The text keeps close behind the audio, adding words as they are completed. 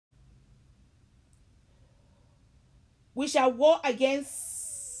We shall war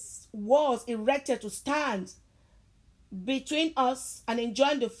against walls erected to stand between us and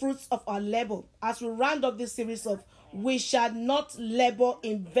enjoying the fruits of our labor. As we round up this series of we shall not labor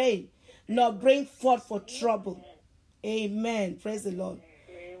in vain, nor bring forth for trouble. Amen. Praise the Lord.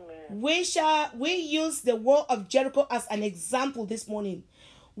 We use the wall of Jericho as an example this morning.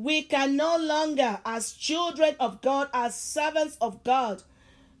 We can no longer, as children of God, as servants of God,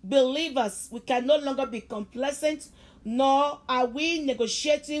 believers, we can no longer be complacent, nor are we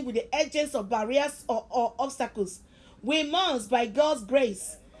negotiating with the agents of barriers or obstacles. We must, by God's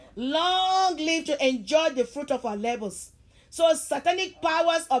grace, long live to enjoy the fruit of our labors. So satanic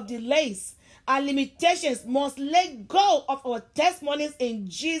powers of delays and limitations must let go of our testimonies in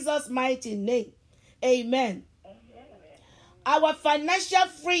Jesus' mighty name. Amen. Our financial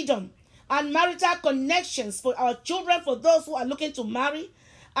freedom and marital connections for our children, for those who are looking to marry,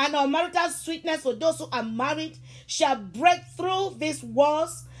 and our marital sweetness for those who are married shall break through these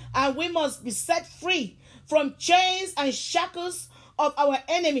walls, and we must be set free from chains and shackles of our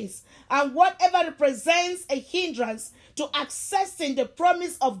enemies and whatever represents a hindrance to accessing the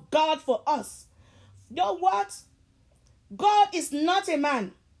promise of God for us. You know what? God is not a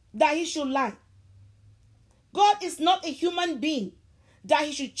man that he should lie. God is not a human being that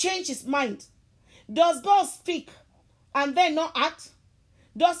he should change his mind. Does God speak and then not act?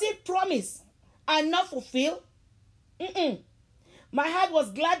 Does he promise and not fulfill? My heart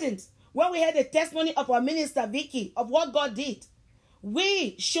was gladdened when we heard the testimony of our minister Vicky of what God did.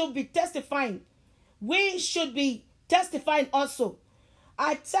 We should be testifying. We should be testifying also.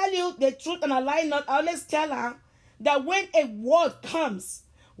 I tell you the truth and I lie not. I always tell her that when a word comes,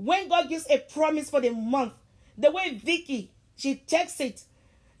 when God gives a promise for the month, the way Vicky, she takes it.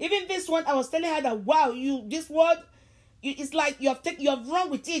 Even this one, I was telling her that, wow, this word, it's like you have run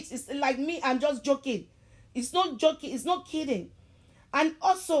with it. It's like me, I'm just joking. It's not joking, it's not kidding. And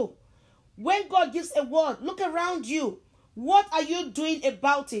also, when God gives a word, look around you. What are you doing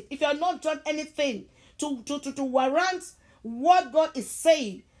about it? If you are not doing anything to warrant what God is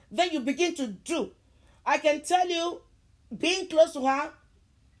saying, then you begin to do. I can tell you, being close to her,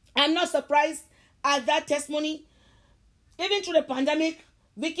 I'm not surprised at that testimony. Even through the pandemic,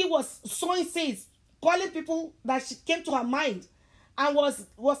 Vicky was sowing seeds, calling people that she came to her mind, and was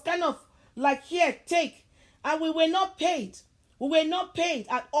kind of like, here, take. And we were not paid. We were not paid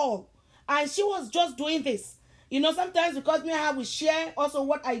at all. And she was just doing this. You know, sometimes because me and her, we share also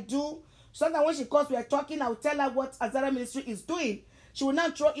what I do. Sometimes when she calls, we are talking, I will tell her what Azara Ministry is doing. She will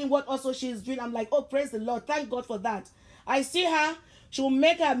not throw in what also she is doing. I'm like, oh, praise the Lord. Thank God for that. I see her. She will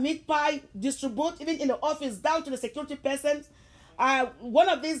make her meat pie, distribute, even in the office, down to the security persons. One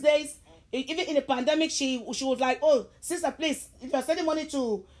of these days, even in the pandemic, she was like, oh, sister, please, if you're sending money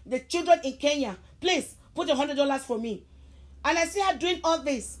to the children in Kenya, please put $100 for me. And I see her doing all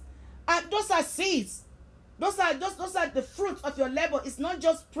this. And those are seeds. Those are the fruits of your labor. It's not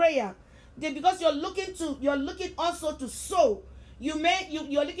just prayer. Because you're looking also to sow. You're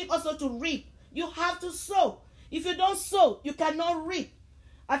looking also to reap. You have to sow. If you don't sow, you cannot reap.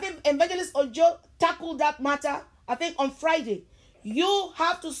 I think Evangelist Ojo tackled that matter, I think on Friday. You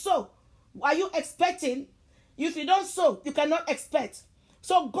have to sow. Are you expecting? If you don't sow, you cannot expect.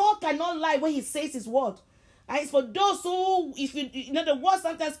 So God cannot lie when he says his word. And it's for those who, the word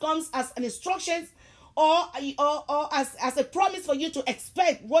sometimes comes as an instruction or as a promise for you to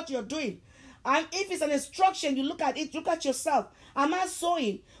expect what you're doing. And if it's an instruction, you look at it, look at yourself. Am I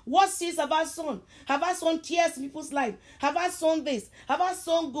sowing? What seeds have I sown? Have I sown tears in people's life? Have I sown this? Have I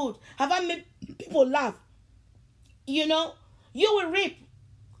sown good? Have I made people laugh? You know, you will reap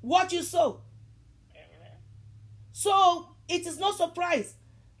what you sow. So it is no surprise.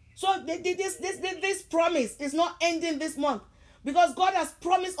 So this promise is not ending this month, because God has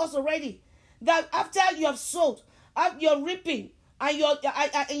promised us already that after you have sowed, you're reaping, and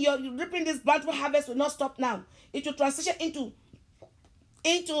you're reaping this bountiful harvest will not stop now. It will transition into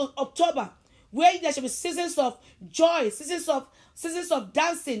October, where there shall be seasons of joy, seasons of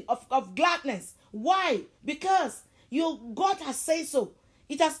dancing, of gladness. Why? Because God has said so.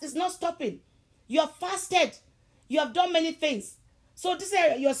 It's not stopping. You have fasted. You have done many things. So these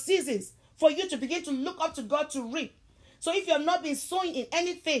are your seasons for you to begin to look up to God to reap. So if you have not been sowing in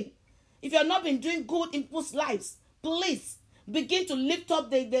anything, if you have not been doing good in people's lives, please begin to lift up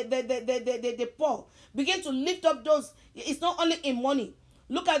the poor. Begin to lift up those. It's not only in money.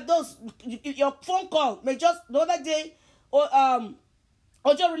 Look at those. Your phone call may just the other day,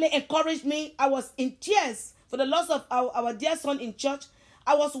 Ojo really encouraged me. I was in tears for the loss of our dear son in church.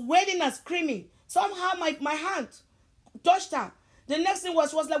 I was wailing and screaming. Somehow my hand touched her. The next thing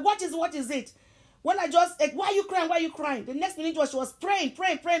was like, what is it? When I just said, why are you crying? Why are you crying? The next minute she was praying.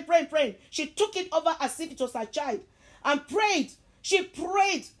 She took it over as if it was her child and prayed. She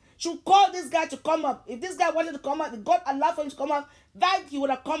prayed. She called this guy to come up. If this guy wanted to come up, if God allowed for him to come up, that he would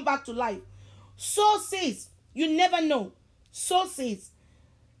have come back to life. So says, you never know. So says.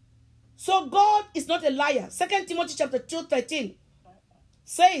 So God is not a liar. 2 Timothy chapter 2:13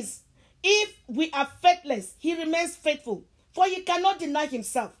 says, if we are faithless, he remains faithful, for he cannot deny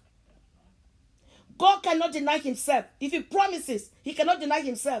himself. God cannot deny himself. If he promises, he cannot deny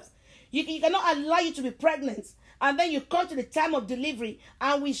himself. He cannot allow you to be pregnant, and then you come to the time of delivery,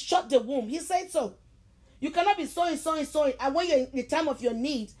 and we shut the womb. He said so. You cannot be sowing, and when you're in the time of your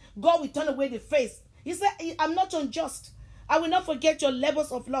need, God will turn away the face. He said, I'm not unjust. I will not forget your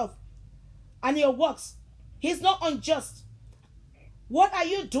labors of love and your works. He's not unjust. What are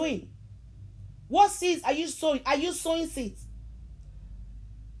you doing? What seeds are you sowing? Are you sowing seeds?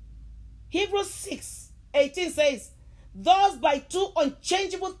 Hebrews 6:18 says, thus by two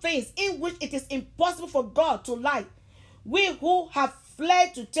unchangeable things in which it is impossible for God to lie, we who have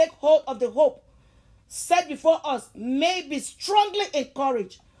fled to take hold of the hope set before us may be strongly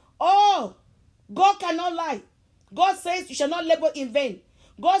encouraged. Oh, God cannot lie. God says you shall not labor in vain.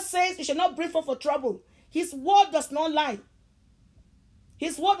 God says you shall not bring forth for trouble. His word does not lie.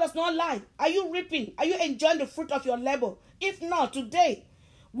 His word does not lie. Are you reaping? Are you enjoying the fruit of your labor? If not, today,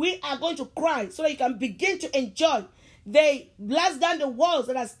 we are going to cry so that you can begin to enjoy. They blast down the walls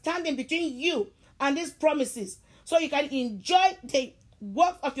that are standing between you and these promises so you can enjoy the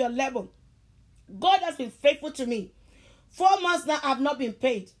work of your labor. God has been faithful to me. 4 months now I have not been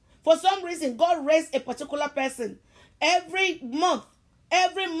paid. For some reason, God raised a particular person. Every month,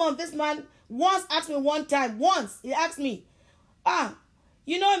 this man once asked me one time, he asked me,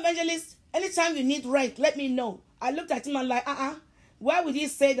 you know, evangelist, anytime you need rent, let me know. I looked at him and like, why would he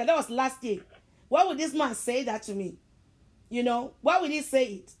say that? That was last year. Why would this man say that to me? You know, why would he say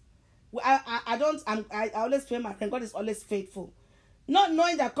it? I always pray my friend. God is always faithful. Not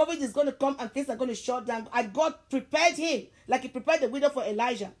knowing that COVID is going to come and things are going to shut down. God prepared him like he prepared the widow for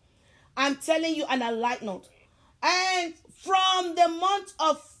Elijah. I'm telling you, and I like not. And from the month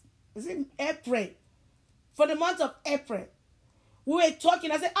of April, we were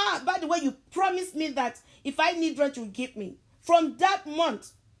talking. I said, by the way, you promised me that if I need rent, you will give me. From that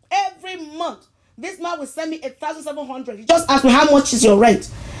month, every month, this man will send me 1,700. He just asked me, how much is your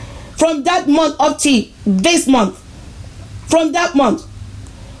rent? From that month up to this month, from that month,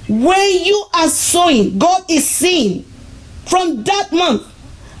 when you are sowing, God is seeing. From that month,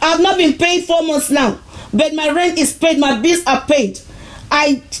 I have not been paid 4 months now, but my rent is paid, my bills are paid.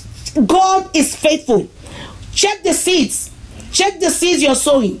 God is faithful. Check the seeds. Check the seeds you're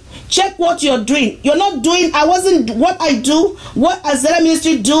sowing. Check what you're doing. You're not doing, what I do, what Azera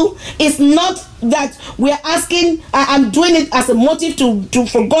Ministry do, is not that we're asking, I'm doing it as a motive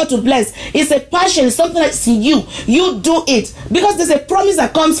for God to bless. It's a passion, it's something that's in you. You do it. Because there's a promise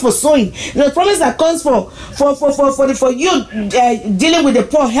that comes for sowing. There's a promise that comes for you dealing with the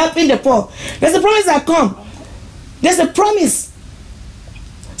poor, helping the poor. There's a promise that comes. There's a promise.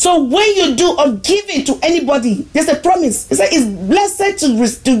 So when you do or give it to anybody, there's a promise. It's blessed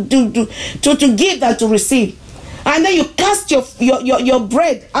to give than to receive. And then you cast your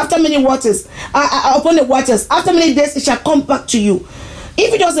bread after many waters, upon the waters. After many days, it shall come back to you.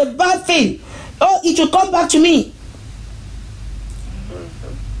 If it was a bad thing, it will come back to me.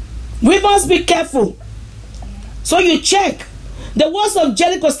 We must be careful. So you check. The words of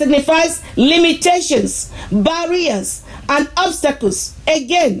Jericho signifies limitations, barriers, and obstacles.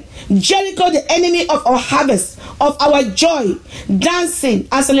 Again, Jericho, the enemy of our harvest, of our joy, dancing,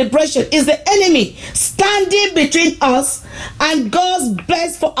 and celebration, is the enemy standing between us and God's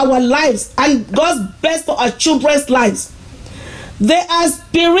best for our lives and God's best for our children's lives. There are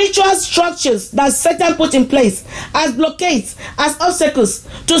spiritual structures that Satan put in place as blockades, as obstacles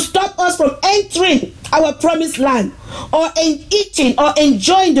to stop us from entering our promised land or in eating or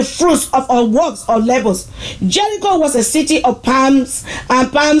enjoying the fruits of our works or labors. Jericho was a city of palm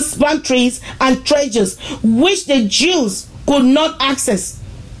trees and treasures which the Jews could not access.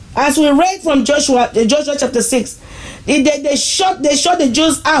 As we read from Joshua chapter 6, they shut the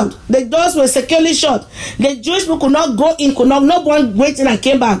Jews out. The doors were securely shut. The Jewish people could not go in, no one went in and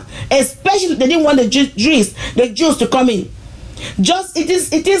came back. Especially they didn't want the Jews to come in.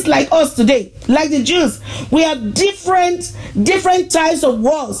 It is like us today, like the Jews. We have different types of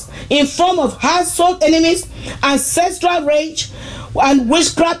wars in form of household enemies, ancestral rage, and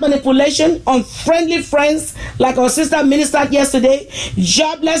witchcraft manipulation, unfriendly friends, like our sister ministered yesterday,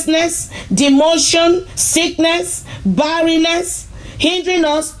 joblessness, demotion, sickness, barrenness, hindering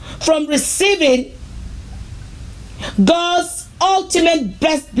us from receiving God's ultimate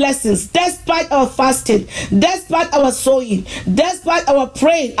best blessings, despite our fasting, despite our sowing, despite our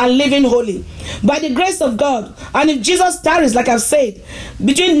praying and living holy. By the grace of God, and if Jesus tarries, like I've said,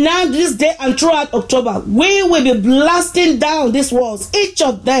 between now, this day, and throughout October, we will be blasting down these walls, each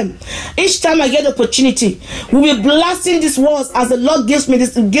of them. Each time I get the opportunity, we'll be blasting these walls as the Lord gives me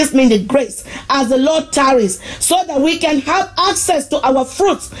the grace, as the Lord tarries, so that we can have access to our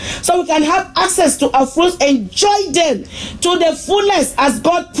fruits, enjoy them to the fullness as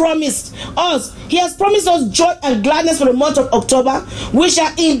God promised us. He has promised us joy and gladness for the month of October. We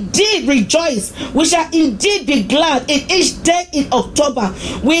shall indeed rejoice. We shall indeed be glad in each day in October.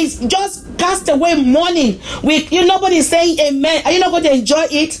 We just cast away mourning. Nobody is saying amen. Are you not going to enjoy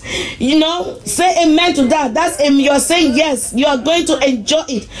it? Say amen to that. You're saying yes. You are going to enjoy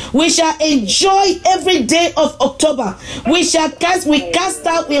it. We shall enjoy every day of October. We cast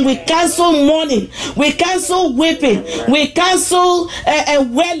out and we cancel mourning. We cancel weeping. We cancel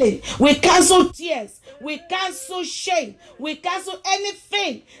wailing. We cancel tears. We cancel shame. We cancel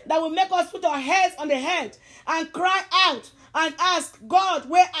anything that will make us put our heads on the head and cry out and ask, God,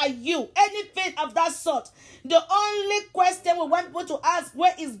 where are you? Anything of that sort. The only question we want people to ask,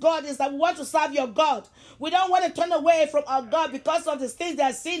 where is God, is that we want to serve your God. We don't want to turn away from our God because of the things they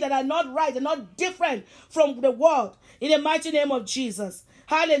are seeing that are not right, they're not different from the world. In the mighty name of Jesus.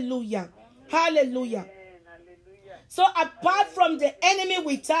 Hallelujah. Hallelujah. So apart from the enemy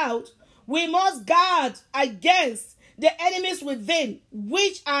without, we must guard against the enemies within,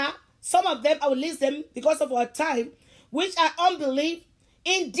 which are, some of them, I will list them because of our time, which are unbelief,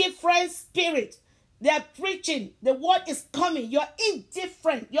 indifferent spirit. They are preaching, the word is coming, you're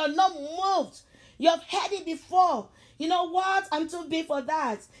indifferent, you're not moved. You've heard it before. You know what? I'm too big for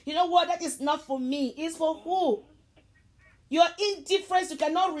that. You know what? That is not for me. It's for who? Your indifference, you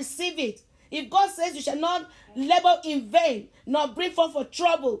cannot receive it. If God says you shall not labor in vain, nor bring forth for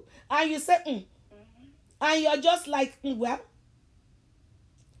trouble, and you say, and you're just like, well,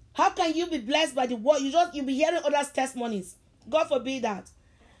 how can you be blessed by the word? You'll be hearing others' testimonies. God forbid that.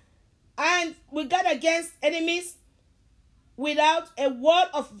 And we guard against enemies without a word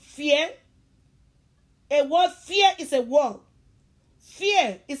of fear. Fear is a word.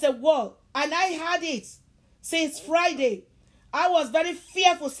 Fear is a word. And I had it since Friday. I was very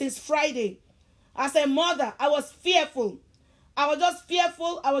fearful since Friday. As a mother, I was fearful. I was just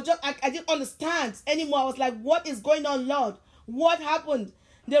fearful. I didn't understand anymore. I was like, what is going on, Lord? What happened?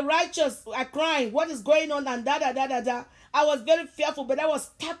 The righteous are crying. What is going on? And da. I was very fearful, but I was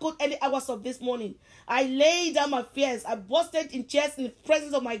tackled early hours of this morning. I laid down my fears. I busted in tears in the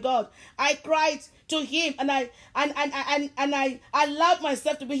presence of my God. I cried to him, and I allowed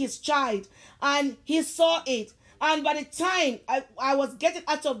myself to be his child, and he saw it. And by the time I was getting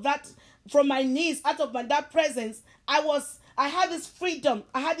out of that, from my knees, out of that presence, I had this freedom.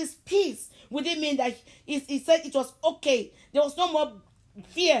 I had this peace within me that he said it was okay. There was no more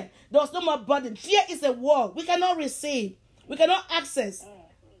fear. There was no more burden. Fear is a wall. We cannot receive. We cannot access.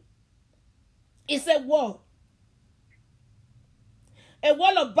 It's a wall. A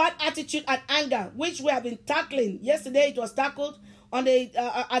wall of bad attitude and anger, which we have been tackling. Yesterday it was tackled.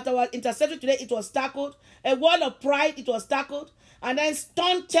 At our intercession today, it was tackled. A wall of pride, it was tackled. And then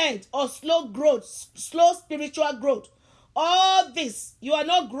stunted or slow growth, slow spiritual growth. All this, you are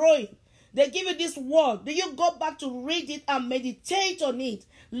not growing. They give you this word. Do you go back to read it and meditate on it?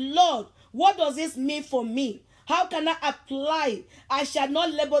 Lord, what does this mean for me? How can I apply? I shall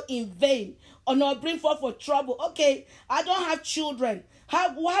not labor in vain or not bring forth for trouble. Okay, I don't have children.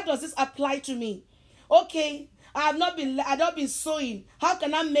 How does this apply to me? Okay, I have not been sowing. How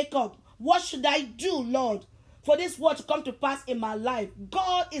can I make up? What should I do, Lord, for this word to come to pass in my life?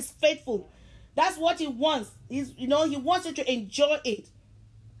 God is faithful. That's what he wants. He wants you to enjoy it.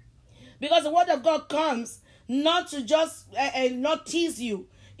 Because the word of God comes not to just not tease you.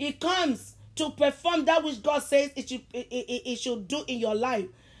 It comes to perform that which God says it should do in your life.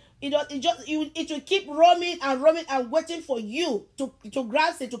 It will keep roaming and waiting for you to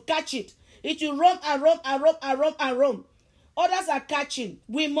grasp it, to catch it. It will roam and roam. Others are catching.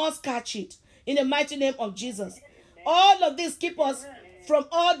 We must catch it in the mighty name of Jesus. All of this keep us from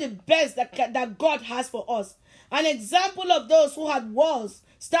all the best that God has for us. An example of those who had walls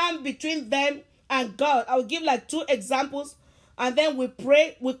stand between them and God. I will give like 2 examples, and then we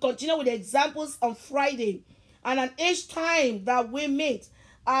pray. We continue with the examples on Friday. And at each time that we meet,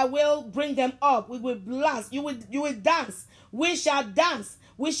 I will bring them up. We will blast. You will dance. We shall dance.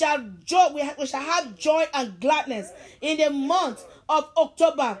 We shall have joy and gladness in the month of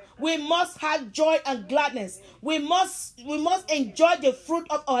October. We must have joy and gladness. We must enjoy the fruit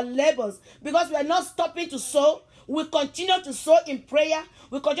of our labors, because we are not stopping to sow. We continue to sow in prayer.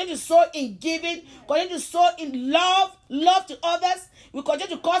 We continue to sow in giving. Continue to sow in love to others. We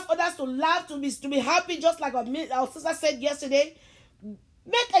continue to cause others to laugh, to be happy, just like our sister said yesterday.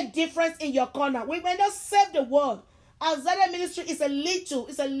 Make a difference in your corner. We may not serve the world. Our Zion ministry is a little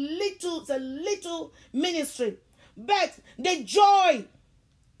ministry. But the joy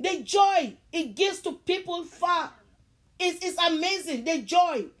it gives to people far is amazing. The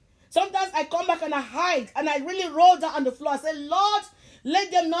joy. Sometimes I come back and I hide and I really roll down on the floor. I say, Lord,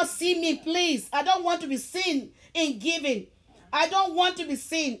 let them not see me, please. I don't want to be seen in giving. I don't want to be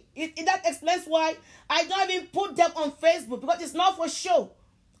seen. That explains why I don't even put them on Facebook, because it's not for show.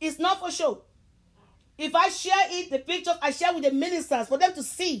 It's not for show. If I share it, the pictures I share with the ministers for them to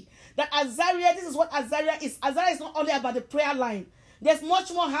see that Azaria, this is what Azaria is. Azaria is not only about the prayer line. There's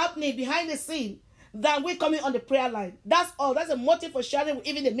much more happening behind the scene than we coming on the prayer line. That's all. That's a motive for sharing with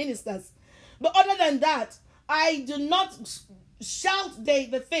even the ministers. But other than that, I do not shout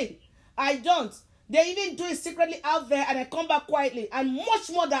the thing. I don't. They even do it secretly out there, and I come back quietly. And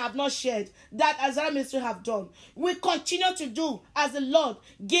much more that I have not shared, that Azaria Ministry have done. We continue to do as the Lord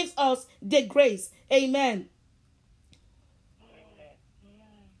gives us the grace. Amen.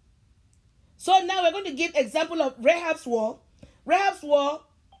 So now we're going to give example of Rahab's wall. Rahab's wall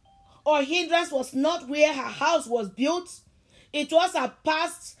or hindrance was not where her house was built. It was her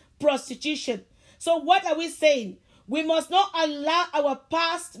past prostitution. So what are we saying? We must not allow our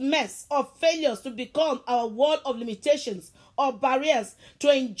past mess or failures to become our wall of limitations or barriers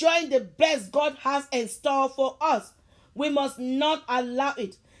to enjoying the best God has in store for us. We must not allow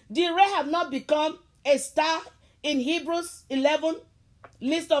it. Did Rahab not become a star in Hebrews 11,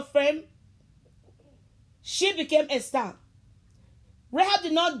 list of fame? She became a star. Rahab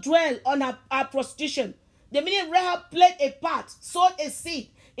did not dwell on her prostitution. The minute Rahab played a part, sowed a seed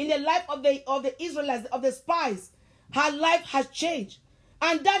in the life of the Israelites, of the spies, her life has changed.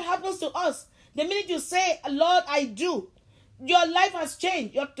 And that happens to us. The minute you say, Lord, I do, your life has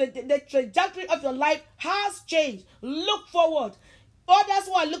changed. The trajectory of your life has changed. Look forward. Others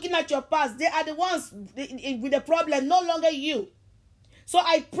who are looking at your past, they are the ones with the problem, no longer you. So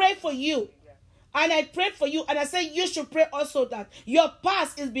I pray for you. And I pray for you. And I say you should pray also that your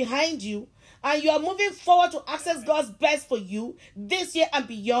past is behind you. And you are moving forward to access God's best for you this year and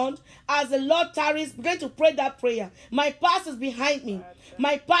beyond. As the Lord tarries, begin to pray that prayer. My past is behind me.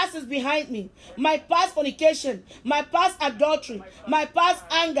 My past is behind me. My past fornication, my past adultery, my past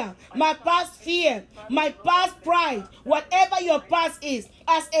anger, my past fear, my past pride, whatever your past is,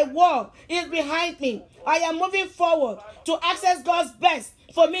 as a wall, is behind me. I am moving forward to access God's best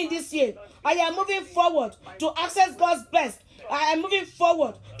for me this year. I am moving forward to access God's best. I am moving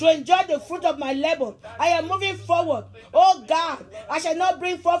forward to enjoy the fruit of my labor. I am moving forward. Oh God, I shall not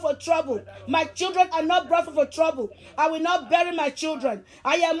bring forth for trouble. My children are not brought forth for trouble. I will not bury my children.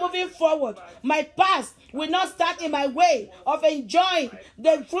 I am moving forward. My past will not stand in my way of enjoying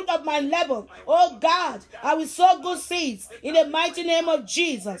the fruit of my labor. Oh God, I will sow good seeds in the mighty name of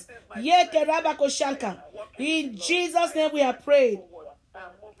Jesus. In Jesus' name we have prayed.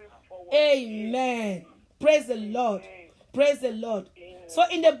 Amen. Praise the Lord. Praise the Lord. So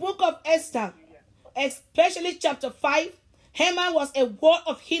in the book of Esther, especially chapter 5, Haman was a word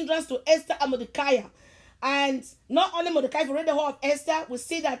of hindrance to Esther and Mordecai. And not only Mordecai, if you read the whole of Esther, we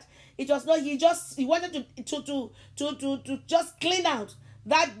see that it was not, he wanted to just clean out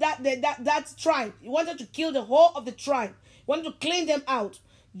that tribe. He wanted to kill the whole of the tribe. He wanted to clean them out.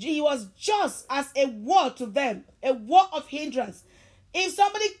 He was just as a word to them, a word of hindrance. If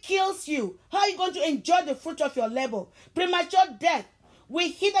somebody kills you, how are you going to enjoy the fruit of your labor? Premature death will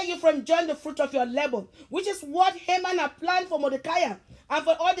hinder you from enjoying the fruit of your labor, which is what Haman had planned for Mordecai and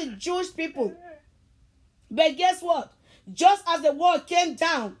for all the Jewish people. But guess what? Just as the word came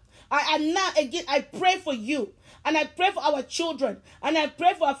down, I pray for you, and I pray for our children, and I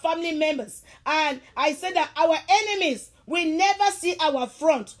pray for our family members, and I say that our enemies will never see our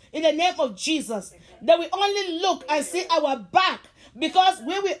front in the name of Jesus. They will only look and see our back, because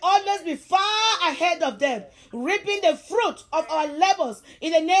we will always be far ahead of them, reaping the fruit of our labors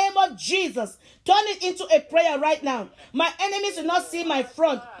in the name of Jesus. Turn it into a prayer right now. My enemies will not see my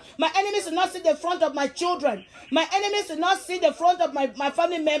front. My enemies will not see the front of my children. My enemies will not see the front of my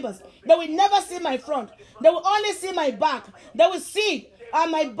family members. They will never see my front. They will only see my back. They will see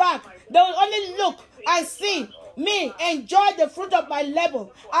my back. They will only look and see Me, enjoy the fruit of my labor.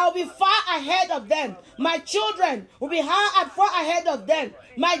 I will be far ahead of them. My children will be far ahead of them.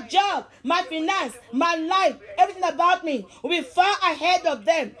 My job, my finance, my life, everything about me will be far ahead of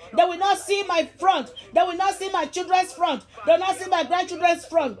them. They will not see my front. They will not see my children's front. They will not see my grandchildren's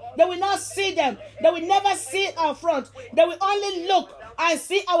front. They will not see them. They will never see our front. They will only look and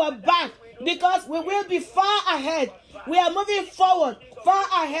see our back, because we will be far ahead. We are moving forward, far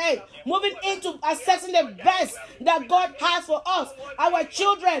ahead, moving into assessing the best that God has for us. Our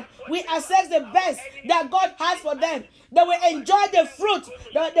children, we assess the best that God has for them. They will enjoy the fruit.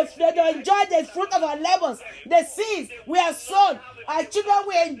 They will enjoy the fruit of our labors. The seeds we have sown. Our children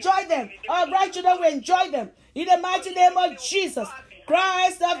will enjoy them. Our grandchildren will enjoy them. In the mighty name of Jesus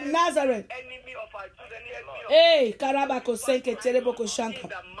Christ of Nazareth. Hey, Karabako Senke Tereboko Shanka.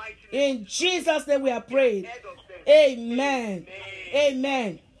 In Jesus' name we are praying. Amen.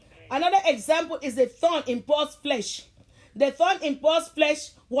 Amen. Another example is the thorn in Paul's flesh. The thorn in Paul's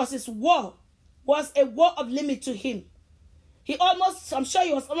flesh was his wall, was a wall of limit to him. I'm sure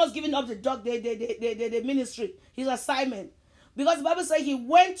he was almost giving up the ministry, his assignment. Because the Bible says he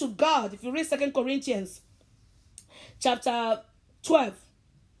went to God. If you read 2 Corinthians chapter 12,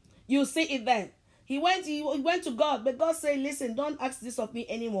 you see it there. He went to God, but God said, listen, don't ask this of me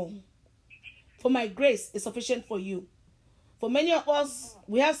anymore. For my grace is sufficient for you. For many of us,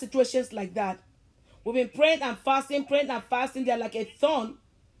 we have situations like that. We've been praying and fasting. They're like a thorn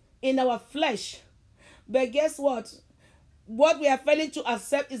in our flesh. But guess what? What we are failing to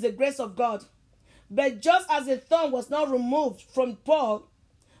accept is the grace of God. But just as the thorn was not removed from Paul,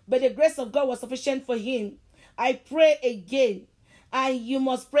 but the grace of God was sufficient for him, I pray again, and you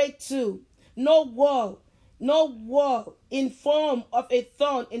must pray too. No wall in form of a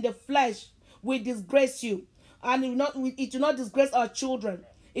thorn in the flesh will disgrace you. And it will not disgrace our children.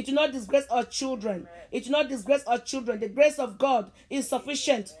 It will not disgrace our children. It will not disgrace our children. The grace of God is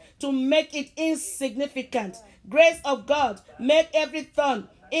sufficient to make it insignificant. Grace of God, make every thorn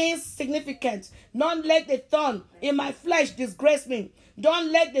insignificant. Don't let the thorn in my flesh disgrace me.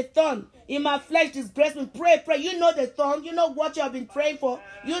 Don't let the thorn in my flesh disgrace me. Pray. You know the thorn. You know what you have been praying for.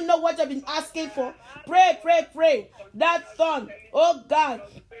 You know what you have been asking for. Pray. That thorn, oh God,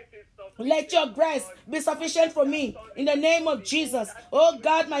 let your grace be sufficient for me in the name of Jesus. Oh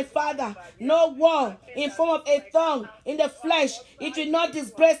God, my Father, no wall in form of a thorn in the flesh, it will not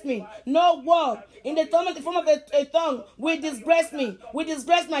disgrace me. No wall in the form of a thorn will disgrace me, will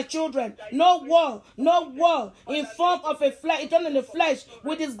disgrace my children. No wall in form of a thorn in the flesh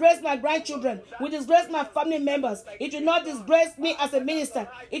will disgrace my grandchildren, will disgrace my family members. It will not disgrace me as a minister.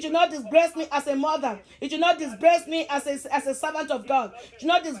 It will not disgrace me as a mother. It will not disgrace me as a servant of God. It will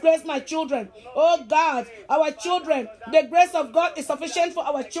not disgrace my children. Oh God, our children, the grace of God is sufficient for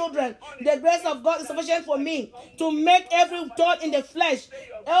our children. The grace of God is sufficient for me to make every thought in the flesh,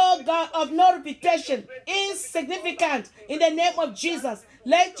 oh God, of no reputation, insignificant in the name of Jesus.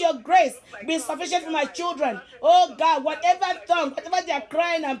 Let your grace be sufficient for my children. Oh God, whatever they are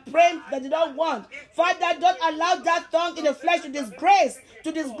crying and praying that they don't want, Father, don't allow that tongue in the flesh to disgrace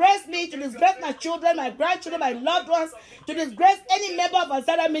me, to disgrace my children, my grandchildren, my loved ones, to disgrace any member of our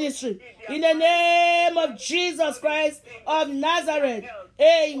Sada ministry. In the name of Jesus Christ of Nazareth.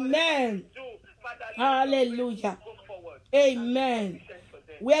 Amen. Hallelujah. Amen.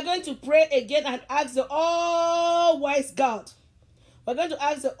 We are going to pray again and ask the all-wise God. We're going to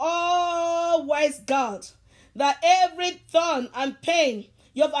ask the all-wise God that every thorn and pain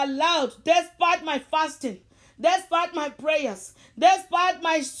you have allowed, despite my fasting, despite my prayers, despite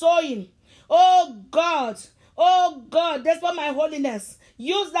my sowing, oh God, despite my holiness,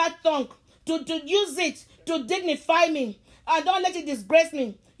 use that tongue to use it to dignify me, and don't let it disgrace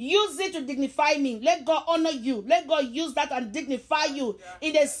me. Use it to dignify me. Let God honor you. Let God use that and dignify you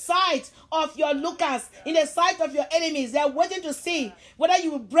in the sight of your lookers, in the sight of your enemies. They are waiting to see whether you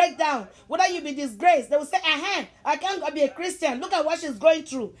will break down, whether you will be disgraced. They will say, I can't be a Christian. Look at what she's going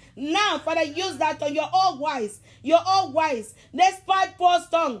through. Now, Father, use that tongue. You're all wise. You're all wise. Despite Paul's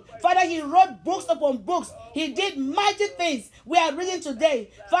tongue, Father, he wrote books upon books. He did mighty things we are reading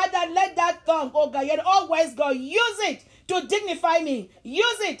today. Father, let that tongue, oh God, you're the all wise God. Use it to dignify me.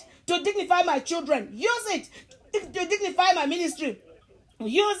 Use it to dignify my children. Use it to dignify my ministry.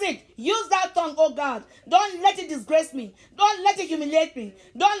 Use it. Use that tongue, oh God. Don't let it disgrace me. Don't let it humiliate me.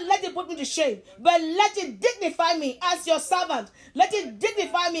 Don't let it put me to shame. But let it dignify me as your servant. Let it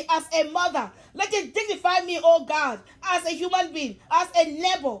dignify me as a mother. Let it dignify me, oh God, as a human being, as a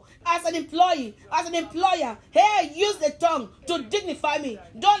neighbor, as an employee, as an employer. Hey, use the tongue to dignify me.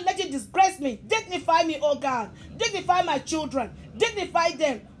 Don't let it disgrace me. Dignify me, oh God. Dignify my children. Dignify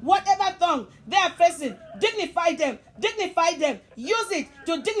them. Whatever tongue they are facing, dignify them. Dignify them. Use it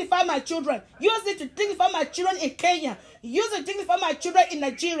to dignify my children. Use it to dignify my children in Kenya. Use it to dignify my children in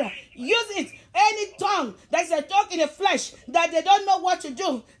Nigeria. Use it. Any tongue that is a tongue in the flesh that they don't know what to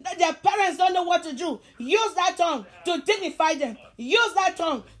do, that their parents don't know what to do, use that tongue to dignify them. Use that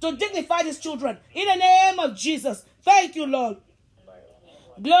tongue to dignify these children. In the name of Jesus. Thank you, Lord.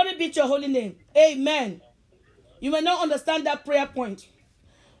 Glory be to your holy name. Amen. You may not understand that prayer point,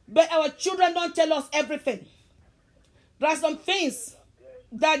 but our children don't tell us everything. There are some things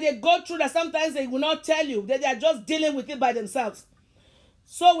that they go through that sometimes they will not tell you, that they are just dealing with it by themselves.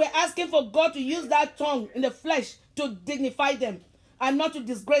 So we're asking for God to use that tongue in the flesh to dignify them and not to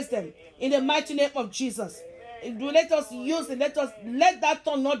disgrace them. In the mighty name of Jesus. Let us use it. Let that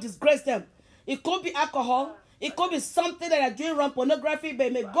tongue not disgrace them. It could be alcohol. It could be something that are doing wrong, pornography,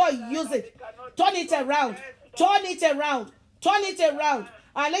 but may God use it. Turn it around. Turn it around. Turn it around.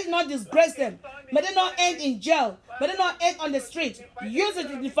 And let it not disgrace them. May they not end in jail. May they not end on the street. Use it to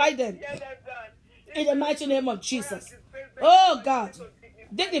dignify them. In the mighty name of Jesus. Oh God.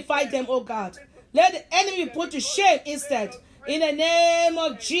 Dignify them, oh God. Let the enemy be put to shame instead. In the name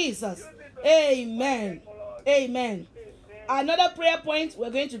of Jesus. Amen. Amen. Another prayer point, we're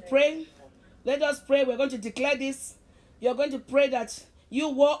going to pray. Let us pray. We're going to declare this. You're going to pray that you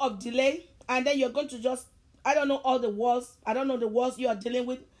war of delay, and then you're going to just, I don't know all the wars. I don't know the wars you are dealing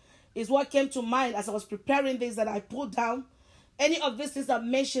with. Is what came to mind as I was preparing this that I put down. Any of these things I've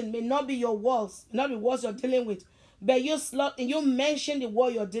mentioned may not be your wars, not the wars you're dealing with. But you mention the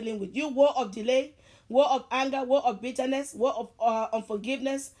war you're dealing with. You war of delay, war of anger, war of bitterness, war of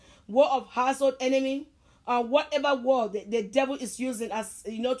unforgiveness, war of household enemy, whatever war the devil is using as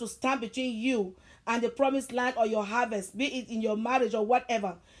to stand between you and the promised land or your harvest, be it in your marriage or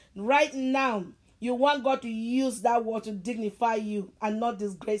whatever. Right now, you want God to use that war to dignify you and not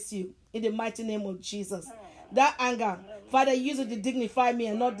disgrace you in the mighty name of Jesus. That anger, Father, use it to dignify me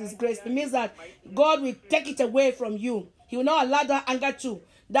and not disgrace me. It means that God will take it away from you. He will not allow that anger to,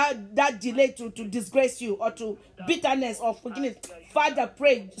 that delay to disgrace you or to bitterness or forgiveness. Father,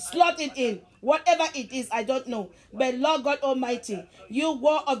 pray, slot it in. Whatever it is, I don't know. But Lord God Almighty, you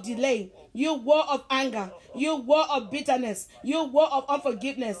war of delay, you war of anger, you war of bitterness, you war of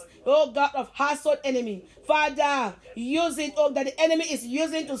unforgiveness, oh God of household enemy. Father, use it, oh, that the enemy is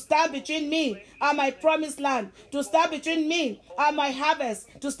using to stand between me and my promised land, to stand between me and my harvest,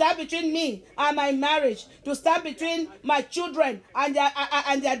 to stand between me and my marriage, to stand between my children and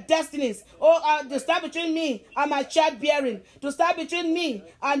their destinies, to stand between me and my childbearing, to stand between me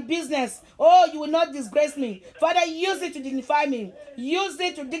and business. Oh, you will not disgrace me. Father, use it to dignify me. Use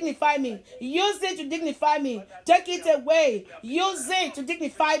it to dignify me. Use it to dignify me. Take it away. Use it to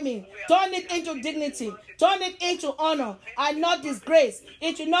dignify me. Turn it into dignity. Turn it into honor and not disgrace.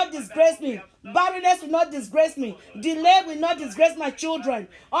 It will not disgrace me. Barrenness will not disgrace me. Delay will not disgrace my children.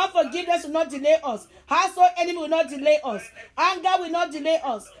 Unforgiveness will not delay us. Household enemy will not delay us. Anger will not delay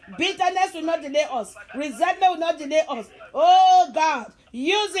us. Bitterness will not delay us. Resentment will not delay us. Oh God,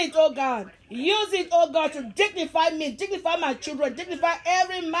 use it, oh God. Use it, oh God, to dignify me, dignify my children, dignify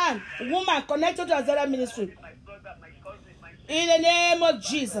every man, woman connected to Azariah Ministry. In the name of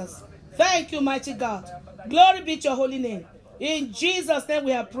Jesus. Thank you, mighty God. Glory be to your holy name. In Jesus' name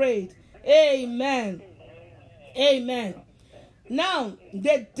we have prayed. Amen. Amen. Now,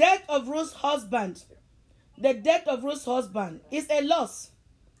 the death of Ruth's husband is a loss,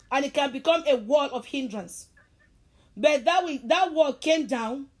 and it can become a wall of hindrance. But that wall came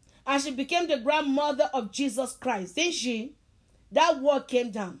down, and she became the grandmother of Jesus Christ. Didn't she? That wall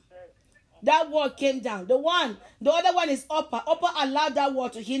came down. That wall came down. The other one is Oprah. Oprah allowed that wall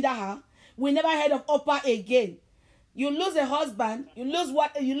to hinder her. We never heard of Oprah again. You lose a husband, you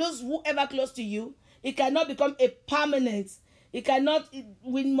lose whoever close to you. It cannot become a permanent.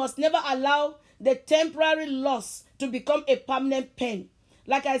 We must never allow the temporary loss to become a permanent pain.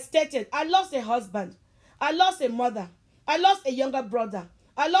 Like I stated, I lost a husband. I lost a mother. I lost a younger brother.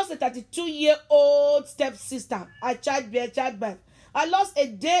 I lost a 32-year-old stepsister. Childbirth. I lost a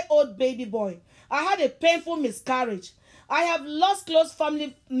day-old baby boy. I had a painful miscarriage. I have lost close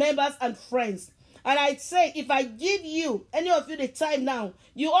family members and friends. And I say, if I give you, any of you, the time now,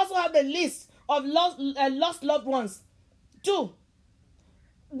 you also have the list of lost loved ones. 2.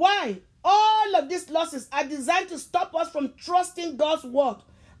 Why? All of these losses are designed to stop us from trusting God's word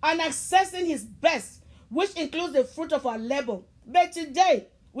and accessing his best, which includes the fruit of our labor. But today,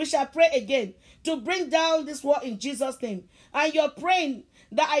 we shall pray again to bring down this war in Jesus' name. And you're praying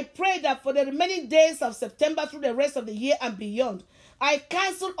that I pray that for the remaining days of September through the rest of the year and beyond, I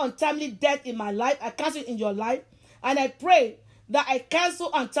cancel untimely death in my life. I cancel it in your life. And I pray that I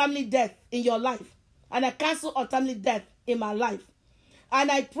cancel untimely death in your life. And I cancel untimely death in my life. And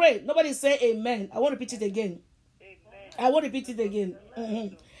I pray, nobody say amen. I want to repeat it again. I want to repeat it again.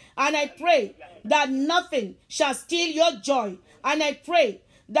 And I pray that nothing shall steal your joy. And I pray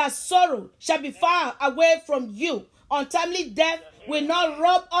that sorrow shall be far away from you. Untimely death will not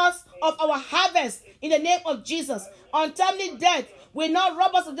rob us of our harvest in the name of Jesus. Untimely death will not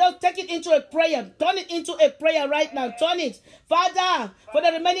rob us of just take it into a prayer. Turn it into a prayer right now. Turn it. Father, for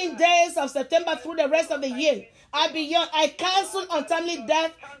the remaining days of September through the rest of the year, I cancel untimely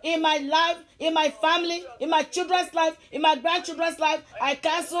death in my life, in my family, in my children's life, in my grandchildren's life. I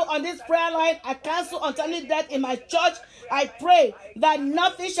cancel on this prayer line. I cancel untimely death in my church. I pray that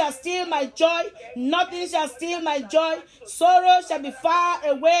nothing shall steal my joy. Nothing shall steal my joy. Sorrow shall be far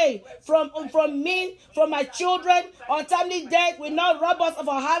away from me, from my children. Untimely death will not rob us of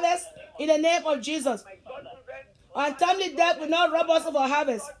our harvest in the name of Jesus. Untimely death will not rob us of our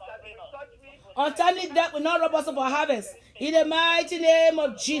harvest. Untimely death will not rob us of our harvest. In the mighty name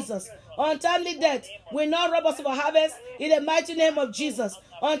of Jesus. Untimely death will not rob us of our harvest. In the mighty name of Jesus.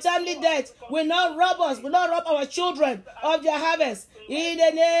 Untimely death will not rob us, will not rob our children of their harvest. In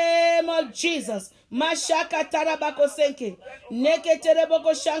the name of Jesus. Mashaka tarabako senke. Neke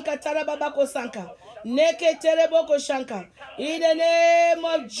tereboko shanka tarababako sanka. Neke tereboko shanka. In the name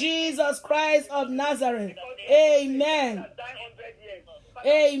of Jesus Christ of Nazareth. Amen.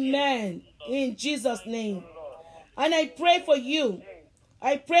 Amen. In Jesus' name. And I pray for you.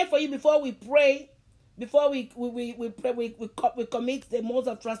 I pray for you before we pray. Before we pray, we commit the modes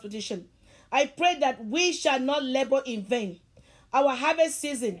of transportation. I pray that we shall not labor in vain. Our harvest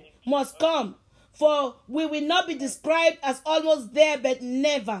season must come, for we will not be described as almost there but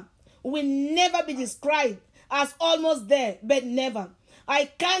never. We will never be described as almost there but never. I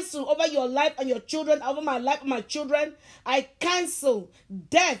cancel over your life and your children, over my life and my children. I cancel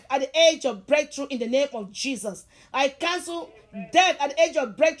death at the age of breakthrough in the name of Jesus. I cancel death at the age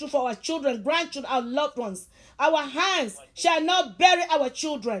of breakthrough for our children, grandchildren, our loved ones. Our hands shall not bury our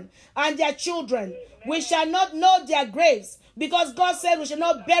children and their children. We shall not know their graves, because God said we shall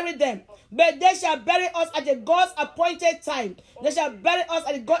not bury them, but they shall bury us at the God's appointed time. They shall bury us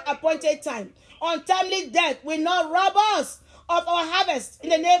at the God appointed time. Untimely death will not rob us of our harvest in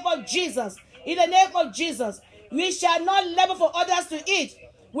the name of Jesus. In the name of Jesus. We shall not labor for others to eat.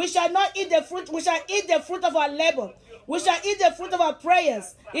 We shall not eat the fruit. We shall eat the fruit of our labor. We shall eat the fruit of our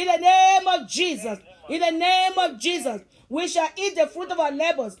prayers. In the name of Jesus. In the name of Jesus. We shall eat the fruit of our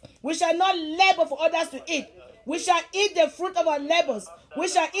labors. We shall not labor for others to eat. We shall eat the fruit of our labors. We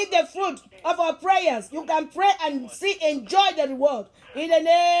shall eat the fruit of our prayers. You can pray and enjoy the reward. In the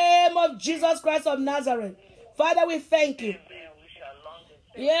name of Jesus Christ of Nazareth. Father, we thank you.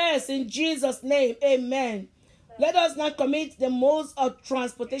 Yes, in Jesus' name, amen. Let us now commit the modes of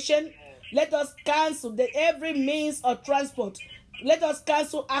transportation. Let us cancel every means of transport. Let us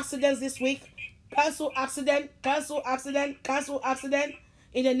cancel accidents this week. Cancel accident, cancel accident, cancel accident.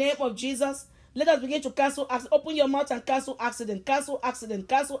 In the name of Jesus, let us begin to cancel accident. Open your mouth and cancel accident, cancel accident,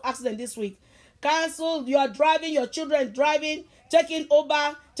 cancel accident this week. Cancel, you are driving, your children driving, taking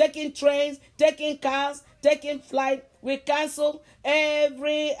Uber, taking trains, taking cars, taking flight. We cancel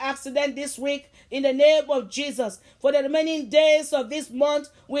every accident this week in the name of Jesus. For the remaining days of this month,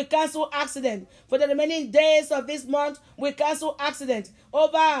 we cancel accident. For the remaining days of this month, we cancel accident.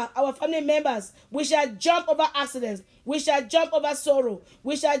 Over our family members, we shall jump over accidents. We shall jump over sorrow.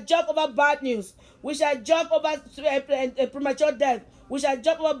 We shall jump over bad news. We shall jump over premature death. We shall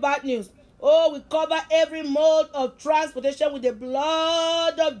jump over bad news. Oh, we cover every mode of transportation with the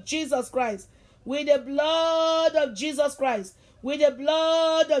blood of Jesus Christ. With the blood of Jesus Christ. With the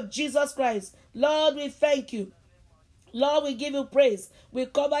blood of Jesus Christ. Lord, we thank you. Lord, we give you praise. We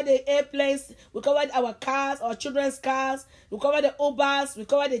cover the airplanes. We cover our cars, our children's cars. We cover the Ubers. We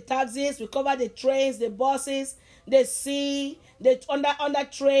cover the taxis. We cover the trains, the buses, the sea, the under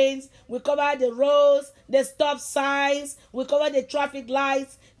trains. We cover the roads, the stop signs. We cover the traffic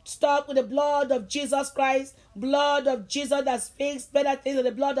lights. Stop with the blood of Jesus Christ. Blood of Jesus that speaks better things than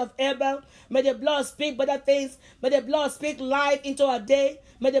the blood of Abel. May the blood speak better things. May the blood speak life into our day.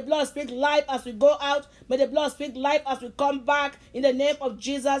 May the blood speak life as we go out. May the blood speak life as we come back. In the name of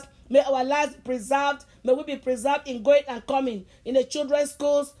Jesus, may our lives be preserved. May we be preserved in going and coming. In the children's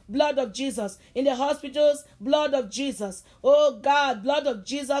schools, blood of Jesus. In the hospitals, blood of Jesus. Oh God, blood of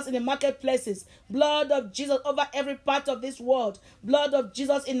Jesus in the marketplaces. Blood of Jesus over every part of this world. Blood of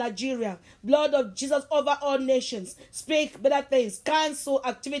Jesus in Nigeria. Blood of Jesus over all nations. Speak better things. Cancel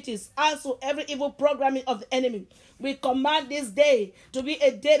activities. Cancel every evil programming of the enemy. We command this day to be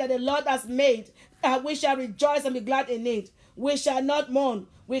a day that the Lord has made, and we shall rejoice and be glad in it. We shall not mourn.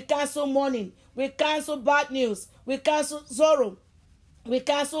 We cancel mourning. We cancel bad news. We cancel sorrow. We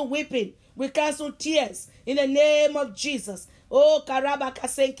cancel weeping. We cancel tears in the name of Jesus. Oh,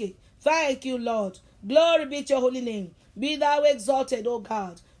 Karabakasenke. Thank you, Lord. Glory be to your holy name. Be thou exalted, oh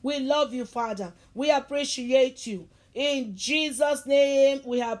God. We love you, Father. We appreciate you. In Jesus' name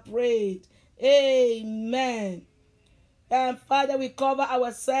we have prayed. Amen. And Father, we cover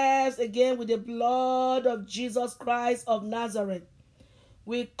ourselves again with the blood of Jesus Christ of Nazareth.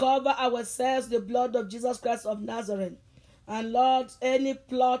 We cover ourselves with the blood of Jesus Christ of Nazareth. And Lord, any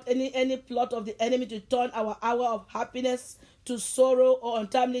plot of the enemy to turn our hour of happiness to sorrow or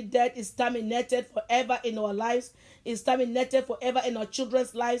untimely death is terminated forever in our lives, is terminated forever in our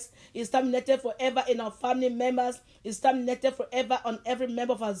children's lives, is terminated forever in our family members, is terminated forever on every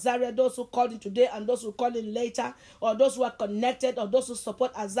member of Azaria, those who called in today and those who call in later, or those who are connected, or those who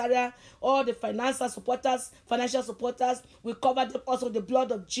support Azaria, or the financial supporters. We cover them also with the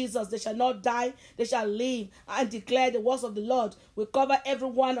blood of Jesus. They shall not die, they shall live and declare the words of the Lord. We cover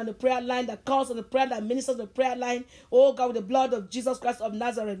everyone on the prayer line that calls on the prayer line, ministers on the prayer line, oh God, with the blood of Jesus Christ of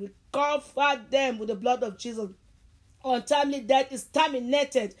Nazareth. We cover them with the blood of Jesus. Untimely death is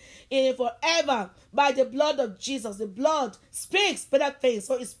terminated in forever by the blood of Jesus. The blood speaks better things.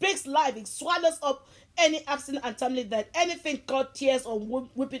 So it speaks life. It swallows up any accident and untimely death. Anything called tears or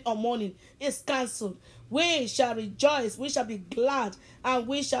weeping or mourning is cancelled. We shall rejoice. We shall be glad, and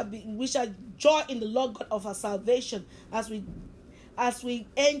we shall joy in the Lord God of our salvation as we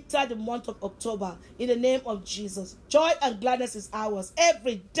enter the month of October in the name of Jesus. Joy and gladness is ours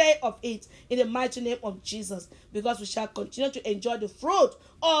every day of it in the mighty name of Jesus, because we shall continue to enjoy the fruit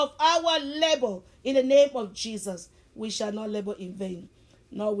of our labor in the name of Jesus. We shall not labor in vain,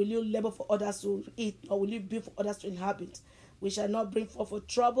 nor will you labor for others to eat, nor will you build for others to inhabit. We shall not bring forth for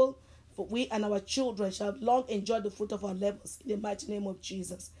trouble, for we and our children shall long enjoy the fruit of our labors in the mighty name of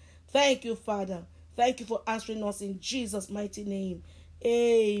Jesus. Thank you, Father. Thank you for answering us in Jesus' mighty name.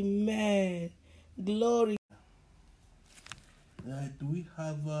 Amen. Glory. Do we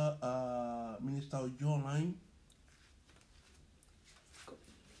have Minister Ojo online?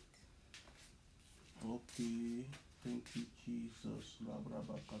 Okay. Thank you, Jesus.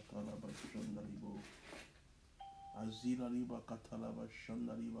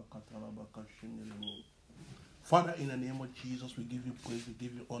 Father, in the name of Jesus, we give you praise, we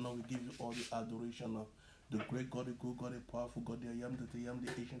give you honor, we give you all the adoration of the great God, the good God, the powerful God, the I am,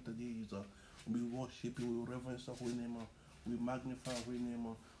 the ancient today is. We worship you, we reverence your holy name, we magnify your holy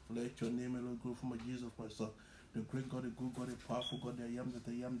name. Let your name alone grow from Jesus Christ. The great God, the good God, the powerful God, the I am,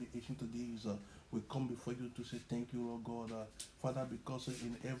 the ancient today is. We come before you to say thank you, Lord God. Father, because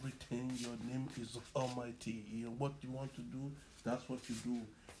in everything your name is almighty. In what you want to do, that's what you do.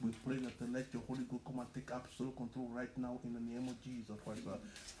 We pray that let your Holy Ghost come and take absolute control right now in the name of Jesus Christ.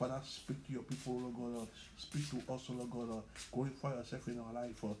 Father, speak to your people, Lord God. Speak to us, Lord God. Glorify yourself in our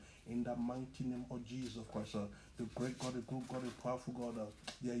life. In the mighty name of Jesus Christ. The great God, the good God, the powerful God.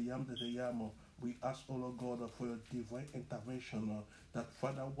 The I am that I am. We ask, oh Lord God, for your divine intervention. That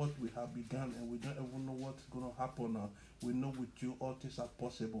Father, what we have begun and we don't even know what's going to happen. We know with you all things are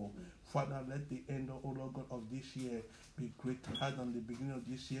possible. Father, let the end, oh Lord God, of this year be greater than the beginning of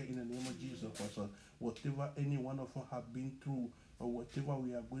this year in the name of Jesus Christ. Whatever any one of us have been through or whatever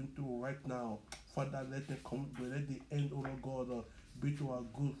we are going through right now, Father, let the end, oh Lord God, be to our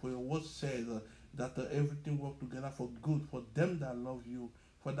good. For your word says that everything works together for good for them that love you.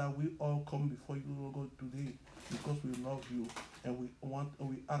 Father, we all come before you, Lord God, today because we love you and we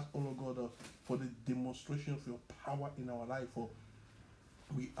ask, oh Lord God, for the demonstration of your power in our life.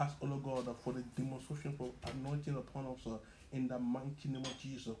 We ask, oh Lord God, for the demonstration for anointing upon us in the mighty name of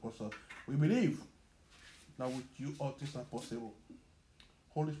Jesus. Because we believe that with you all things are possible.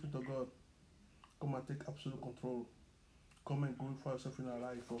 Holy Spirit of God, come and take absolute control. Come and glorify yourself in our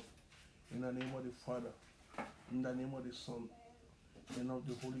life. In the name of the Father, in the name of the Son, and of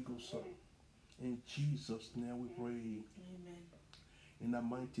the Holy Ghost. In Jesus' name we pray. Amen. In the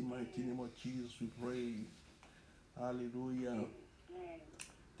mighty name of Jesus we pray. Hallelujah.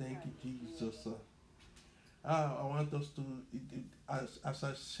 Thank you, Jesus. I want us to, as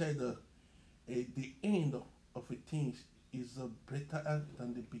I said, the end of a thing is better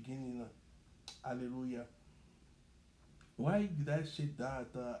than the beginning. Hallelujah. Why did I say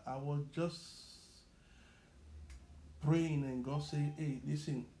that? I was just praying and God said, hey,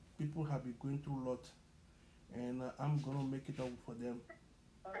 listen, people have been going through a lot and I'm going to make it up for them.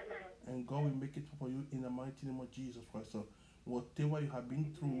 And God will make it for you in the mighty name of Jesus Christ. Whatever you have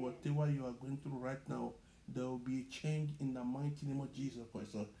been through, whatever you are going through right now, there will be a change in the mighty name of Jesus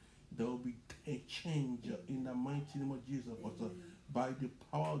Christ. There will be a change in the mighty name of Jesus Christ. By the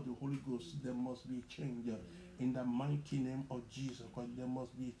power of the Holy Ghost, there must be a change. In the mighty name of Jesus Christ, there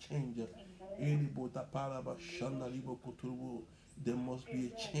must be a change. There must be a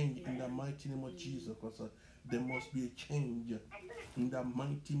change in the mighty name of Jesus Christ. There must be a change in the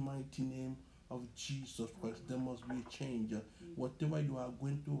mighty name of Jesus Christ. There must be a change. Whatever you are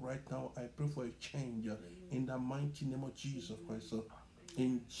going through right now, I pray for a change in the mighty name of Jesus Christ.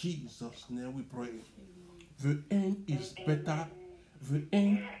 In Jesus' name we pray. The end is better. The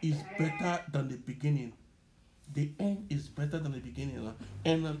end is better than the beginning. The end is better than the beginning.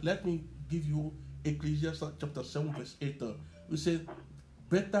 And let me give you Ecclesiastes chapter 7 verse 8. We say,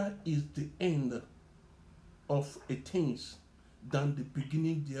 better is the end of a thing than the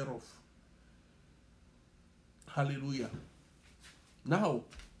beginning thereof. Hallelujah. Now,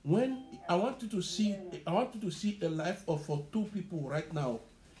 when I want you to see a life of for two people right now,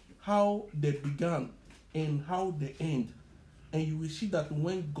 how they began and how they end. And you will see that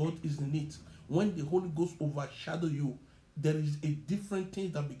when God is in it, when the Holy Ghost overshadow you, there is a different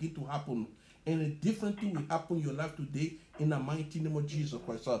thing that begin to happen. And a different thing will happen in your life today in the mighty name of Jesus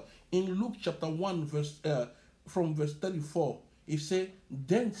Christ. In Luke chapter 1, from verse 34, it says,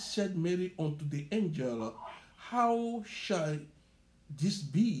 Then said Mary unto the angel, How shall this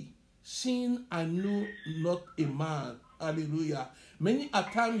be, seeing I know not a man? Hallelujah. Many a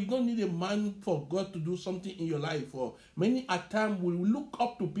time you don't need a man for God to do something in your life. Or many a time we look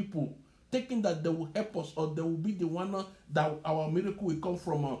up to people, thinking that they will help us or they will be the one that our miracle will come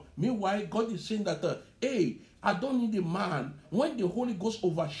from. Meanwhile, God is saying that, hey, I don't need a man. When the Holy Ghost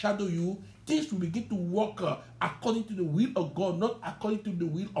overshadow you, things will begin to work according to the will of God, not according to the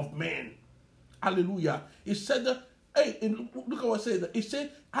will of man. Hallelujah. He said, hey, look at what I said. He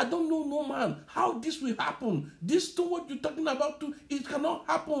said, I don't know no man how this will happen. This to what you're talking about, too, it cannot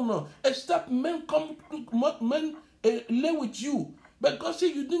happen except men lay with you. But God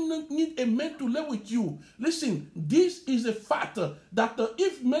said you didn't need a man to lay with you. Listen, this is a fact that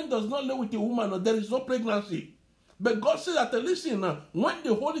if man does not lay with a woman, there is no pregnancy. But God said that, listen, when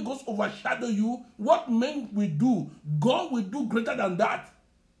the Holy Ghost overshadow you, what men will do, God will do greater than that.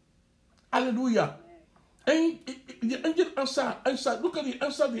 Hallelujah. And the angel answered, look at the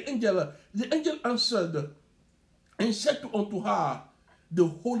answer of the angel. The angel answered and said unto her, The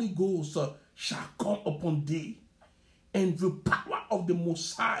Holy Ghost shall come upon thee, and the power of the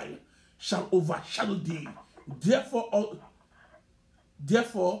Most High shall overshadow thee. Therefore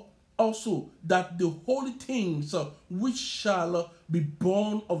also that the holy things which shall be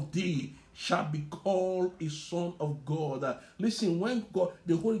born of thee shall be called a son of God. Listen, when God,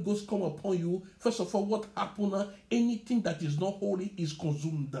 the Holy Ghost come upon you, first of all, what happened? Anything that is not holy is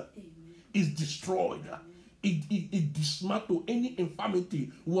consumed, is destroyed. It dismantle any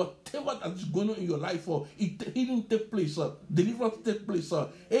infirmity, whatever that is going on in your life, healing take place, deliverance take place,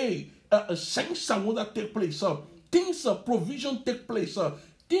 sense and wonder take place, things, provision take place,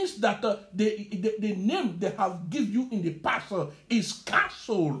 things that the name they have given you in the past is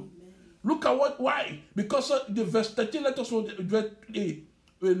cancelled. Look at why? Because the verse 13, let us know,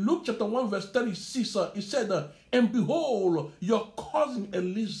 Luke chapter 1 verse 36, it said, and behold, your cousin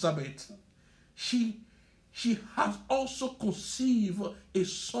Elizabeth, she has also conceived a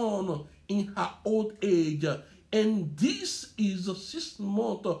son in her old age, and this is the 6th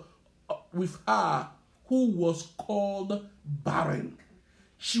month with her, who was called barren.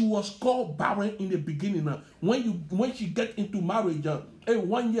 She was called barren in the beginning. When she get into marriage,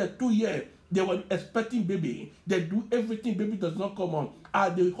 1 year, 2 years, they were expecting baby. They do everything, baby does not come on.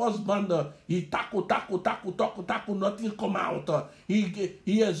 The husband, he tackle, nothing come out.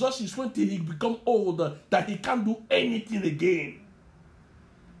 He exhausts his 20, he become old, that he can't do anything again.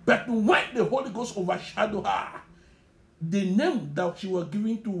 But when the Holy Ghost overshadowed her, the name that she was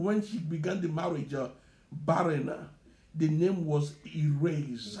given to when she began the marriage, barren, the name was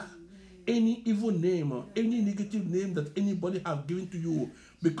erased. Any evil name, any negative name that anybody have given to you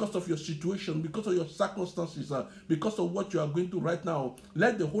because of your situation, because of your circumstances, because of what you are going through right now,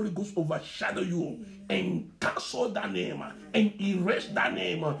 let the Holy Ghost overshadow you and cancel that name and erase that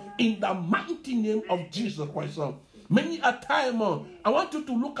name in the mighty name of Jesus Christ. Many a time, I want you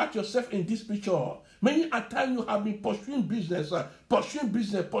to look at yourself in this picture. Many a time you have been pursuing business.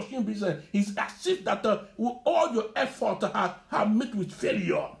 It's as if that all your effort have met with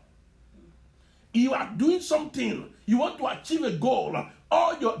failure. You are doing something. You want to achieve a goal.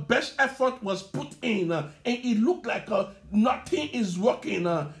 all your best effort was put in, and it looked like nothing is working.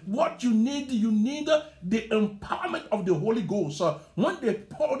 What you need the empowerment of the Holy Ghost. When the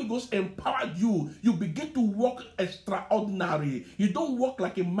Holy Ghost empowered you, you begin to walk extraordinary. You don't walk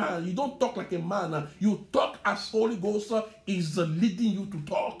like a man. You don't talk like a man. You talk as Holy Ghost is leading you to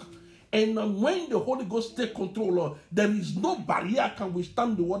talk. And when the Holy Ghost takes control, there is no barrier can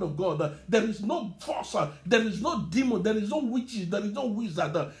withstand the word of God. There is no force, there is no demon, there is no witches, there is no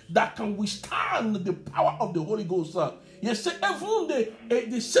wizard that can withstand the power of the Holy Ghost. You say, even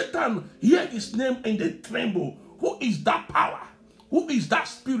the Satan hear his name and they tremble. Who is that power? Who is that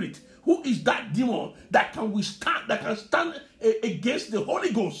spirit? Who is that demon that can withstand, that can stand against the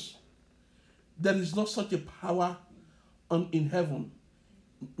Holy Ghost? There is not such a power in heaven,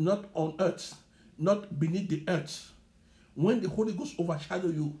 not on earth, not beneath the earth. When the Holy Ghost overshadow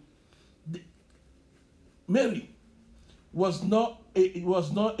you, Mary was not a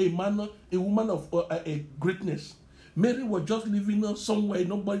woman of a greatness. Mary was just living somewhere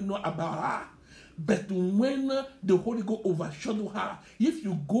nobody know about her. But when the Holy Ghost overshadowed her, if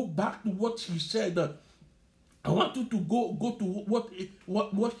you go back to what she said, I want you to go to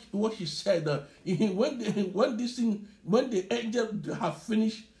what she said. When the angel have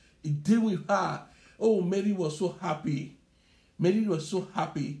finished dealing with her, oh, Mary was so happy. Mary was so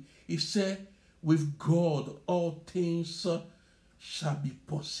happy. He said, with God, all things shall be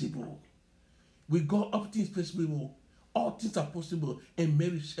possible. With God, all things possible. All things are possible. And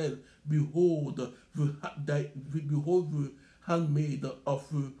Mary said, behold, the handmaid of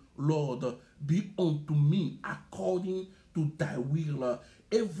the Lord, be unto me according to thy will.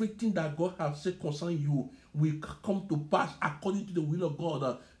 Everything that God has said concerning you will come to pass according to the will of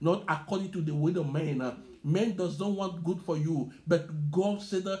God, not according to the will of man. Man does not want good for you, but God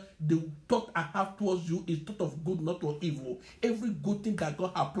said that the thought I have towards you is thought of good, not of evil. Every good thing that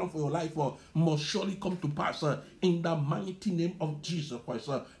God has planned for your life must surely come to pass in the mighty name of Jesus Christ.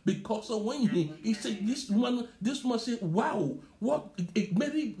 Because when he said, this woman said, wow, what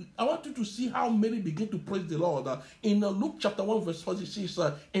Mary, I want you to see how Mary began to praise the Lord. In Luke chapter 1 verse 46,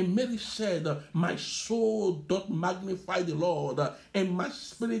 and Mary said, my soul doth magnify the Lord, and my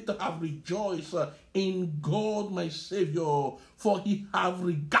spirit have rejoiced in God my Savior, for he have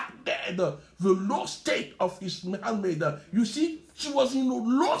regarded the low state of his handmaid. You see, she was in a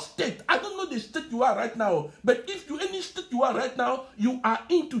low state. I don't know the state you are right now, but if you any state you are right now, you are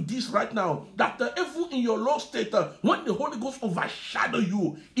into this right now. That even in your low state, when the Holy Ghost overshadow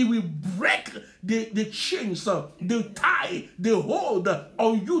you, it will break the chains, the tie, the hold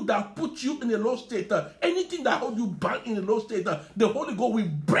on you that put you in a low state. Anything that hold you back in a low state, the Holy Ghost will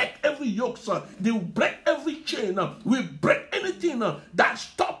break every yoke. They will break every chain. Will break anything that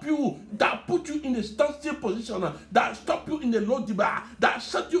stop you, that put you in a standstill position, that stop you in a low bar, that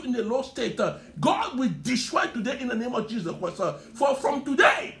set you in a low state. God will destroy today in the name of Jesus Christ. For from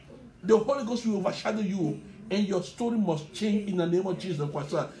today, the Holy Ghost will overshadow you, and your story must change in the name of Jesus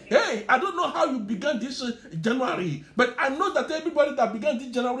Christ. Hey, I don't know how you began this January, but I know that everybody that began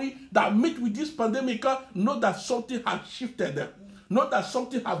this January that meet with this pandemic know that something has shifted. Know that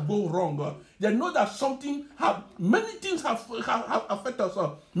something has gone wrong. They know that many things have affected us.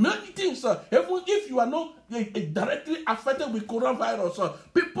 Many things, even if you are not directly affected with coronavirus,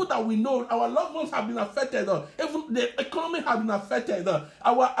 people that we know, our loved ones have been affected. Even the economy has been affected.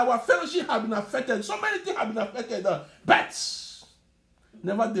 Our fellowship has been affected. So many things have been affected. But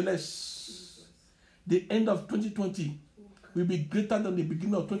nevertheless, the end of 2020 will be greater than the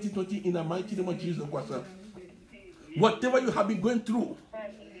beginning of 2020 in the mighty name of Jesus Christ. Whatever you have been going through,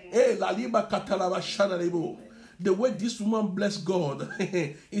 the way this woman blessed God,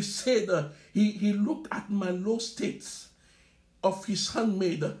 he said, he looked at my low states of his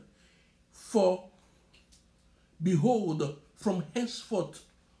handmaid, for behold, from henceforth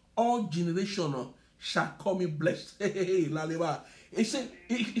all generation shall call me blessed. He said,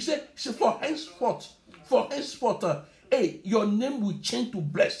 for henceforth, your name will change to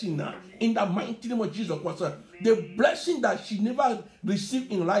blessing in the mighty name of Jesus Christ. The blessing that she never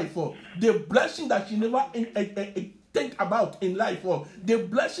received in life, the blessing that she never think about in life, the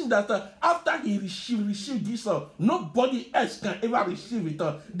blessing that after she received this, nobody else can ever receive it.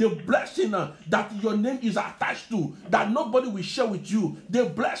 The blessing that your name is attached to, that nobody will share with you. The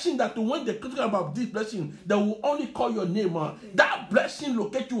blessing that when they're talking about this blessing, they will only call your name. That blessing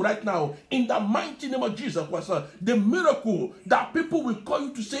locate you right now in the mighty name of Jesus Christ. The miracle that people will call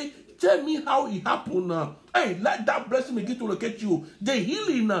you to say, tell me how it happened. Hey, let that blessing begin to locate you. The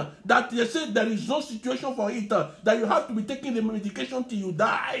healing that they say there is no situation for it, that you have to be taking the medication till you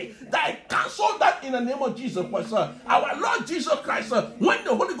die. That cancel that in the name of Jesus Christ. Our Lord Jesus Christ, when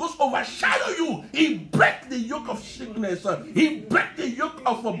the Holy Ghost overshadow you, He break the yoke of sickness. He break the yoke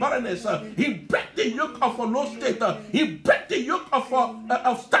of barrenness. He break the yoke of a low state. He break the yoke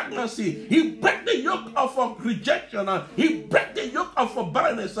of stagnancy. He break the yoke of rejection. He break the yoke of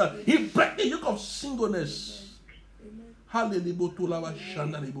barrenness. He break the yoke of singleness.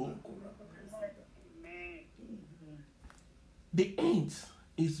 Hallelujah. The end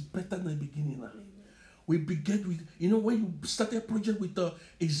is better than the beginning. We begin with, when you start a project with a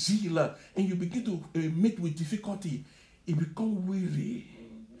zeal and you begin to meet with difficulty, it becomes weary.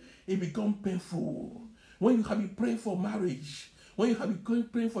 It becomes painful. When you have been praying for marriage, when you have been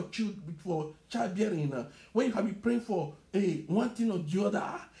praying for childbearing, when you have been praying for one thing or the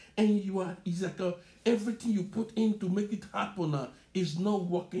other, and it's like everything you put in to make it happen is not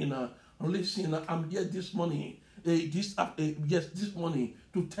working. Listen, I'm here this morning. This morning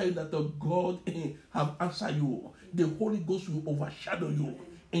to tell you that the God have answered you. The Holy Ghost will overshadow you,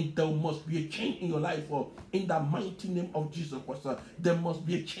 and there must be a change in your life. In the mighty name of Jesus Christ, there must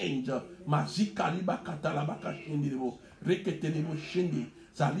be a change. Mazika liba katalabaka shindibo, reketelebo shindi,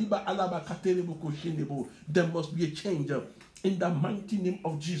 zaliba alaba katelebo koshindibo. There must be a change. In the mighty name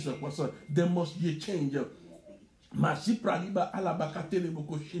of Jesus Christ, there must be a change. There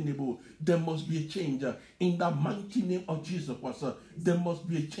must be a change in the mighty name of Jesus Christ. There must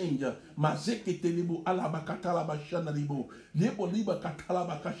be a change.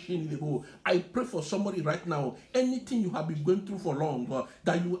 I pray for somebody right now. Anything you have been going through for long,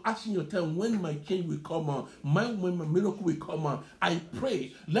 that you ask in your time when my change will come, when my miracle will come. I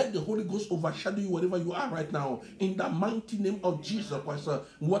pray, let the Holy Ghost overshadow you wherever you are right now. In the mighty name of Jesus Christ,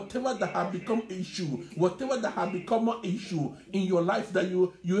 whatever that have become issue, whatever that have become an issue in your life that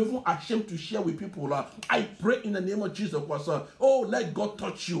you even ashamed to share with people, I pray in the name of Jesus Christ. Let God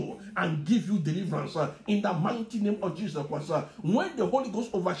touch you and give you deliverance in the mighty name of Jesus Christ. When the Holy Ghost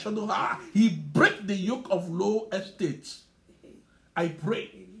overshadow her, He break the yoke of low estates. I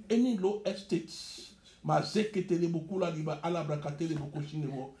pray any low estates, I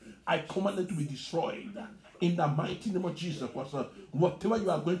command them to be destroyed in the mighty name of Jesus Christ. Whatever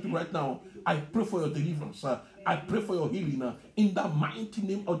you are going through right now, I pray for your deliverance. I pray for your healing in the mighty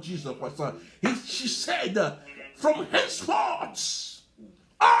name of Jesus Christ. She said, from henceforth,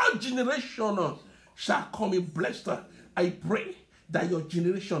 all generation shall call me blessed. I pray that your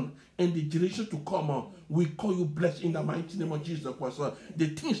generation and the generation to come will call you blessed in the mighty name of Jesus Christ. The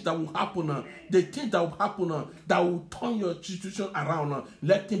things that will happen, that will turn your situation around,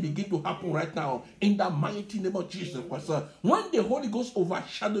 let them begin to happen right now in the mighty name of Jesus Christ. When the Holy Ghost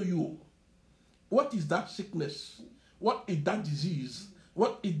overshadow you, what is that sickness? What is that disease?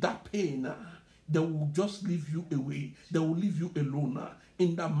 What is that pain? They will just leave you away. They will leave you alone.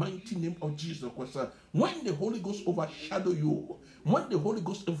 In the mighty name of Jesus Christ. When the Holy Ghost overshadow you,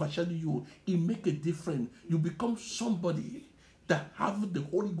 it make a difference. You become somebody that have the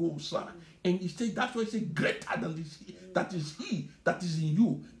Holy Ghost. And he said, that's why he said, greater than this, that is he that is in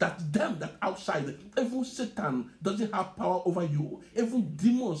you, that them that outside. Even Satan doesn't have power over you. Even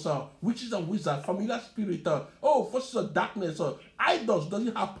demons, witches and wizards, familiar spirit, forces of darkness, idols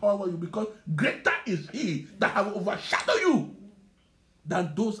doesn't have power over you, because greater is he that have overshadowed you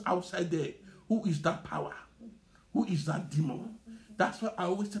than those outside there. Who is that power? Who is that demon? That's why I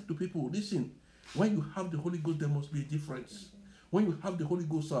always tell to people, listen, when you have the Holy Ghost, there must be a difference. When you have the Holy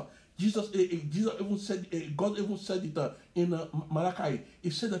Ghost, Jesus even said, God even said it in Malachi. He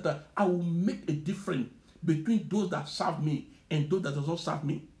said that I will make a difference between those that serve me and those that do not serve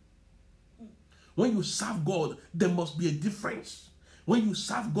me. When you serve God, there must be a difference. When you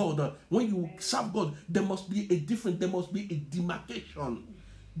serve God, there must be a difference. There must be a demarcation.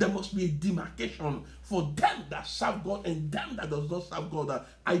 There must be a demarcation for them that serve God and them that does not serve God.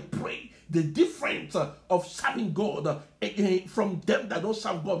 I pray the difference of serving God from them that don't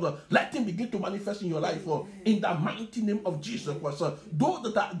serve God, let him begin to manifest in your life in the mighty name of Jesus Christ.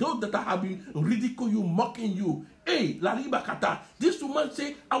 Those that have been ridiculing you, mocking you. Hey, Lariba Kata, this woman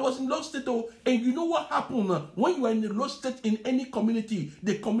say, I was in low state, and you know what happened? When you are in a low state in any community,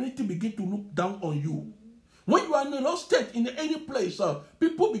 the community begin to look down on you. When you are in a low state in any place,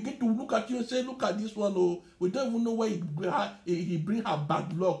 people begin to look at you and say, look at this one, we don't even know where he bring her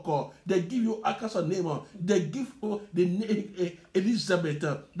bad luck, they give you Aka's name, they give the name Elizabeth,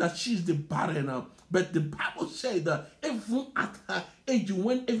 that she's the barren. But the Bible said that even at her age,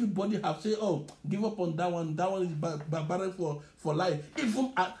 when everybody have said, oh, give up on that one is barren for life,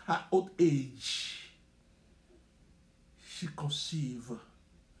 even at her old age, she conceived.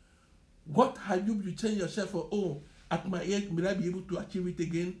 What have you tell yourself, oh, at my age, will I be able to achieve it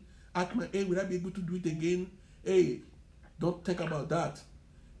again? At my age, will I be able to do it again? Hey, don't think about that.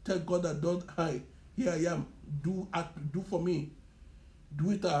 Tell God that, don't, hi, here I am. Do for me.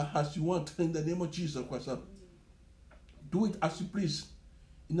 Do it as you want in the name of Jesus Christ. Do it as you please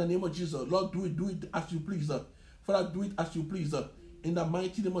in the name of Jesus. Lord, do it as you please. Father, do it as you please in the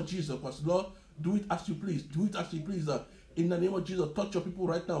mighty name of Jesus Christ. Lord, do it as you please. Do it as you please in the name of Jesus. Touch your people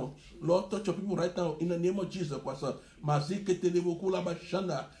right now. Lord, touch your people right now in the name of Jesus Christ. Maziketelebokula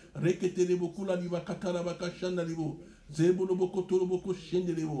bashanda, reketelebokula liba katarabaka shanda libo. Zebuloboko turoboko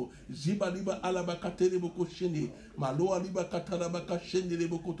shende libo. Ziba liba alabakateleboko shende. Maloa liba katarabaka shende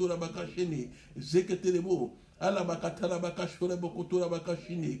libo kuturabaka shende. Zeketelebo. Alabakatarabaka shorebo kuturabaka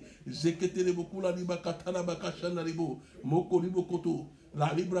shende. Zeketelebo kula liba katarabaka shanda libo. Moko libo koto.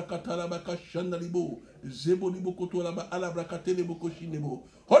 La libra katarabaka shanda libo. Zebo libo koto laba alabrakatelebo koshinebo.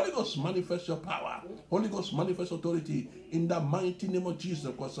 Holy Ghost, manifest your power. Holy Ghost, manifest authority in the mighty name of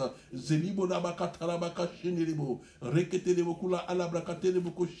Jesus. Zelibo labakatarabaka shendelebo. Reketelebo kula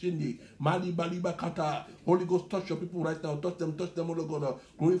alabrakatelebo koshende. Mali baliba kata. Holy Ghost, touch your people right now. Touch them, oh God.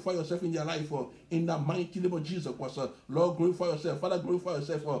 Glorify yourself in their life. In the mighty name of Jesus. Lord, glorify yourself. Father, glorify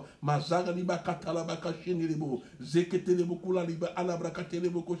yourself. Mazaga liba katalabaka shendelebo. Zeketelebo kula liba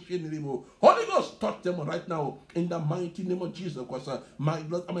alabrakatelebo koshendelebo. Holy Ghost, touch them right now in the mighty name of Jesus. My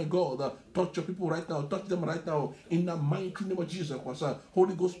Lord, my God, touch your people right now. Touch them right now in the mighty name of Jesus.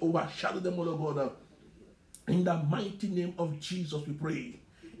 Holy Ghost, overshadow them, oh God. In the mighty name of Jesus, we pray.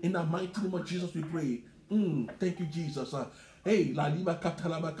 In the mighty name of Jesus, we pray. Thank you, Jesus. Hey, la liba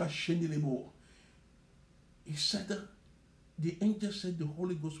katalabaka shendelebo. He said, the angel said, the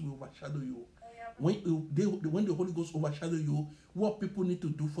Holy Ghost will overshadow you. When the Holy Ghost overshadow you, what people need to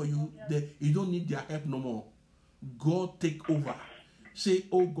do for you, you don't need their help no more. God take over. Say,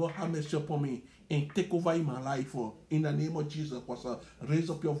 oh God, have mercy upon me and take over in my life. In the name of Jesus. Raise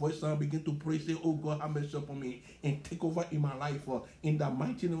up your voice and begin to pray. Say, oh God, have mercy upon me and take over in my life. In the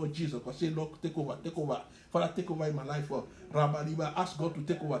mighty name of Jesus. Say, Lord, take over, take over. Father, take over in my life. Rabba, ask God to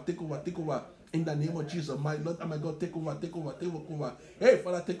take over, take over, take over. In the name of Jesus, my Lord and my God, take over, take over, take over. Hey,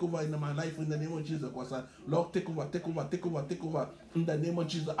 Father, take over in my life in the name of Jesus. Lord, take over, take over, take over, take over. In the name of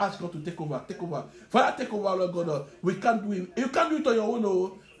Jesus, ask God to take over, take over. Father, take over, Lord God. We can't do it. You can't do it on your own.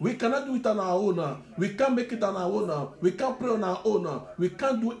 No. We cannot do it on our own. We can't make it on our own. We can't pray on our own. We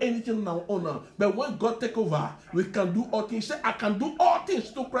can't do anything on our own. But when God take over, we can do all things. Say, I can do all things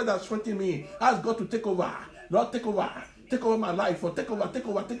through Christ that strengthens me. Ask God to take over. Lord, take over. Take over my life, or take over.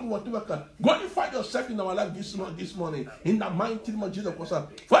 Glorify yourself in our life this morning. In the mighty name of Jesus.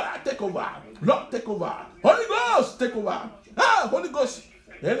 Father, take over. Lord, take over. Holy Ghost, take over. Holy Ghost.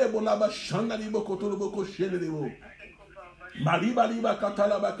 Maliba liba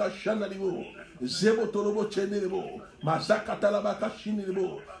katalabaka shanalibo. Zebo torobo chenelebo. Mazakatalabaka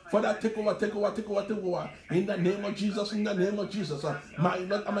shinelebo. Father, take over, take over, take over, take over. In the name of Jesus, in the name of Jesus. My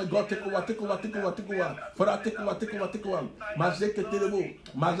Lord and my God, take over, take over, take over, take over. Father, take over, take over, take over. Mazeke telebo.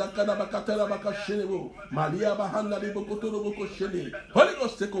 Mazakalabaka talabaka shenebo. Malia bahanda libo kotorobo koshene. Holy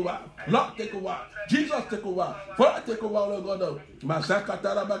Ghost, take over. Lord, take over. Jesus, take over. Father, take over, Lord God.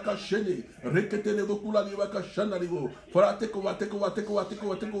 Mazakatalabaka shene. Reketelebo kula libaka shanalibo. Father, take over, take over, take over, take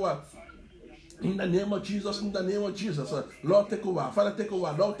over, take over. In the name of Jesus, in the name of Jesus, Lord, take over. Father, take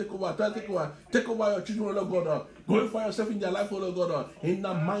over. Lord, take over. Father, take over. Take over your children, Lord God. Glorify yourself in their life, Lord God. In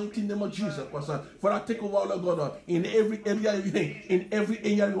the mighty name of Jesus, Father, take over, Lord God. In every area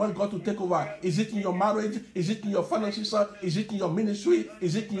you want God to take over. Is it in your marriage? Is it in your finances? Is it in your ministry?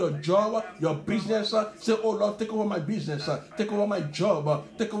 Is it in your job, your business? Say, oh Lord, take over my business. Take over my job.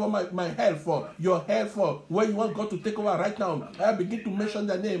 Take over my health. Your health. Where you want God to take over right now. I begin to mention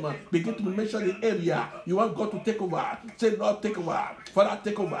the name. Begin to mention the area you want God to take over. Say, Lord, take over. Father,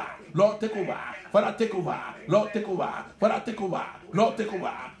 take over. Lord, take over. Father, take over. Lord, take over. Father, take over. Lord, take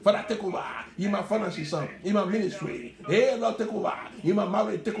over. Father, take over. In my finances, in my ministry. Hey, Lord, take over. In my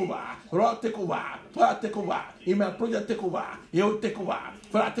marriage, take over. Lord, take over. Father, take over. In my project, take over. You take over.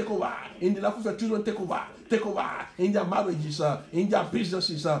 Father, take over. In the life of your children, take over. Take over. In their marriages, in their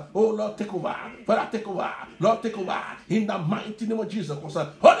businesses. Oh, Lord, take over. Father, take over. Lord, take over. In the mighty name of Jesus.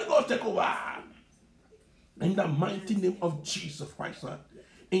 Holy Ghost, take over. In the mighty name of Jesus Christ.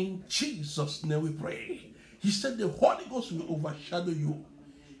 In Jesus' name we pray. He said the Holy Ghost will overshadow you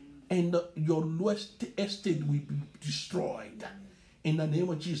and your lowest estate will be destroyed. In the name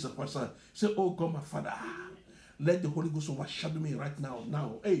of Jesus Christ. Say, oh God, my Father, Let the Holy Ghost overshadow me right now.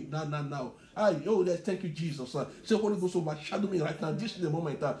 Now. Hey, now. Let's thank you, Jesus. Say, Holy Ghost, overshadow me right now. This is the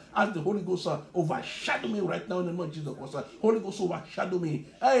moment. Ask the Holy Ghost, overshadow me right now in the name of Jesus. Holy Ghost, overshadow me.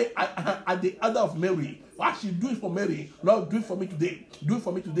 Hey, at the order of Mary. As you do it for Mary, Lord, do it for me today. Do it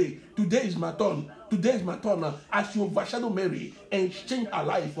for me today. Today is my turn. Today is my turn. As you overshadow Mary and change her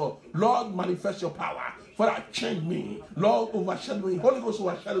life, Lord, manifest your power. Father, change me. Lord, overshadow me. Holy Ghost,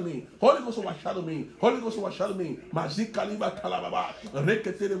 overshadow me. Holy Ghost, overshadow me. Holy Ghost, overshadow me. Mazikaliba talababa.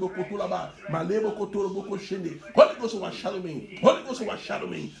 Reketere bokotulaba. Malebo kotoro boko shende. Holy Ghost, overshadow me. Holy Ghost, overshadow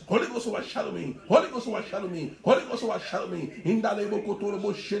me. Holy Ghost, overshadow me. Holy Ghost, overshadow me. Holy Ghost, overshadow me. Indalebo kotoro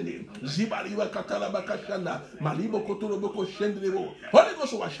boko shende. Zibaliba katalaba kashanda. Malibo kotoro boko shende lebo. Holy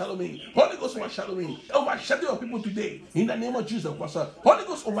Ghost, overshadow me. Holy Ghost, overshadow me. Overshadow your people today. In the name of Jesus Christ. Holy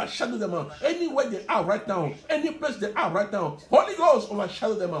Ghost, overshadow them. Anywhere they are right now, any place they are right now, Holy Ghost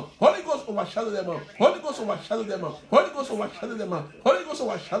overshadow them. Holy Ghost overshadow them. Holy Ghost overshadow them. Holy Ghost overshadow them. Holy Ghost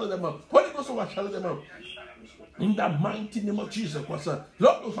overshadow them. Holy Ghost overshadow them. In the mighty name of Jesus Christ,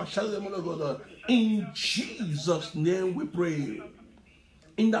 Lord, overshadow them, Lord God. In Jesus' name we pray.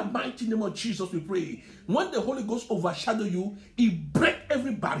 In the mighty name of Jesus we pray. When the Holy Ghost overshadow you, it break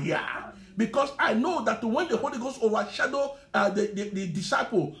every barrier. Because I know that when the Holy Ghost overshadow the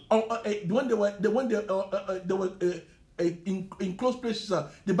disciple, when they were in close places,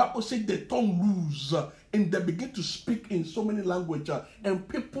 the Bible said the tongue loose. And they begin to speak in so many languages, and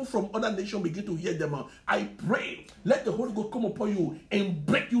people from other nations begin to hear them. I pray, let the Holy Ghost come upon you and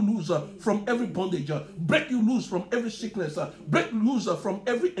break you loose from every bondage, break you loose from every sickness, break you loose from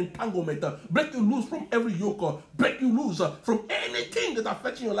every entanglement, break you loose from every yoke, break you loose from anything that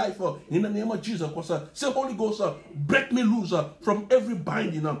affects your life. In the name of Jesus, say, Holy Ghost, break me loose from every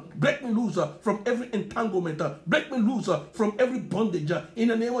binding, break me loose from every entanglement, break me loose from every bondage. In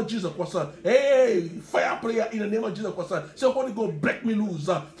the name of Jesus, hey, prayer in the name of Jesus Christ. Say, Holy Ghost, break me loose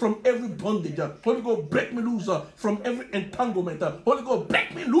from every bondage. Holy Ghost, break me loose from every entanglement. Holy Ghost,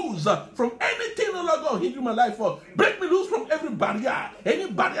 break me loose from anything, oh Lord God, hindering my life. Break me loose from every barrier, any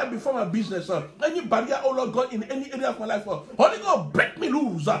barrier before my business, any barrier, oh Lord God, in any area of my life. Holy Ghost, break me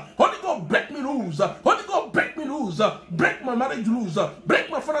loose. Holy Ghost, break me loose. Holy Ghost, break me loose. Break my marriage loose. Break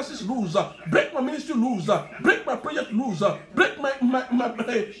my finances loose. Break my ministry loose. Break my project loose. Break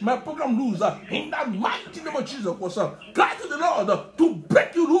my program loose. In that mighty name of Jesus, cry to the Lord to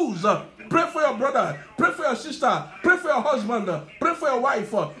break you loose. Pray for your brother, pray for your sister, pray for your husband, pray for your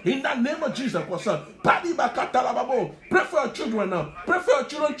wife. In the name of Jesus, pray for your children, pray for your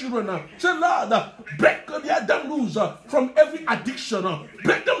children. Say, Lord, break them loose from every addiction,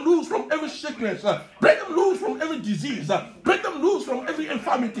 break them loose from every sickness, break them loose from every disease, break them loose from every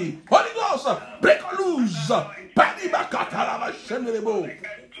infirmity. Holy Ghost, break loose.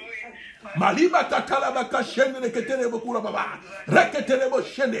 Maliba katalaba kashende reketelebo kurababa reketelebo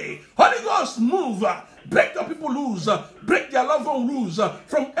shende. Holy Ghost, move. Break your people loose. Break their loved one loose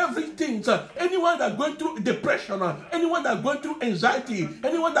from everything. Anyone that going through depression, anyone that going through anxiety,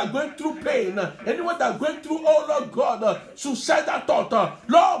 anyone that going through pain, anyone that going through, oh Lord God, suicidal thought,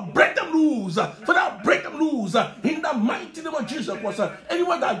 Lord, break them loose. Father, break them loose in the mighty name of Jesus.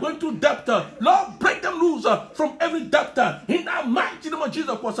 Anyone that going through debt, Lord, break them loose from every debt in the mighty name of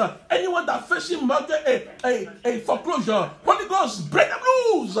Jesus. Anyone that facing a foreclosure, Holy Ghost, break them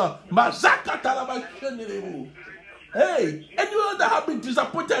loose. Mazaka talabashe. Hey, anyone that have been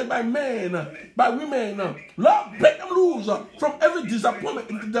disappointed by men, by women, Lord, break them loose from every disappointment.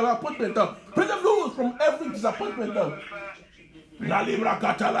 Break them loose from every disappointment. La libra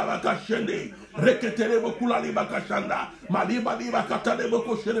katalaba kashende reketelebo kulaliba kashanda maliba liba katalebo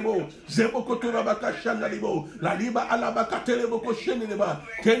koshenebo zebo kotura bakashanda libo la liba alaba katelebo kosheneba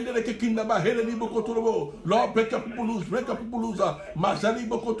kendele kekinda ba hele libo koturebo. Lord, break up people loose, break up people loose. Mazali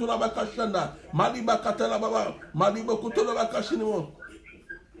bokotura bakashanda maliba katalaba maliba kotura bakashinebo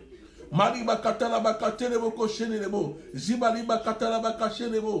Mariba katalaba katelebo koshenebo zibaliba katalaba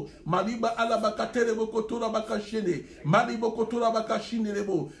kashenebo mariba alaba katelebo kotura bakashene maribo kotura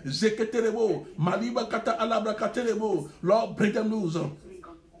bakashinebo zeketelebo mariba kata alabra katelebo. Lord, break them loose.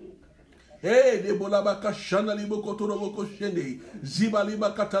 Hey, Debolaba Kashana Libo Kotorobo Koshene,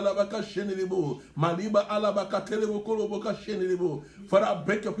 Zibaliba Katalaba Kashene Libo, Maliba Alaba Katelebo Kolobo Kashene Libo. Father,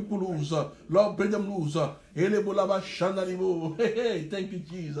 break your people loose. Lord, break them loose. Elebolaba Shana Libo. Hey, thank you,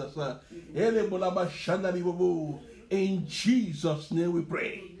 Jesus. Elebolaba Shana Libo. In Jesus' name we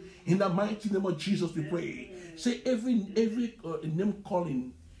pray. In the mighty name of Jesus we pray. Say every name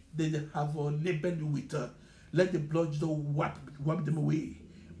calling they have labeled you with, let the blood just wipe them away.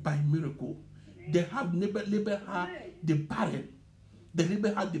 By miracle, they have labeled her the barren. The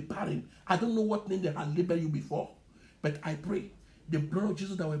label had the parent. I don't know what name they had labeled you before, but I pray the blood of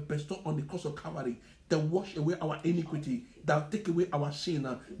Jesus that were bestowed on the cross of Calvary, that wash away our iniquity, that take away our sin,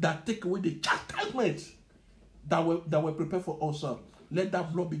 that take away the chastisement that were prepared for us. Let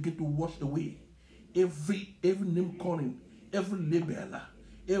that blood begin to wash away every name calling, every label,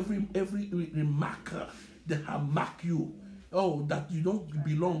 every remarker that have marked you. Oh, that you don't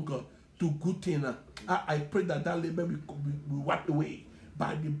belong to good thing. I pray that label will wipe away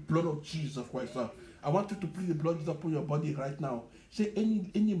by the blood of Jesus Christ. I want you to plead the blood of Jesus upon your body right now. Say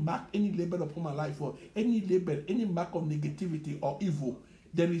any mark, any label upon my life, or any label, any mark of negativity or evil.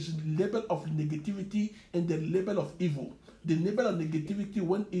 There is label of negativity and the label of evil. The label of negativity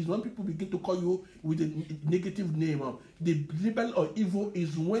when people begin to call you with a negative name. The label of evil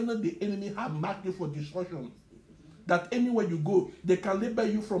is when the enemy have marked you for destruction. That anywhere you go, they can label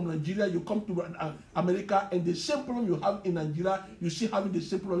you from Nigeria, you come to America, and the same problem you have in Nigeria, you see having the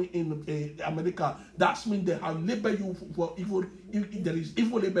same problem in America. That means they have labeled you for evil. If there is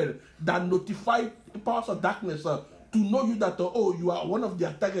evil label that notify powers of darkness to know you that, you are one of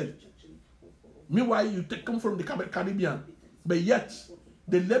their targets. Meanwhile, you come from the Caribbean, but yet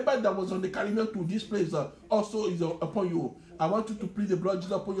the label that was on the Caribbean to this place also is upon you. I want you to plead the blood of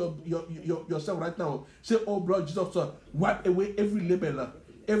Jesus upon yourself right now. Say, oh, blood of Jesus, wipe away every label,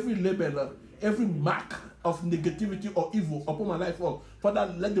 every mark of negativity or evil upon my life.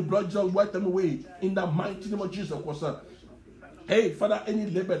 Father, let the blood of Jesus wipe them away in the mighty name of Jesus. Hey, Father, any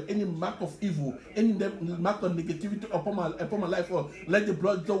label, any mark of evil, any mark of negativity upon my life, let the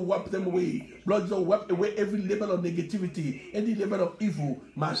blood just wipe them away. Blood just wipe away every label of negativity, any label of evil.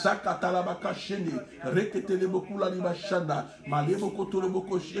 Masaka talabaka shende, rekete lebo kula liba shanda, malebo kotolebo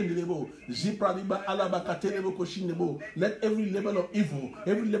koshende lebo, zipra liba alabaka telebo koshinebo. Let every label of evil,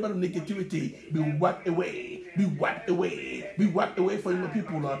 every label of negativity be wiped away, be wiped away, be wiped away from your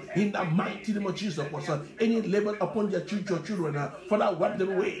people. In the mighty name of Jesus, any label upon their children. Father, wipe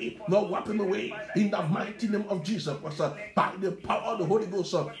them away. Lord, wipe them away. In the mighty name of Jesus, by the power of the Holy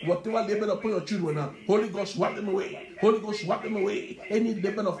Ghost, whatever label upon your children, Holy Ghost, wipe them away. Holy Ghost, wipe them away. Any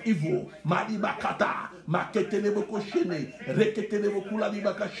label of evil, Maliba Kata, Maketelebo Koshene, Reketelebo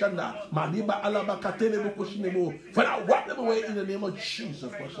Kulaliba Kashanda, Maliba Alabakatelebo Koshinebo. Father, wipe them away in the name of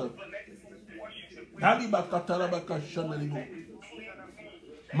Jesus. Maliba Katalaba Kashanebo.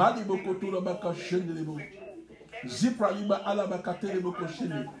 Malibo Koturaba Kashanebo. Zipra liba alabakate lebo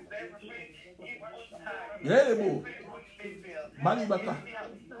koshini. Yelebo. Malibaka.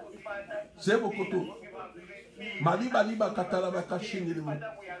 Zebo koto. Maliba liba katalabaka shini lebo.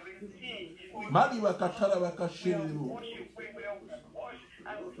 Maliba katalabaka shini lebo.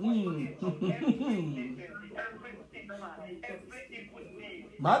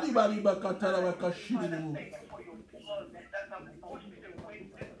 Maliba liba katalabaka shini lebo.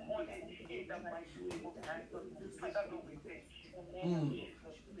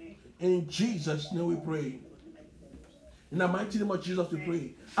 In Jesus' name we pray. In the mighty name of Jesus we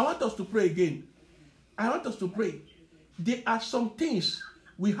pray. I want us to pray again. I want us to pray. There are some things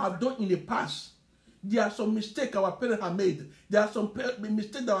we have done in the past. There are some mistakes our parents have made. There are some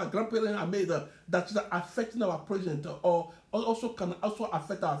mistakes that our grandparents have made that are affecting our present or also can also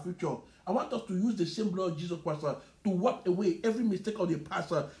affect our future. I want us to use the same blood of Jesus Christ to wipe away every mistake of the past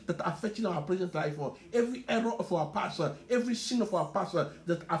that are affecting our present life, every error of our past, every sin of our past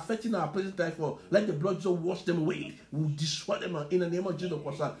that are affecting our present life. Let the blood just wash them away. We'll destroy them in the name of Jesus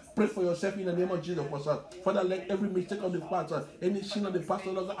Christ. Pray for yourself in the name of Jesus Christ. Father, let every mistake of the past, any sin of the past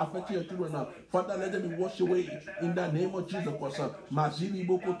that affecting your children, Father, let them be washed away in the name of Jesus Christ. Mazili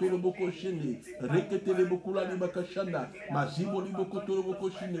boko toro boko shende, rekete le boko la libaka shanda, mazibo li boko toro boko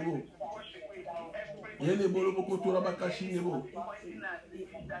shinde. Yele bolo boko tura bakashi nebo.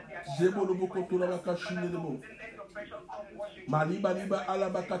 Zebolo boko tura bakashi nebo. Maliba liba ala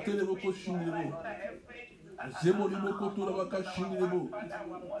bakate nebo koshi nebo. Zebolo boko tura bakashi nebo.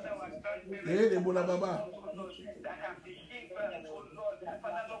 Yele bola baba.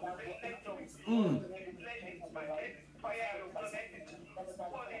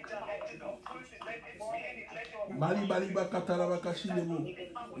 Mali baliba katalaba kashinebo,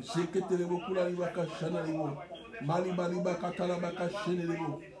 zeketelebo kulaliba kashanebo, mali baliba katalaba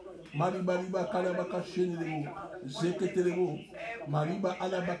kashinebo, mali baliba kalaba kashinebo, zeketelebo, maliba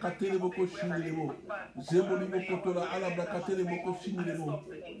alaba katelebo koshinebo, zebolibo kotola alaba katelebo koshinebo.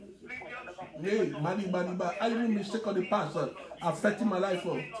 Hey, mali baliba, I even mistake on the past affecting my life.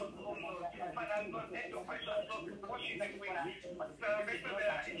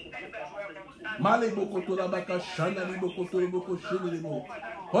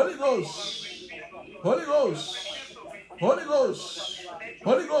 Holy Ghost, Holy Ghost, Holy Ghost,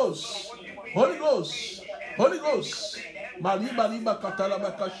 Holy Ghost. Holy Ghost. Holy Ghost. Maliba liba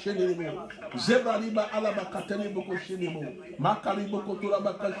katalaba kashenebo. Zebra liba alaba katelebo koshenebo. Makalibo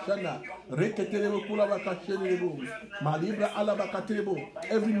kotulaba kashana. Reketelebo kulaba kashenebo. Malibra alaba katelebo.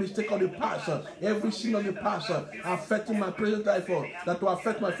 Every mistake of the past, every sin of the past, affecting my present life, that will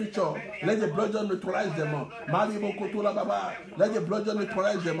affect my future. Let the blood just neutralize them. Malibo kotulaba baba. Let the blood just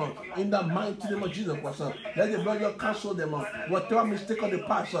neutralize them. In the mighty name of Jesus Christ. Let the blood just cancel them. Whatever mistake of the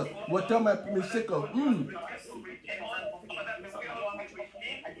past, whatever my mistake of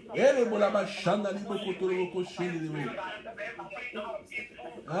Ele bolaba shanda libo kotoro ko shindi libo.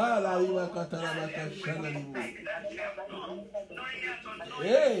 La liba katara baka shanda libo.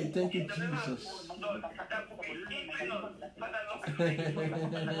 Hey, thank you, Jesus.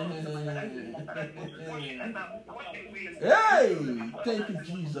 Hey, thank you,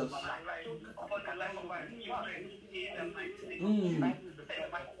 Jesus.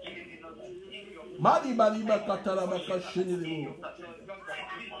 Mali baliba katara baka shindi libo.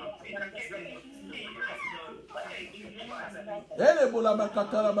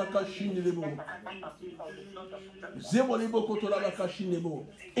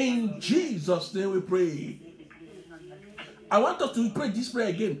 In Jesus' name we pray. I want us to pray this prayer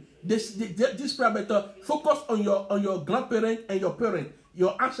again. This prayer better focus on your grandparent and your parent,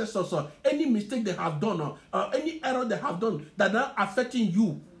 your ancestors, any mistake they have done, any error they have done that are affecting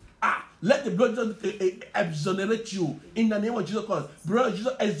you. Let the blood just exonerate you in the name of Jesus Christ. Blood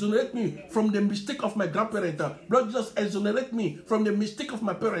Jesus, exonerate me from the mistake of my grandparent. Blood Jesus, exonerate me from the mistake of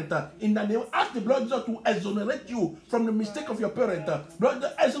my parent. In the name, ask the blood Jesus to exonerate you from the mistake of your parent. Blood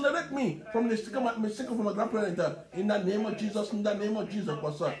Jesus, exonerate me from the mistake of my grandparent. In the name of Jesus, in the name of Jesus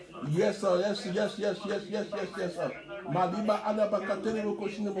Christ. Yes, sir. Yes, sir. Maliba alabakatelebo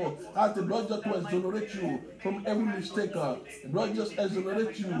koshinebo. Ask the blood just to exonerate you from every mistake. The blood just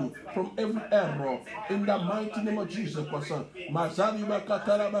exonerate you from every error. In the mighty name of Jesus Christ. Mazali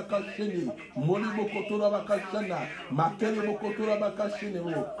bakatara bakashini. Molibo kotora bakashana. Makelebo kotora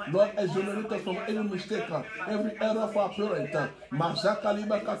bakashinebo. Lord, exonerate us from every mistake, every error of our parent. Mazakali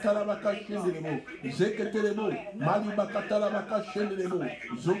bakatara bakashinebo. Zeketelebo. Maliba katara bakashinebo.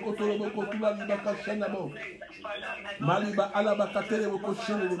 Zokotoro kotura libakashanabo. Maliba alabakatere boko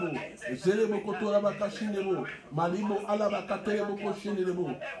shenelebo. Zelebo kotora bakashinebo. Malibo alabakatere boko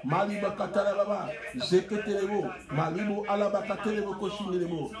shenelebo. Maliba katara baba. Zeketelebo. Malibo alabakatere boko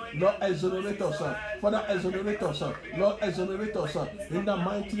shenelebo. Lord, exonerate us. Father, exonerate us. Lord, exonerate us. In the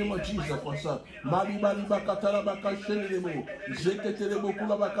mighty name of Jesus Christ. Maliba liba katara bakashenelebo. Zeketelebo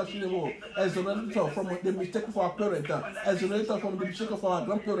kula bakashinebo. Exonerate us from the mistake of our parent. Exonerate us from the mistake of our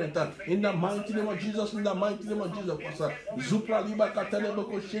grandparent. In the mighty name of Jesus. In the mighty name of Jesus. Zupra liba katalebo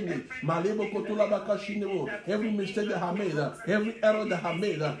koshini, malebo kotula bakashinebo. Every mistake they have made, every error they have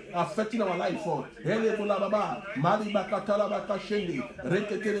made, affecting our life. Elebo la baba, maliba katala bakashini,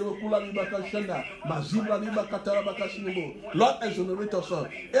 reketelebo kula liba kashenda, mazibra liba katala bakashinebo. Lord, exonerate us.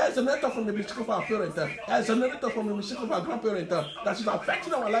 Exonerate us from the mistake of our parent. Exonerate us from the mistake of our grandparent. That is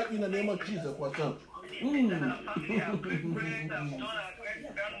affecting our life in the name of Jesus.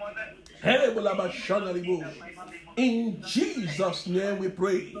 In Jesus' name we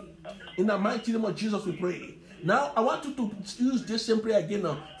pray. In the mighty name of Jesus we pray. Now I want you to use this same prayer again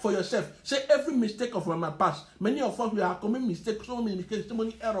for yourself. Say every mistake of my past. Many of us we have committed mistakes, so many mistakes, so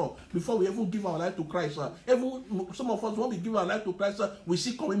many errors before we even give our life to Christ. Some of us when we give our life to Christ, we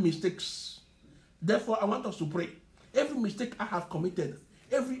see commit mistakes. Therefore, I want us to pray. Every mistake I have committed,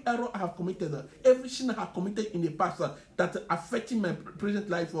 every error I have committed, every sin I have committed in the past that affecting my present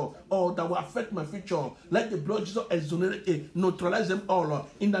life or that will affect my future, let the blood of Jesus exonerate, neutralize them all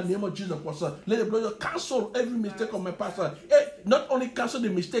in the name of Jesus Christ. Let the blood of Jesus cancel every mistake of my past. Not only cancel the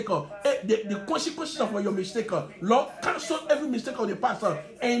mistake, the consequences of your mistake. Lord, cancel every mistake of the past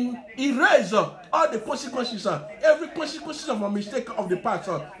and erase all the consequences, every consequences of my mistake of the past.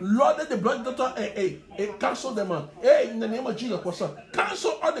 Lord, let the blood of Jesus cancel them in the name of Jesus Christ.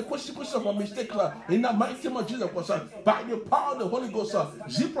 Cancel all the consequences of our mistakes in the mighty name of Jesus Christ. By the power of the Holy Ghost,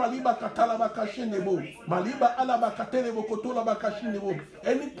 Zipra liba katalaba kashinebo, Maliba alaba katelebo kotolaba kashinebo.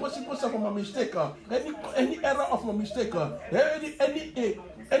 Any consequence of my mistake, any error of my mistake,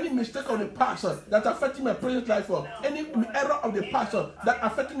 any mistake of the past that affecting my present life, any error of the past that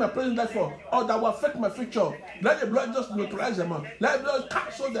affecting my present life, or that will affect my future, let the blood just neutralize them. Let the blood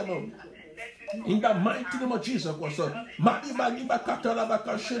cancel them. In the mighty name of Jesus Christ, Maliba liba katala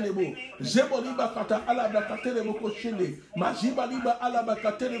baka shenebo, Zebo liba kata alaba katerebo koshene, Maziba liba alaba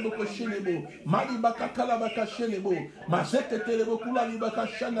katerebo koshenebo, Maliba katala baka shenebo, Mazeke terebo kula liba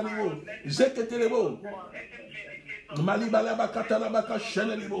kashana libo, Zeke terebo. Malibalabakatalabaka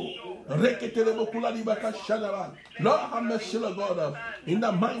shenelibo. Reketelebo kulalibaka shanaba. Lord, have mercy, Lord God. In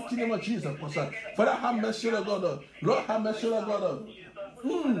the mighty name of Jesus. Father, have mercy, Lord God. Lord, have mercy, Lord God.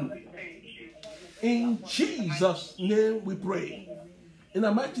 In Jesus' name we pray. In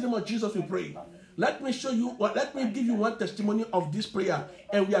the mighty name of Jesus we pray. Let me show you, let me give you one testimony of this prayer,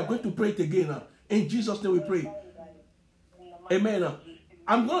 and we are going to pray it again. In Jesus' name we pray. Amen.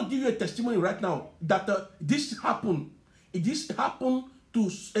 I'm going to give you a testimony right now that this happened. This happened to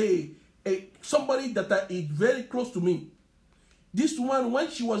somebody that is very close to me. This woman, when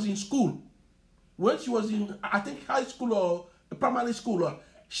she was in school, when she was in, I think, high school or primary school,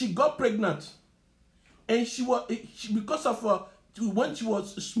 she got pregnant. And because of when she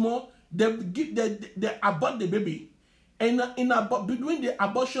was small, they abort the baby. And between the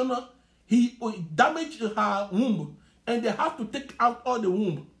abortion, he damaged her womb. And they have to take out all the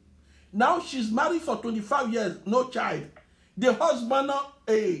womb. Now she's married for 25 years, no child. The husband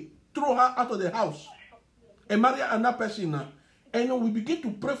threw her out of the house and married another person. And we begin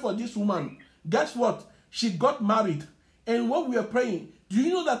to pray for this woman. Guess what? She got married. And when we are praying, do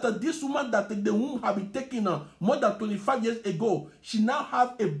you know that this woman that the womb had been taken more than 25 years ago, she now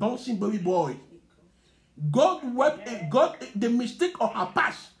have a bouncing baby boy. God the mistake of her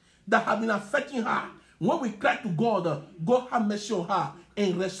past that have been affecting her. When we cry to God, God have mercy on her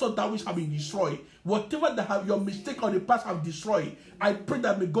and restore that which have been destroyed. Whatever that have your mistake or the past have destroyed, I pray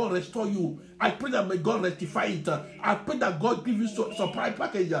that may God restore you. I pray that may God rectify it. I pray that God give you surprise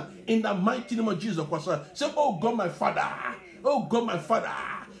package in the mighty name of Jesus. Say, oh God, my Father, oh God, my Father,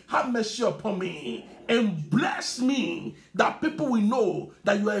 have mercy upon me and bless me, that people will know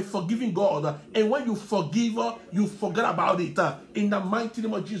that you are a forgiving God. And when you forgive, you forget about it. In the mighty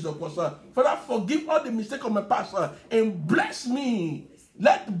name of Jesus. Father, forgive all the mistakes of my past and bless me.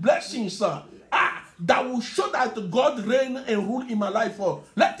 Let blessings that will show that God reign and rule in my life.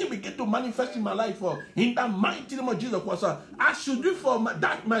 Let it begin to manifest in my life. In the mighty name of Jesus. I should do for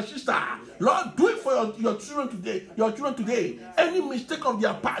my sister. Lord, do it for your children today. Your children today. Any mistake of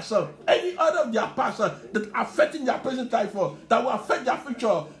their past, any other of their past that affecting their present life, that will affect their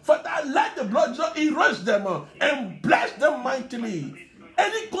future. Father, let the blood erase them and bless them mightily.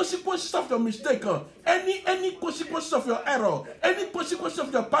 Any consequences of your mistake, any consequences of your error, any consequences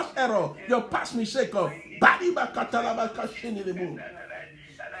of your past error, your past mistake, Lord,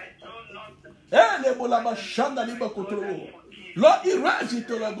 erase it,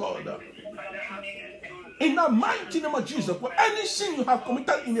 Lord God. In the mighty name of Jesus, for any sin you have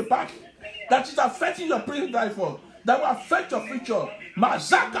committed in the past that is affecting your present life, that will affect your future.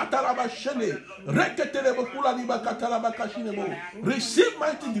 Receive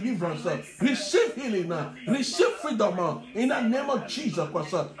mighty deliverance, receive healing, receive freedom in the name of Jesus.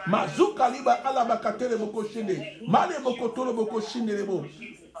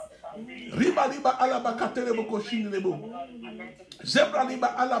 Riba liba alaba katere boko shinelebo. Zebra liba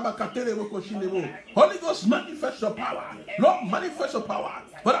alaba katere boko shinelebo. Holy Ghost, manifest your power. Lord, manifest your power.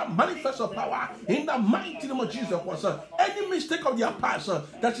 But manifest your power in the mighty name of Jesus. Any mistake of their past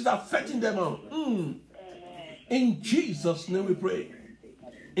that is affecting them. In Jesus' name we pray.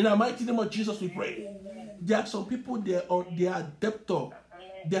 In the mighty name of Jesus we pray. There are some people they are debtor.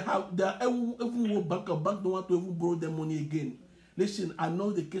 They are even bank don't want to even borrow their money again. Listen, I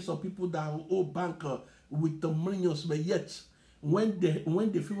know the case of people that owe bank with the money, but yet when they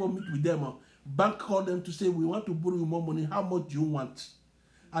favor meet with them, bank call them to say, we want to borrow you more money. How much do you want?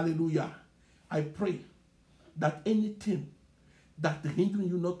 Hallelujah. I pray that anything that hindering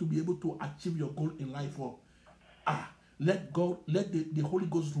you not to be able to achieve your goal in life, let the Holy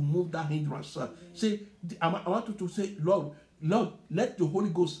Ghost remove that hindrance. Say, I want you to say, Lord, let the Holy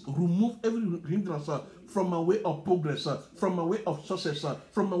Ghost remove every hindrance from my way of progress, from my way of success,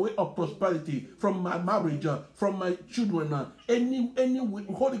 from my way of prosperity, from my marriage, from my children. Any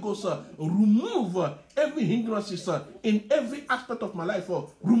Holy Ghost, remove every hindrance in every aspect of my life.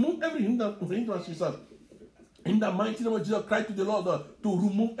 Remove every hindrance. In the mighty name of Jesus, cry to the Lord to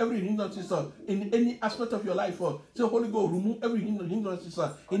remove every hindrance in any aspect of your life. Say, Holy Ghost, remove every hindrance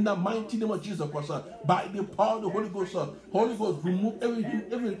in the mighty name of Jesus. By the power of the Holy Ghost, Holy Ghost, remove every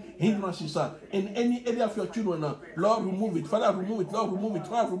hindrance in any area of your children. Lord, remove it. Father, remove it. Lord, remove it.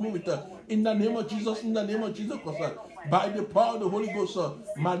 Father, remove it. In the name of Jesus, in the name of Jesus, by the power of the Holy Ghost,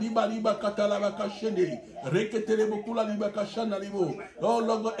 Maliba Liba Katalaba Kashende, Reketerebo Kula Liba Kashana Libo. Oh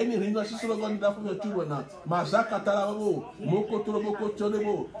Lord God, any hindrances, Lord God, in that for your children, Mazaka Talabo, Moko Turoboko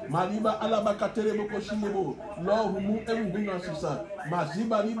Chorebo, Maliba Alaba Katerebo Koshindebo. Lord, remove every hindrances,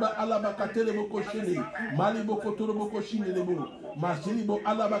 Maziba Liba Alaba Katerebo Koshende, Malibo Koturoboko Shinebo, Mazilibo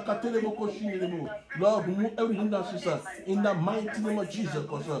Alaba Katerebo Koshinebo. Lord, remove every hindrances in the mighty name of Jesus,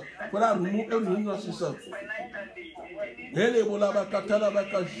 Father, remove every hindrances. Elebo Laba Katalaba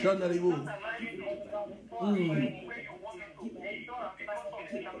Kashanebo.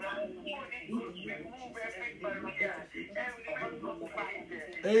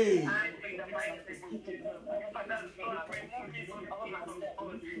 Hey.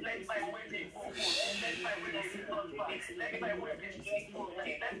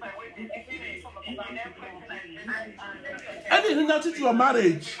 Any hindrances to your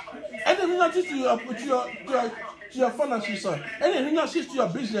marriage, any hindrances to your finances, any hindrances to your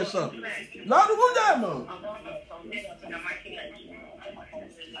business, Lord, remove them.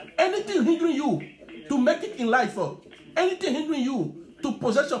 Anything hindering you to make it in life, anything hindering you to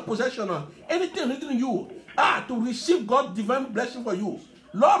possess your possession, anything hindering you to receive God's divine blessing for you,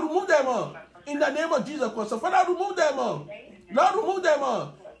 Lord, remove them in the name of Jesus Christ. Father, remove them. Lord, remove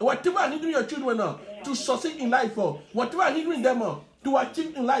them. Whatever hindering your children to succeed in life, whatever hindering them to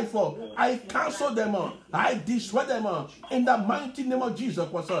achieve in life, I cancel them. I destroy them in the mighty name of Jesus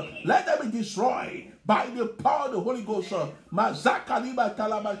Christ. Let them be destroyed by the power of the Holy Ghost.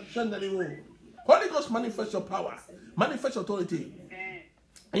 Holy Ghost, manifest your power, manifest authority.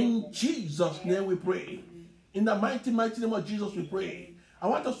 In Jesus' name we pray. In the mighty name of Jesus we pray. I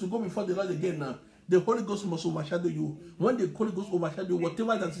want us to go before the Lord again now. The Holy Ghost must overshadow you. When the Holy Ghost overshadow you,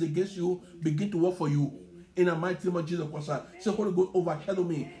 whatever that is against you begin to work for you. In the mighty name of Jesus Christ, say, Holy Ghost, overshadow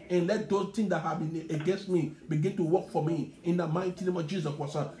me and let those things that have been against me begin to work for me. In the mighty name of Jesus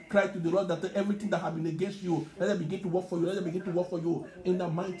Christ, cry to the Lord that everything that have been against you, let it begin to work for you. Let it begin to work for you. In the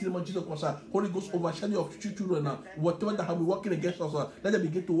mighty name of Jesus Christ, Holy Ghost, overshadow your children now. Whatever that have been working against us, let it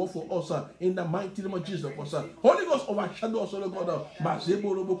begin to work for us. In the mighty name of Jesus Christ, Holy Ghost, overshadow us, Lord God.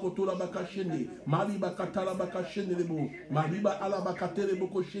 Mazebo robo kotola bakashende, mariba katala bakashende lebo, mariba ala bakatere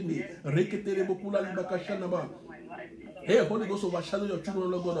boko shende, reketere bokula libakashende. Hey, Holy Ghost, overshadow your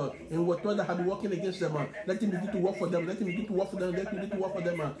children, Lord God, and whatever that have been working against them, let him begin to work for them. Let him begin to work for them. Let him begin to work for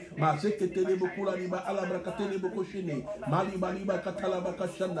them. Mazeketele bokula riba alabrakatele bokoshene, maliba liba katalaba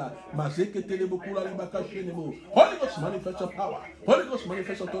kashanda, mazeketele bokula riba kashene bo. Holy Ghost, manifest your power. Holy Ghost,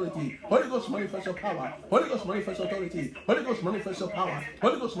 manifest authority. Holy Ghost, manifest your power. Holy Ghost, manifest authority. Holy Ghost, manifest your power.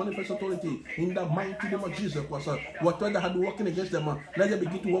 Holy Ghost, manifest authority in the mighty name of Jesus Christ. Whatever that have been working against them, let them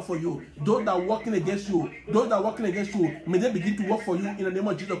begin to work for you. Those that are working against you, may they begin to work for you in the name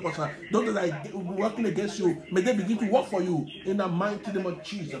of Jesus Christ. Those that are working against you, may they begin to work for you in the mighty name of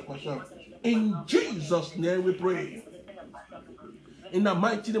Jesus Christ. In Jesus' name we pray. In the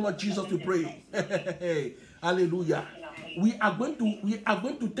mighty name of Jesus we pray. Hallelujah. We are going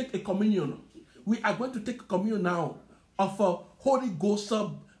to take a communion. We are going to take a communion now of a Holy Ghost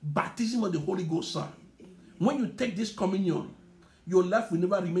baptism of the Holy Ghost. When you take this communion, your life will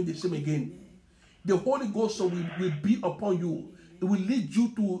never remain the same again. The Holy Ghost will be upon you. It will lead you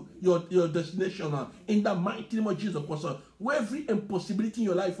to your destination in the mighty name of Jesus Christ. Where every impossibility in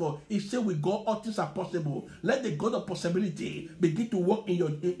your life, it says with God all things are possible. Let the God of possibility begin to work on your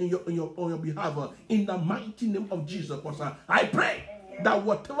behalf in the mighty name of Jesus Christ. I pray that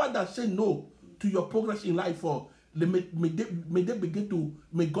whatever that say no to your progress in life, may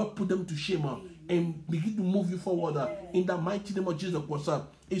God put them to shame and begin to move you forward in the mighty name of Jesus Christ.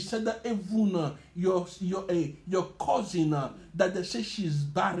 It said that even your cousin that they say she's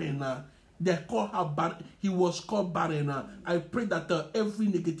barren, they call her barren. He was called barren. I pray that every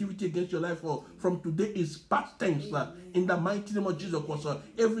negativity against your life from today is past tense. In the mighty name of Jesus Christ,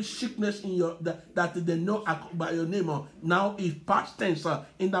 every sickness in your that they know by your name now is past tense.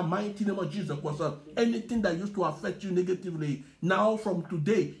 In the mighty name of Jesus Christ, anything that used to affect you negatively now from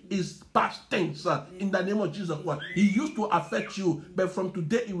today is past tense. In the name of Jesus Christ, he used to affect you, but from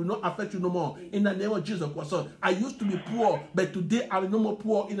today it will not affect you no more. In the name of Jesus Christ, I used to be poor, but today I'm no more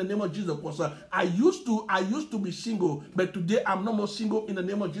poor. In the name of Jesus Christ, I used to be single, but today I'm no more single. In the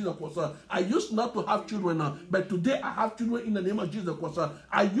name of Jesus Christ, I used not to have children, but today I have children. In the name of Jesus Christ,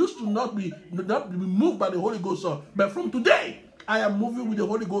 I used to not be moved by the Holy Ghost, but from today I am moving with the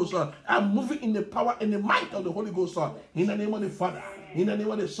Holy Ghost. I'm moving in the power and the might of the Holy Ghost. In the name of the Father, in the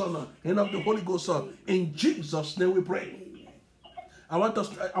name of the Son, and of the Holy Ghost. In Jesus' name we pray. I want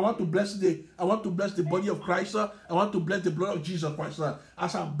to bless the body of Christ. I want to bless the blood of Jesus Christ.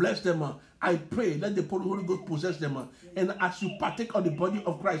 As I bless them, I pray, let the Holy Ghost possess them. And as you partake of the body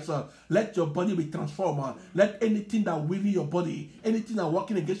of Christ, let your body be transformed. Let anything that weary your body, anything that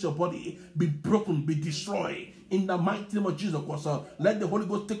working against your body, be broken, be destroyed. In the mighty name of Jesus Christ, let the Holy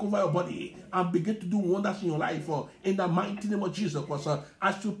Ghost take over your body and begin to do wonders in your life. In the mighty name of Jesus Christ,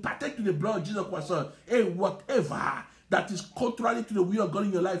 as you partake to the blood of Jesus Christ, whatever that is contrary to the will of God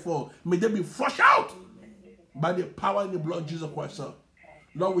in your life, may they be flushed out by the power in the blood of Jesus Christ.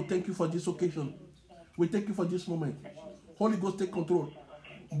 Lord, we thank you for this occasion. We thank you for this moment. Holy Ghost, take control.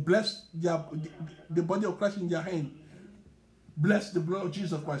 Bless the body of Christ in their hand. Bless the blood of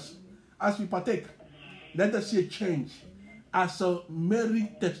Jesus Christ. As we partake, let us see a change. As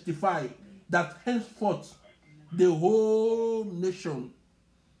Mary testified that henceforth the whole nation,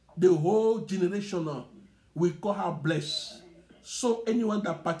 the whole generation will call her blessed. So anyone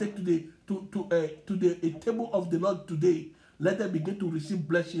that partake to the table of the Lord today, let them begin to receive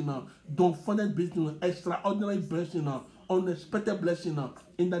blessing, unfounded blessing, extraordinary blessing, unexpected blessing,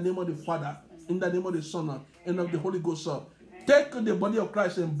 in the name of the Father, in the name of the Son, and of the Holy Ghost. Take the body of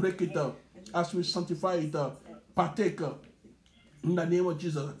Christ and break it as we sanctify it, partake in the name of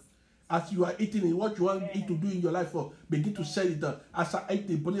Jesus. As you are eating it, what you want it to do in your life, begin to say it. As I eat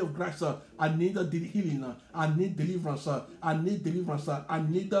the body of Christ, I need a healing, I need deliverance, I need deliverance, I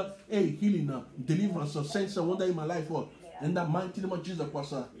need a healing, deliverance, sense and wonder in my life, in the mighty name of Jesus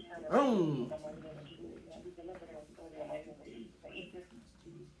Christ.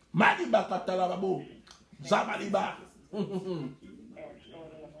 Maliba katalababo, Zabaliba.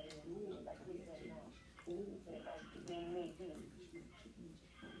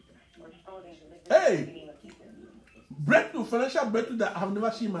 Hey, breakthrough, financial breakthrough that I have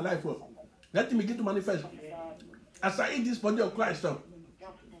never seen in my life. Let me begin to manifest. As I eat this body of Christ,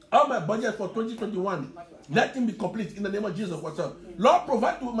 all my budget for 2021, let him be complete in the name of Jesus Christ. Lord,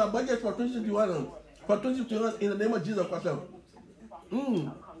 provide to my budget for 2021, in the name of Jesus Christ.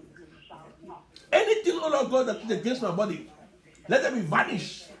 Anything, oh Lord God, that is against my body, let them be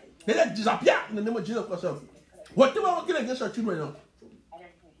vanished. Let them disappear in the name of Jesus Christ. Whatever working against your children,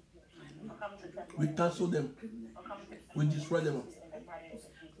 we cancel them. We destroy them.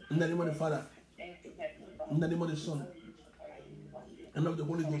 In the name of the Father, in the name of the Son, and of the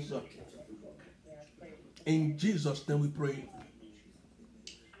Holy Ghost. In Jesus' name we pray.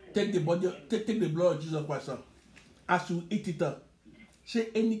 Take the body, take the blood of Jesus Christ. As you eat it, say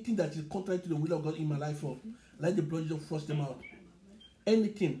anything that is contrary to the will of God in my life. Let the blood just flush them out.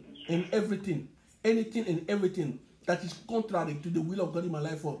 Anything and everything that is contrary to the will of God in my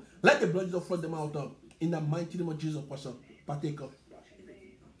life, let the blood just flush them out. In the mighty name of Jesus Christ, partake.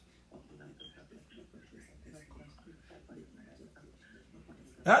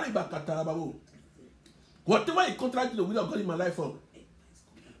 Whatever is contrary to the will of God in my life,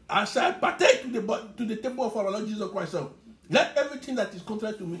 as I partake to the table of our Lord Jesus Christ, let everything that is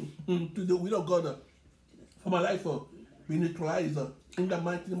contrary to me, to the will of God for my life, be neutralized in the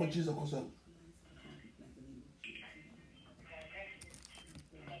mighty name of Jesus Christ.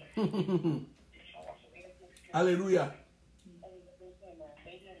 Hallelujah.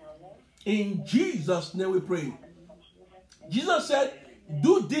 In Jesus' name we pray. Jesus said,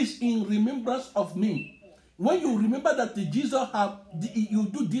 do this in remembrance of me. When you remember that you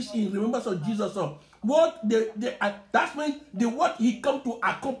do this in remembrance of Jesus. That means what he come to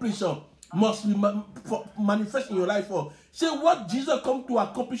accomplish must be manifest in your life. Say what Jesus come to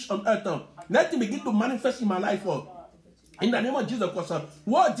accomplish on earth. Let him begin to manifest in my life. In the name of Jesus Christ,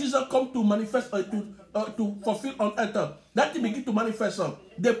 what Jesus come to manifest to fulfill on earth, let him begin to manifest.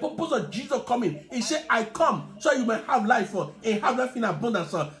 The purpose of Jesus coming, he said, I come so you may have life and have life in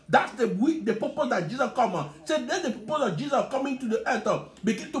abundance. That's the purpose that Jesus come. Say, let the purpose of Jesus coming to the earth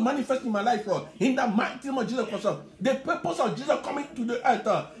begin to manifest in my life. In the mighty name of Jesus Christ, the purpose of Jesus coming to the earth,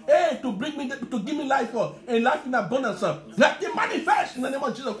 to give me life and life in abundance. Let it manifest in the name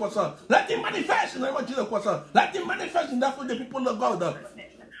of Jesus Christ. Let it manifest in the name of Jesus Christ. Let it manifest in that for the people of God.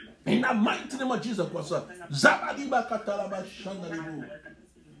 In the mighty name of Jesus Christ.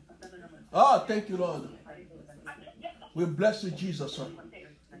 Oh, thank you, Lord. We bless you, Jesus.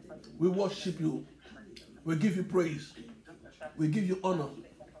 We worship you. We give you praise. We give you honor.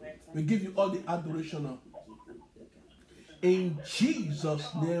 We give you all the adoration. In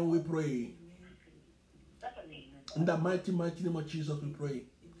Jesus' name we pray. In the mighty name of Jesus we pray.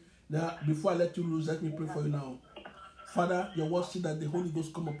 Now, before I let you lose, let me pray for you now. Father, your word said that the Holy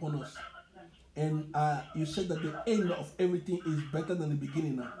Ghost come upon us. And you said that the end of everything is better than the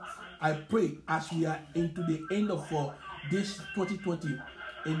beginning. I pray as we are into the end of this 2020,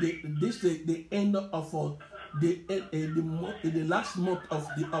 and the end of the last month of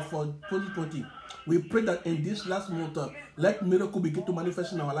 2020. We pray that in this last month, let miracle begin to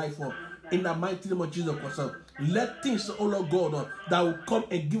manifest in our life. In the mighty name of Jesus Christ, let things, oh Lord God, that will come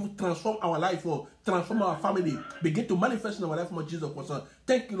and transform our life, transform our family, begin to manifest in our life, of Jesus Christ.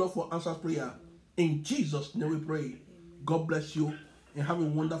 Thank you, Lord, for answered prayer. In Jesus' name we pray. God bless you and have a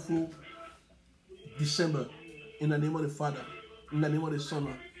wonderful December. In the name of the Father, in the name of the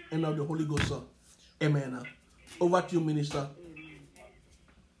Son, and of the Holy Ghost. Amen. Over to you, Minister.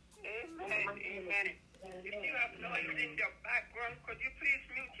 Amen. If you have noise in your background, could you please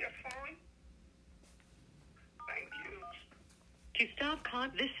mute your phone? Thank you. To stop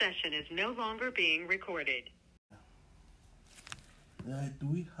this session is no longer being recorded. Do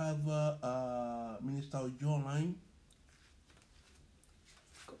we have Minister Ojo online?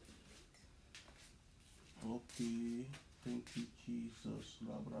 Okay. Thank you, Jesus.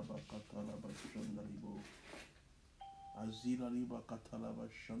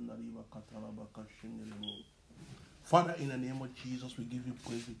 Father, in the name of Jesus, we give you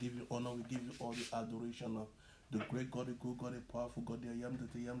praise, we give you honor, we give you all the adoration of the great God, the good God, the powerful God, the I am, the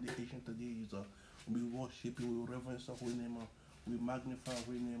ancient today is. We worship you, we reverence your holy name, we magnify your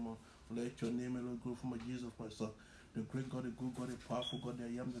holy name. Let your name alone grow from Jesus Christ. The great God, the good God, the powerful God, the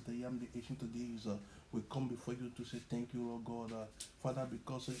I am, the ancient today is. We come before you to say thank you, Lord God. Father,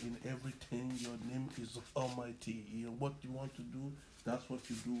 because in everything your name is almighty. In what you want to do, that's what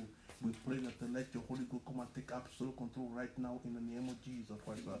you do. We pray that let your Holy Ghost come and take absolute control right now in the name of Jesus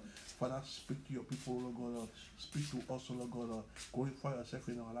Christ. Father, speak to your people, Lord God. Speak to us, Lord God. Glorify yourself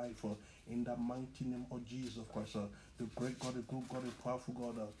in our life. In the mighty name of Jesus Christ. The great God, the good God, the powerful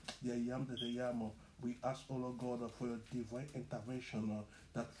God. The I am that I am. We ask, oh Lord God, for your divine intervention.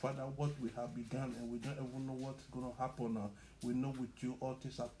 That Father, what we have begun and we don't even know what's going to happen. We know with you all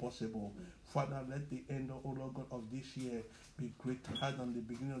things are possible. Father, let the end, oh Lord God, of this year be greater than the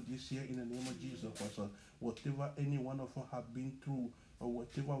beginning of this year in the name of Jesus Christ. Whatever any one of us have been through or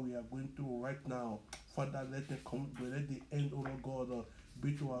whatever we are going through right now, Father, let the end, oh Lord God,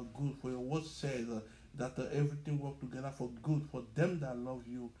 be to our good. For your word says that everything works together for good for them that love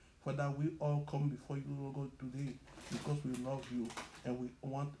you. Father, we all come before you, Lord God, today because we love you and we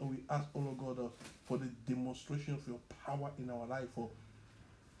ask, oh Lord God, for the demonstration of your power in our life.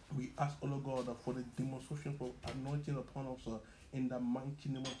 We ask, oh Lord God, for the demonstration of anointing upon us in the mighty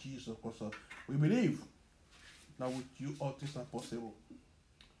name of Jesus. Because we believe that with you all things are possible.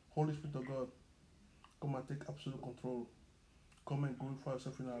 Holy Spirit of God, come and take absolute control. Come and glorify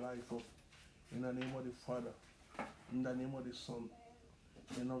yourself in our life. In the name of the Father, in the name of the Son,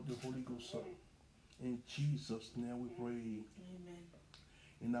 and of the Holy Ghost. In Jesus' name we pray. Amen.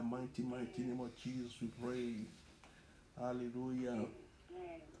 In the mighty name of Jesus we pray. Hallelujah.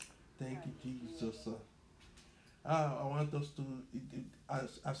 Thank you, Jesus. I want us to,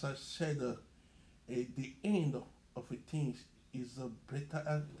 as I said, the end of a thing is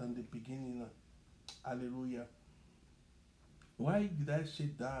better than the beginning. Hallelujah. Why did I say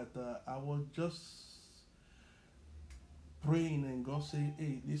that? I was just praying and God said,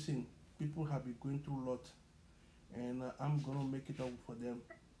 hey, listen, people have been going through a lot and I'm going to make it up for them.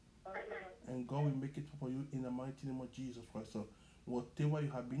 And God will make it for you in the mighty name of Jesus Christ. Whatever you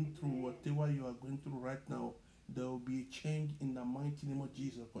have been through, whatever you are going through right now, there will be a change in the mighty name of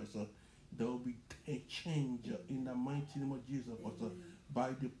Jesus Christ. There will be a change in the mighty name of Jesus Christ. By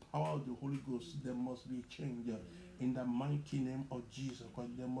the power of the Holy Ghost, there must be a change. In the mighty name of Jesus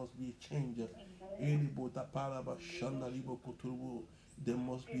Christ, there must be a change. There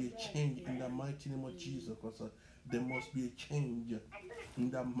must be a change in the mighty name of Jesus Christ. There must be a change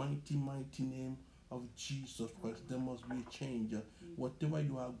in the mighty name of Jesus Christ. There must be a change. Whatever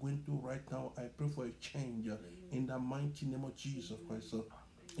you are going through right now, I pray for a change in the mighty name of Jesus Christ.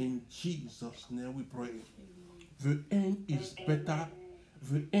 In Jesus' name we pray. The end is better.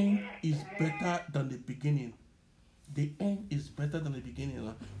 The end is better than the beginning. The end is better than the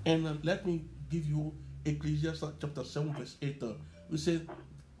beginning. And let me give you Ecclesiastes chapter 7 verse 8. We say,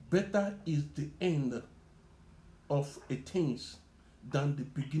 better is the end of a thing than the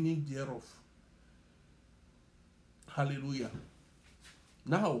beginning thereof. Hallelujah.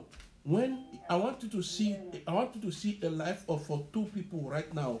 Now, when I want you to see a life of two people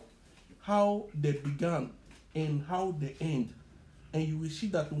right now, how they began and how they end. And you will see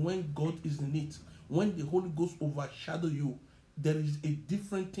that when God is in it, when the Holy Ghost overshadow you, there is a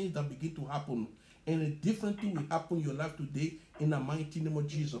different thing that begin to happen. And a different thing will happen in your life today in the mighty name of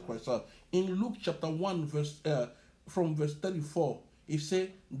Jesus Christ. In Luke chapter 1, from verse 34, He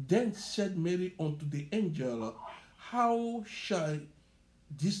said, then said Mary unto the angel, how shall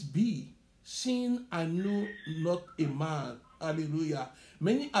this be, seeing I know not a man? Hallelujah.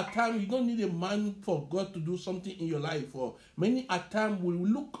 Many a time you don't need a man for God to do something in your life. Or many a time we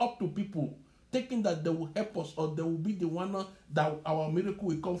look up to people thinking that they will help us or they will be the one that our miracle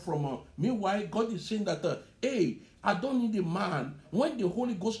will come from. Meanwhile, God is saying that, hey, I don't need a man. When the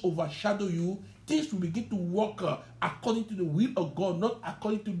Holy Ghost overshadow you, things will begin to work according to the will of God, not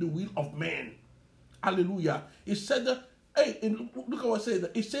according to the will of man. Hallelujah. He said, hey, look at what I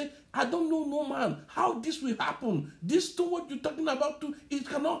said. He said, I don't know no man how this will happen. This to what you're talking about, too, it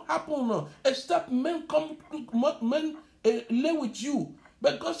cannot happen except men come to men lay with you.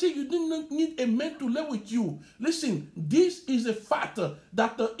 But God said you didn't need a man to lay with you. Listen, this is a fact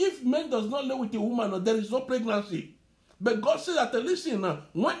that if man does not lay with a woman, there is no pregnancy. But God said that, listen,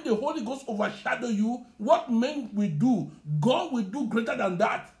 when the Holy Ghost overshadow you, what men will do, God will do greater than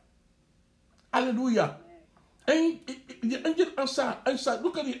that. Hallelujah. And the angel answered,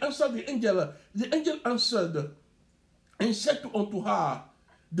 look at the answer of the angel. The angel answered and said unto her,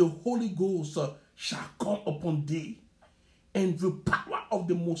 the Holy Ghost shall come upon thee, and the power of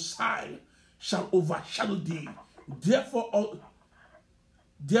the Most High shall overshadow thee. Therefore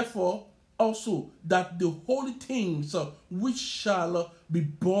also that the holy things which shall be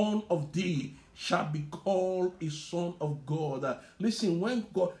born of thee shall be called a son of God. Listen, when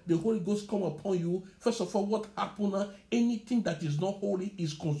God, the Holy Ghost come upon you, first of all, what happened? Anything that is not holy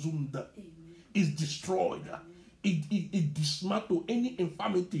is consumed, is destroyed. It dismantle any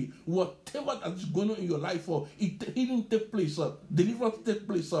infirmity, whatever that is going on in your life, healing take place, deliverance take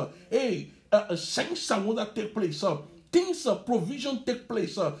place, saints and wonder take place, things, provision take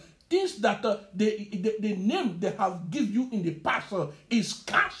place, things that the name they have given you in the past is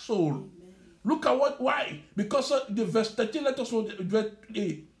cancelled. Look at why? Because the verse 13, let us know,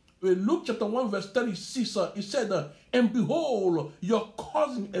 Luke chapter 1 verse 36, it said, and behold, your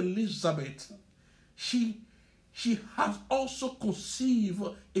cousin Elizabeth, she has also conceived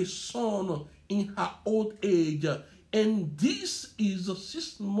a son in her old age, and this is the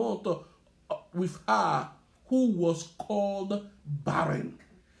 6th month with her, who was called barren.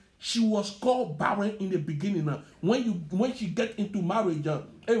 She was called barren in the beginning. When she get into marriage,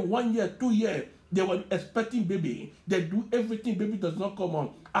 1 year, 2 years, they were expecting baby. They do everything, baby does not come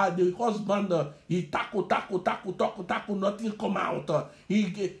on. The husband, he tackle, nothing come out.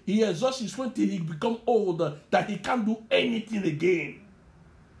 He exhausts his 20, he become old, that he can't do anything again.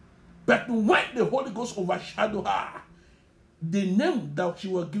 But when the Holy Ghost overshadowed her, the name that she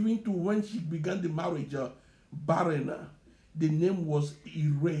was given to when she began the marriage, barren, the name was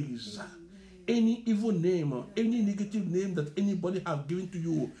erased. Any evil name, any negative name that anybody have given to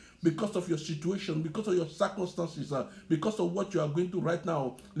you because of your situation, because of your circumstances, because of what you are going through right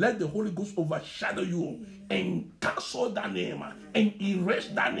now, let the Holy Ghost overshadow you and cancel that name and erase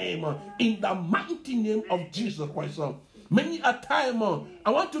that name in the mighty name of Jesus Christ. Many a time,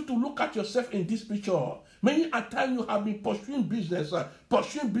 I want you to look at yourself in this picture. Many a time you have been pursuing business.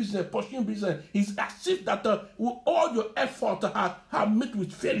 It's as if that all your effort have met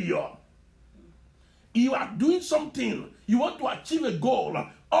with failure. You are doing something. You want to achieve a goal.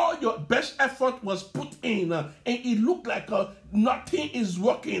 All your best effort was put in, and it looked like nothing is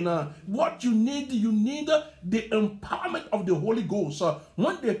working. What you need the empowerment of the Holy Ghost.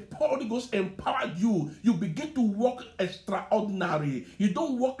 When the Holy Ghost empowered you, you begin to walk extraordinary. You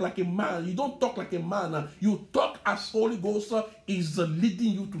don't walk like a man. You don't talk like a man. You talk as Holy Ghost is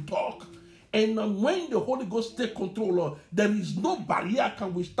leading you to talk. And when the Holy Ghost takes control, there is no barrier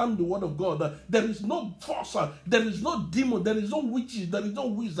can withstand the word of God. There is no force, there is no demon, there is no witches, there is no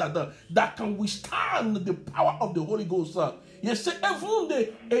wizard that can withstand the power of the Holy Ghost. You say, even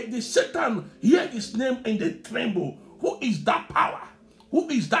the Satan hear his name and they tremble. Who is that power? Who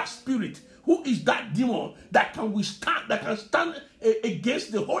is that spirit? Who is that demon that can withstand, that can stand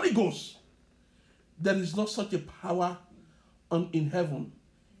against the Holy Ghost? There is not such a power in heaven,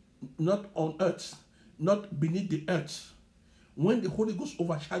 not on earth, not beneath the earth. When the Holy Ghost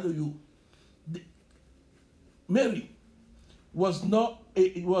overshadow you, Mary was not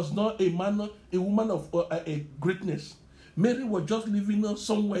a woman of a greatness. Mary was just living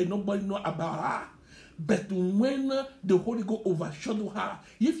somewhere nobody know about her. But when the Holy Ghost overshadowed her,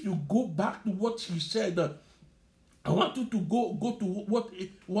 if you go back to what she said, I want you to go to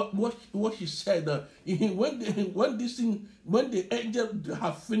what she said. When the angel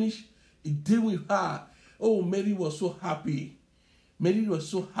have finished dealing with her, oh, Mary was so happy. Mary was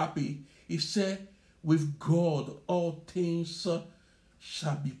so happy. He said, with God, all things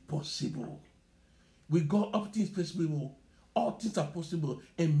shall be possible. With God, all things possible. all things are possible.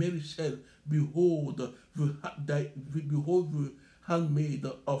 And Mary said, behold, behold the handmaid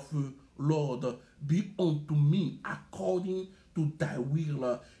of the Lord, be unto me according to thy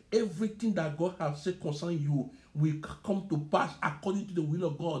will. Everything that God has said concerning you will come to pass according to the will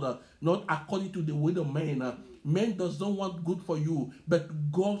of God, not according to the will of man. Man does not want good for you,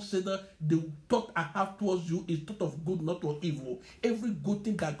 but God said that the thought I have towards you is thought of good, not of evil. Every good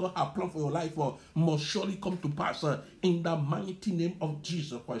thing that God has planned for your life must surely come to pass in the mighty name of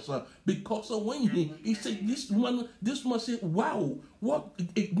Jesus Christ. Because when he said, this woman said, wow, what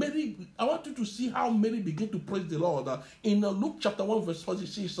Mary, I want you to see how Mary began to praise the Lord. In Luke chapter 1 verse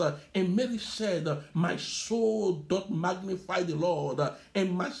 46, and Mary said, my soul doth magnify the Lord,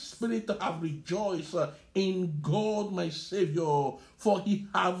 and my spirit have rejoiced in God my Savior, for he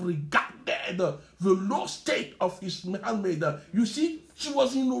have regarded the low state of his handmaid. You see, she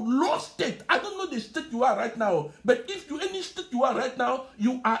was in a low state. I don't know the state you are right now, but if you any state you are right now,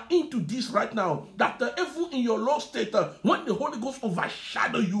 you are into this right now. That even in your low state, when the Holy Ghost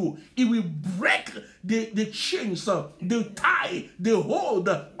overshadow you, it will break the chains, the tie, the hold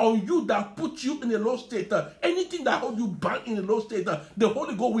on you that put you in a low state. Anything that hold you back in a low state, the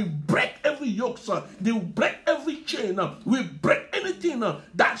Holy Ghost will break every yoke. They will break every chain. Will break anything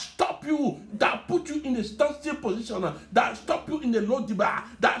that stop you, that put you in a standstill position, that stop you in a low bar,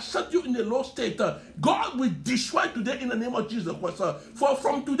 that set you in a low state. God will destroy today in the name of Jesus Christ. For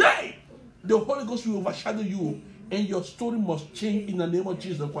from today, the Holy Ghost will overshadow you, and your story must change in the name of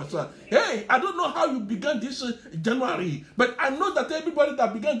Jesus Christ. Hey, I don't know how you began this January, but I know that everybody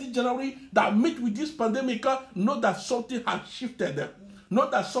that began this January that meet with this pandemic know that something has shifted. Know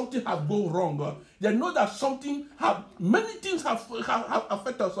that something has gone wrong. They know that many things have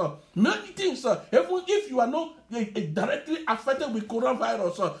affected us. Many things, even if you are not directly affected with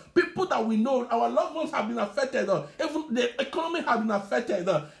coronavirus, people that we know, our loved ones have been affected. Even the economy has been affected.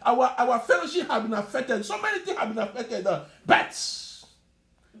 Our fellowship has been affected. So many things have been affected. But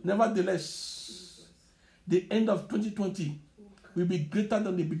nevertheless, the end of 2020 will be greater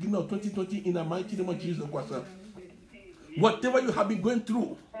than the beginning of 2020 in the mighty name of Jesus Christ. Whatever you have been going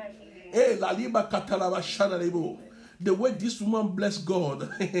through, the way this woman blessed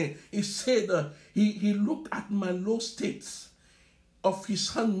God, he said, he looked at my low state of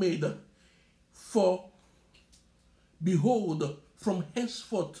his handmaid, for behold, from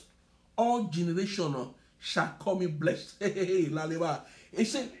henceforth all generations shall call me blessed. He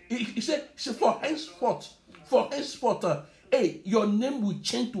said, for henceforth, your name will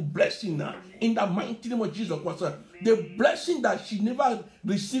change to blessing in the mighty name of Jesus Christ. The blessing that she never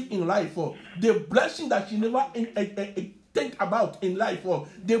received in life, the blessing that she never think about in life,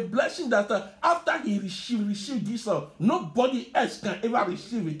 the blessing that after she received this, nobody else can ever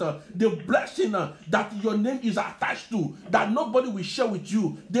receive it. The blessing that your name is attached to, that nobody will share with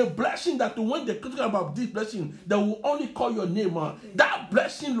you. The blessing that when they're talking about this blessing, they will only call your name. That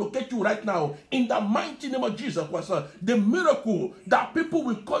blessing locate you right now in the mighty name of Jesus Christ. The miracle that people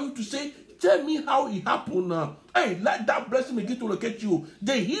will call you to say, tell me how it happened. Hey, let that blessing begin to locate you.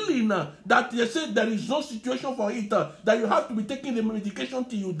 The healing that they say there is no situation for it, that you have to be taking the medication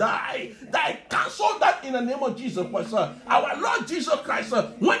till you die. That cancel that in the name of Jesus Christ. Our Lord Jesus Christ,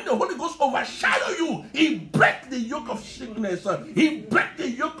 when the Holy Ghost overshadow you, he break the yoke of sickness. He break the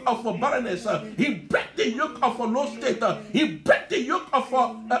yoke of barrenness. He break the yoke of a low state. He break the yoke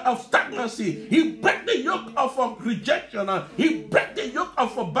of stagnancy. He break the yoke of rejection. He break the yoke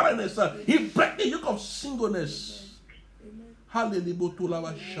of barrenness. He break the yoke of singleness. Hallelujah.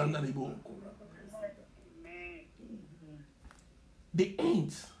 The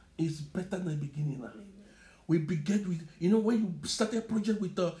end is better than the beginning. We begin with, when you start a project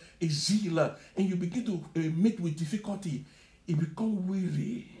with a zeal and you begin to meet with difficulty, it becomes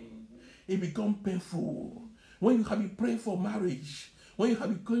weary. It becomes painful. When you have been praying for marriage, when you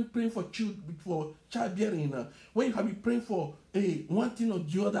have been praying for childbearing, when you have been praying for one thing or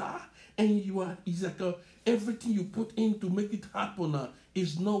the other, and it's like everything you put in to make it happen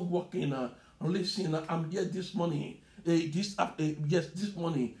is not working. Listen, I'm here this morning, this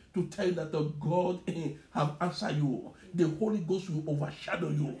morning, to tell you that God have answered you. The Holy Ghost will overshadow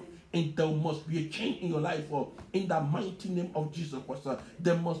you, and there must be a change in your life. In the mighty name of Jesus Christ,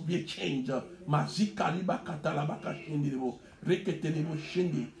 there must be a change. There must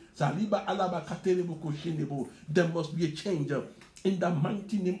be a change. In the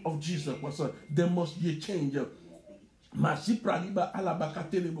mighty name of Jesus Christ, there must be a change. There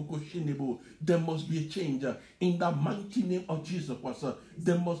must be a change in the mighty name of Jesus Christ.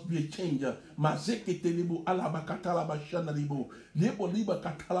 There must be a change.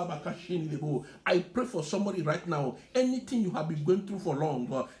 I pray for somebody right now. Anything you have been going through for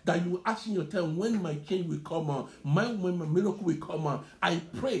long, that you ask in your time when my change will come, when my miracle will come. I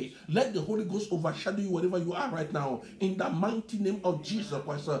pray, let the Holy Ghost overshadow you wherever you are right now. In the mighty name of Jesus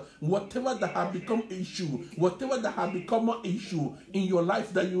Christ, whatever that have become issue, whatever that have become an issue in your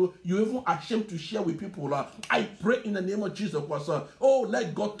life that you even ashamed to share with people, I pray in the name of Jesus Christ. Oh,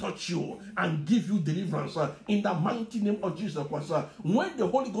 let God touch you and give you deliverance in the mighty name of Jesus Christ. When the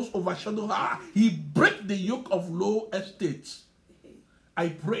Holy Ghost overshadow her, He break the yoke of low estates. I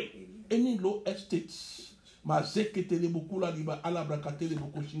pray any low estates,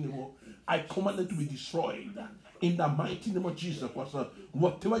 I command them to be destroyed in the mighty name of Jesus Christ.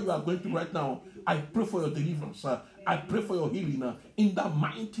 Whatever you are going through right now, I pray for your deliverance. I pray for your healing in the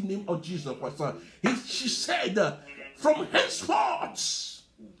mighty name of Jesus Christ. She said, from henceforth,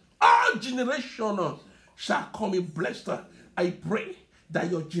 all generation shall call me blessed. I pray that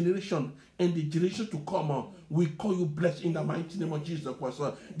your generation and the generation to come will call you blessed in the mighty name of Jesus Christ.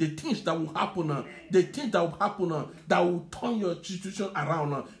 The things that will happen, that will turn your situation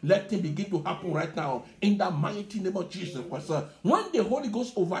around, let them begin to happen right now in the mighty name of Jesus Christ. When the Holy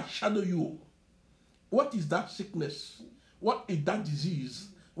Ghost overshadow you, what is that sickness? What is that disease?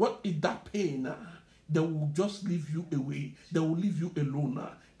 What is that pain? They will just leave you away. They will leave you alone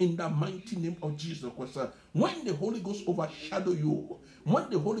in the mighty name of Jesus Christ. When the Holy Ghost overshadow you,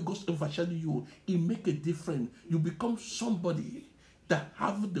 it make a difference. You become somebody that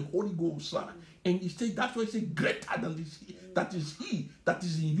have the Holy Ghost. And he said, that's why he said, greater than this, that is he that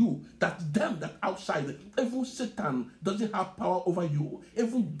is in you, that them that outside. Even Satan doesn't have power over you.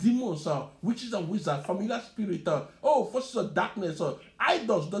 Even demons, witches and wizards, familiar spirit, forces of darkness,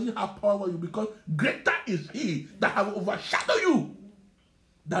 idols doesn't have power over you, because greater is he that have overshadowed you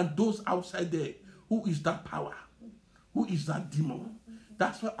than those outside there. Who is that power? Who is that demon?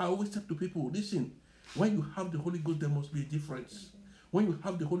 That's why I always tell to people, listen, when you have the Holy Ghost, there must be a difference. When you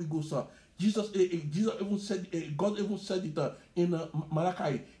have the Holy Ghost, Jesus even said, God even said it in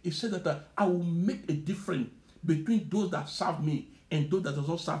Malachi. He said that I will make a difference between those that serve me and those that do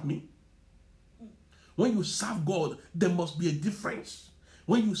not serve me. When you serve God, there must be a difference.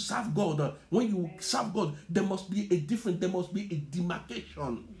 When you serve God, there must be a difference. There must be a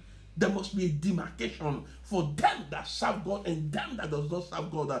demarcation. There must be a demarcation for them that serve God and them that does not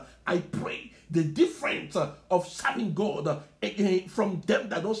serve God. I pray the difference of serving God from them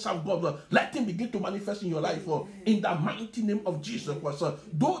that don't serve God, let him begin to manifest in your life in the mighty name of Jesus Christ.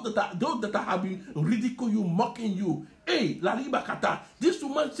 Those that have been ridiculing you, mocking you, hey, Lariba Kata, this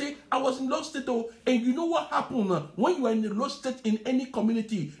woman say, I was in low state, and you know what happened? When you are in a low state in any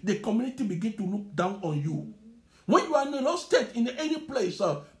community, the community begin to look down on you. When you are in a low state in any place,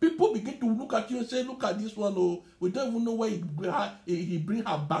 people begin to look at you and say, look at this one, we don't even know where he bring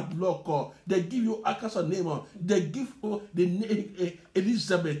her bad luck. They give you Akasa's name. They give her the name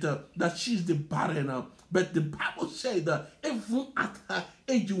Elizabeth, that she's the barren. But the Bible said that even at her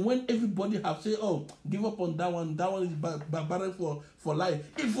age, when everybody have said, oh, give up on that one is barren for life,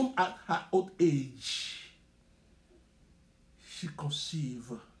 even at her old age, she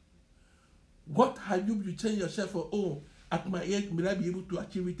conceived. What have you tell yourself, oh, at my age, will I be able to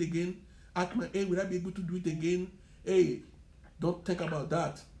achieve it again? At my age, will I be able to do it again? Hey, don't think about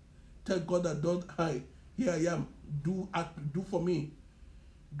that. Tell God that, here I am. Do for me.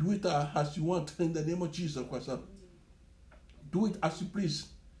 Do it as you want in the name of Jesus Christ. Do it as you please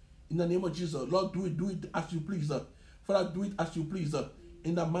in the name of Jesus. Lord, do it as you please. Father, do it as you please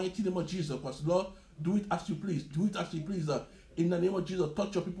in the mighty name of Jesus Christ. Lord, do it as you please. Do it as you please. In the name of Jesus,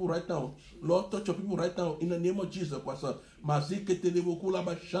 touch your people right now. Lord, touch your people right now. In the name of Jesus Christ. Maziketelebokula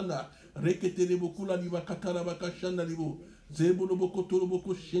bashanda. Reketelebokula liba katara bakashanda libo. Zebuloboko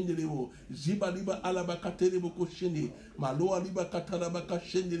turoboko shende libo. Ziba liba alabakateleboko shende. Maloa liba katara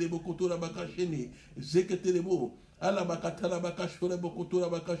bakashende leboko tura bakashende. Zeketelebo. Alabakatara bakashore bokotura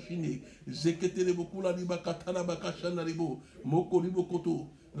bakashinde. Zeketelebokula liba katara bakashanda libo. Moko libo koto.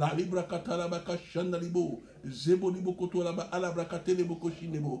 La libra katalabaka shandalibo, zebo libo kotolaba alabrakatele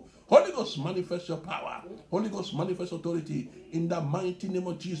bokoshinebo. Holy Ghost, manifest your power. Holy Ghost, manifest authority in the mighty name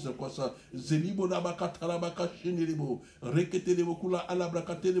of Jesus Christ. Zelibo labaka talabaka shindelebo, reketelebo kula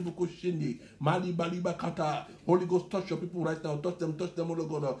alabrakatele bokoshinde, mali baliba kata. Holy Ghost, touch your people right now. Touch them, Holy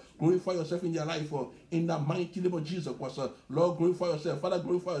God. Glorify yourself in their life in the mighty name of Jesus Christ. Lord, glorify yourself. Father,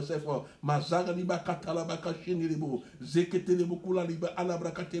 glorify yourself. Mazaga liba katalabaka shindelebo, zeketelebo kula liba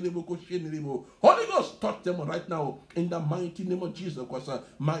alabrakatele Holy Ghost, touch them right now in the mighty name of Jesus Christ.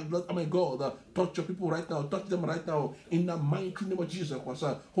 My Lord, my God, touch your people right now. Touch them right now in the mighty name of Jesus Christ.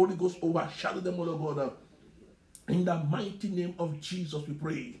 Holy Ghost, overshadow them, Lord God. In the mighty name of Jesus, we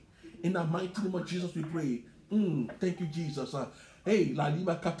pray. In the mighty name of Jesus, we pray. Thank you, Jesus. Hey, la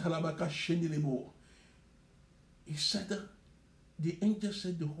liba katalabaka shendelebo. He said, the angel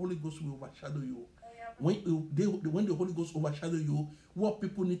said the Holy Ghost will overshadow you. When the Holy Ghost overshadow you, what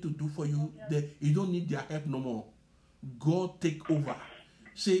people need to do for you, you don't need their help no more. God take over.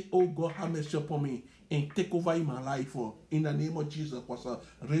 Say, oh God, have mercy upon me and take over in my life. In the name of Jesus,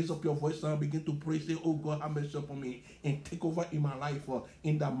 raise up your voice and begin to pray. Say, oh God, have mercy upon me and take over in my life.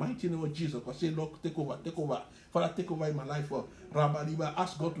 In the mighty name of Jesus, say, Lord, take over, take over. Father, take over in my life. Rabba,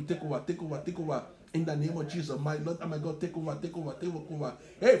 ask God to take over, take over, take over. In the name of Jesus, my Lord and my God, take over, take over, take over.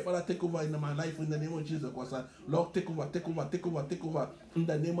 Hey, Father, take over in my life in the name of Jesus. Lord, take over, take over, take over, take over. In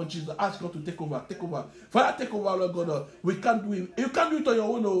the name of Jesus, ask God to take over, take over. Father, take over, Lord God. We can't do it. You can't do it on your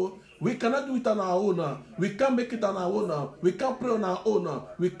own. We cannot do it on our own. We can't make it on our own. We can't pray on our own.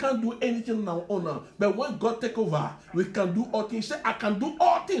 We can't do anything on our own. But when God take over, we can do all things. Say, I can do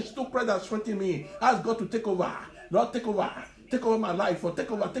all things to pray that strengthen me. Ask God to take over. Lord, take over. Take over my life, or take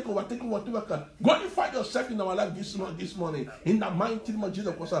over, take over, take over, take over. Glorify yourself in our life this morning. In the mighty name of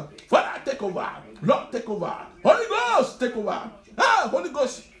Jesus Christ. Father, take over. Lord, take over. Holy Ghost, take over. Holy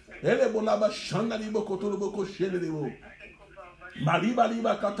Ghost. Maliba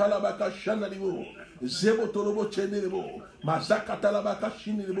liba katalabaka shanalibo. Zebo torobo chenelebo. Mazakatalabaka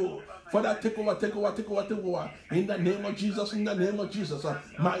shinelebo. Father, take over, take over, take over, take over. In the name of Jesus, in the name of Jesus.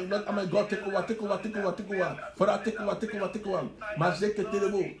 My Lord, my God, take over, take over, take over, take over. Father, take over, take over, take over. Mazeke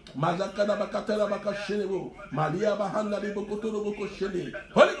telebo. Mazakada bakatela bakashenebo. Malia bahanda libo kotorobo koshene.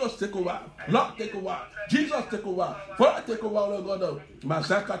 Holy Ghost, take over. Lord, take over. Jesus, take over. Father, take over, Lord God.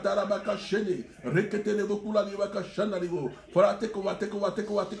 Mazakatala bakashene. Reketelebo kula liba kashana libo. Father, take over, take over, take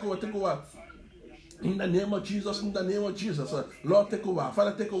over, take over, take over. In the name of Jesus, in the name of Jesus, Lord, take over.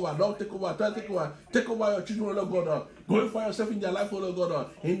 Father, take over. Lord, take over. Father, take over. Take over your children, Lord God. Glorify yourself in their life, Lord God.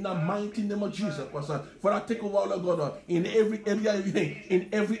 In the mighty name of Jesus, Father, take over, Lord God. In every area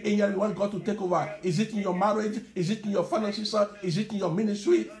you want God to take over. Is it in your marriage? Is it in your finances? Is it in your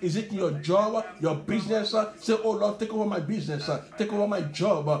ministry? Is it in your job, your business? Say, oh Lord, take over my business. Take over my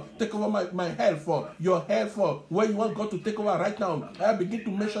job. Take over my health. Your health. Where you want God to take over right now. I begin to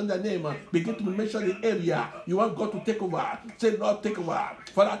mention the name. Begin to mention the area you want God to take over. Say, Lord, take over.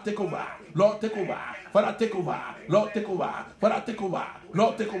 Father, take over. Lord, take over. Father, take over. Lord, take over. Father, take over.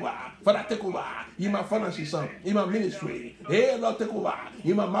 Lord, take over. Father, take over. In my finances, in my ministry. Hey, Lord, take over.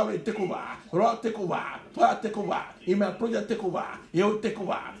 In my marriage, take over. Lord, take over. Father, take over. In my project, take over. You take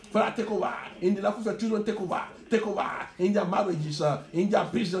over. Father, take over. In the life of your children, take over. Take over. In their marriages, in their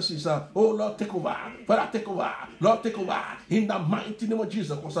businesses. Oh, Lord, take over. Father, take over. Lord, take over. In the mighty name of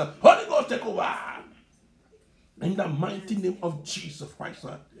Jesus. Holy Ghost, take over. In the mighty name of Jesus Christ.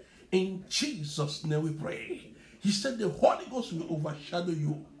 In Jesus' name we pray. He said the Holy Ghost will overshadow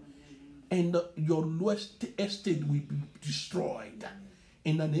you and your lowest estate will be destroyed.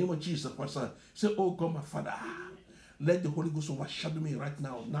 In the name of Jesus Christ. Say, oh God, my Father, let the Holy Ghost overshadow me right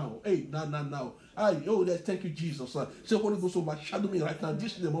now. Now. Hey, now. Thank you, Jesus. Say, Holy Ghost, overshadow me right now.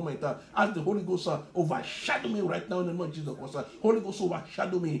 This is the moment. Ask the Holy Ghost, overshadow me right now in the name of Jesus Christ. Holy Ghost,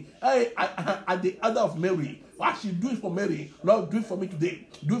 overshadow me. Hey, at the order of Mary. As you do it for Mary, Lord, do it for me today.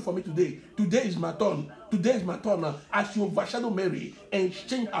 Do it for me today. Today is my turn. Today is my turn. As you overshadow Mary and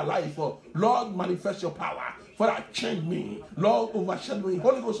change her life, Lord, manifest your power. Father, change me. Lord, overshadow me.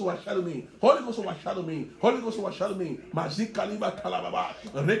 Holy Ghost, overshadow me. Holy Ghost, overshadow me. Holy Ghost, overshadow me. Mazikaliba talababa.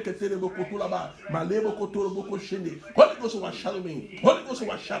 Reketere bokotulaba. Malebo kotoro bokoshende. Holy Ghost, overshadow me. Holy Ghost,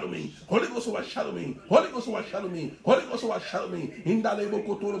 overshadow me. Holy Ghost, overshadow me. Holy Ghost, overshadow me. Holy Ghost, overshadow me. Indalebo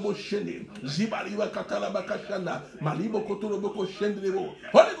kotoro boshende. Zibaliba katalaba kashanda. Malibo kotoro bokoshende lebo.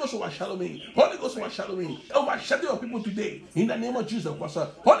 Holy Ghost, overshadow me. Holy Ghost, overshadow me. Overshadow your people today. In the name of Jesus Christ.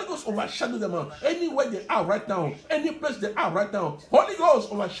 Holy Ghost, overshadow them. Anywhere they are right now. Any place they are right now. Holy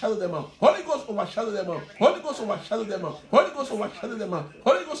Ghost, overshadow them. Holy Ghost, overshadow them. Holy Ghost, overshadow them. Holy Ghost, overshadow them.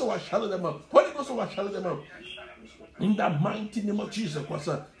 Holy Ghost, overshadow them. Holy Ghost, overshadow them. In the mighty name of Jesus Christ.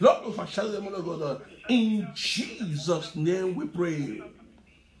 Lord, overshadow them, Lord God. In Jesus' name we pray.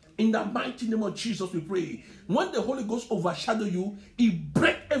 In the mighty name of Jesus we pray. When the Holy Ghost overshadow you, it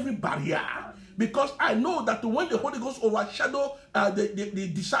breaks every barrier. Because I know that when the Holy Ghost overshadowed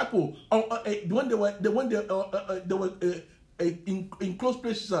the disciple, when they were in close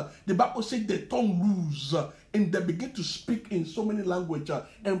places, the Bible says the tongue loose. And they begin to speak in so many languages,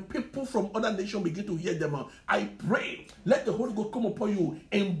 and people from other nations begin to hear them. I pray, let the Holy Ghost come upon you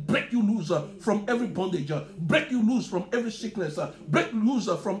and break you loose from every bondage, break you loose from every sickness, break you loose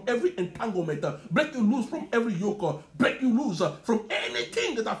from every entanglement, break you loose from every yoke, break you loose from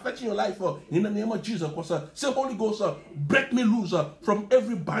anything that affects your life. In the name of Jesus, say, Holy Ghost, break me loose from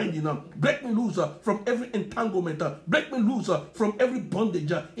every binding, break me loose from every entanglement, break me loose from every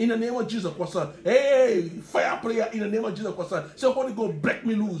bondage. In the name of Jesus, hey, fire prayer in the name of Jesus Christ. Say, Holy Ghost, break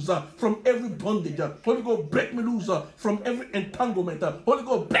me loose from every bondage. Holy Ghost, break me loose from every entanglement. Holy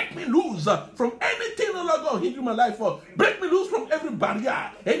Ghost, break me loose from anything, oh Lord God, hindering my life. Break me loose from every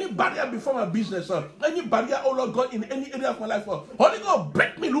barrier, any barrier before my business, any barrier, oh Lord God, in any area of my life. Holy Ghost,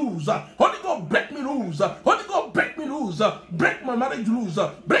 break me loose. Holy Ghost, break me loose. Holy Ghost, break me loose. Break my marriage loose.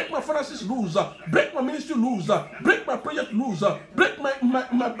 Break my finances loose. Break my ministry loose. Break my project loose. Break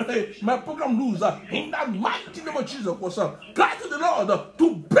my program loose. In that mighty name of Jesus, cry to the Lord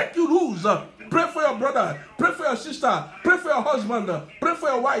to break you loose. Pray for your brother, pray for your sister, pray for your husband, pray for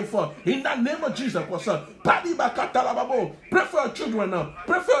your wife. In the name of Jesus, pray for your children,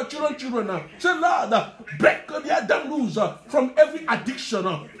 pray for your children. Say, Lord, break them loose from every addiction,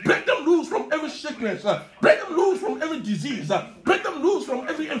 break them loose from every sickness, break them loose from every disease, break them loose from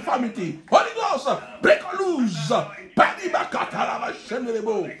every infirmity. Holy Ghost, break loose.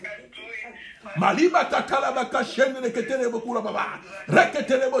 Maliba katalaba kashende keterebo kula baba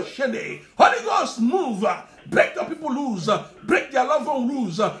reketerebo shende. Holy Ghost, move, break the people loose, break their loved one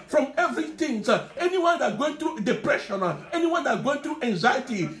loose from everything. Anyone that going through depression, anyone that going through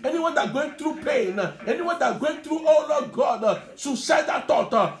anxiety, anyone that going through pain, anyone that going through, oh Lord God, suicidal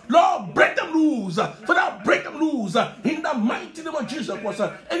thought, Lord, break them loose. Father, break them loose in the mighty name of Jesus.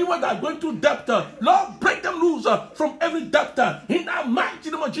 Anyone that going through debt, Lord, break them loose from every debt in the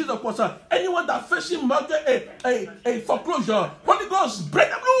mighty name of Jesus. Anyone that facing a foreclosure, Holy Ghost, break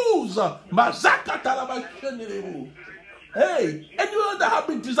them loose. Mazaka talaba. Hey, anyone that have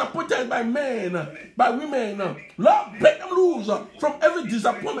been disappointed by men, by women, Lord, break them loose from every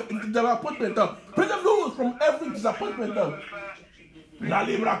disappointment. Break them loose from every disappointment. La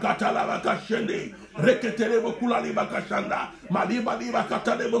libra katalaba kashende reketelebo kulaliba kashanda maliba liba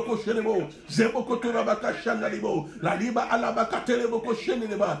katalebo koshenebo zebo kotura bakashanda libo la liba alaba katelebo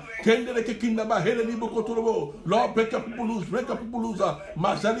kosheneba kendele kekinda ba hele libo koturebo. Lord, break up people loose, break up people loose.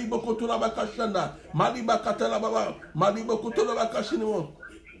 Mazali bokotura bakashanda maliba katalaba maliba kotura bakashinebo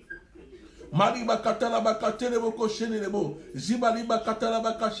Maliba katalaba katelebo koshenebo zibaliba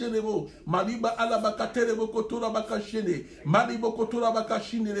katalaba kashenebo maliba alaba katelebo kotura bakashene malibo kotura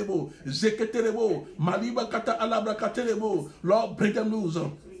bakashinebo zeketelebo maliba kata alabra katelebo. Lord, break them loose.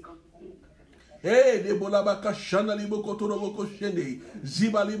 Hey, debola baka shana libo kotoro boko shende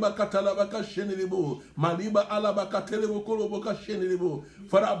ziba liba katala baka shende libo maliba ala baka telebo kolo boka shende libo.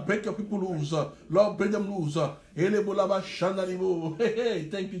 Father, break your people loose. Lord, break them loose. Ele bola ba shana libo. Hey,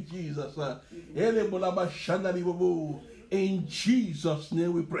 thank you, Jesus. Ele bola ba shana libo. In Jesus'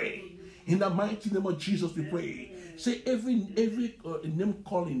 name we pray. In the mighty name of Jesus we pray. Say every name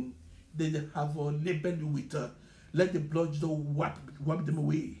calling they have labeled you with, let the blood just wipe them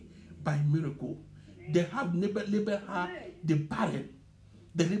away. By miracle, they have labeled her the barren.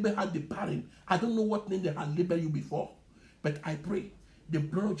 They labeled her the barren. I don't know what name they had labeled you before, but I pray the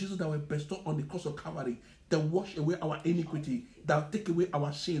blood of Jesus that will bestow on the cross of Calvary, that wash away our iniquity, that take away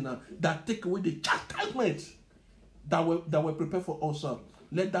our sin, that take away the chastisement that were prepared for us.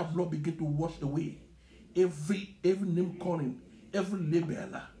 Let that blood begin to wash away every name calling, every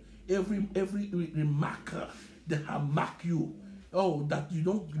label, every remark that have marked you. Oh, that you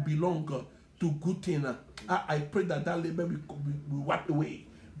don't belong to good things. I pray that label will wipe away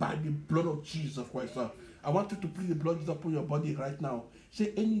by the blood of Jesus Christ. I want you to plead the blood of Jesus upon your body right now.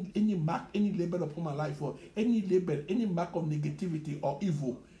 Say any mark, any label upon my life, or any label, any mark of negativity or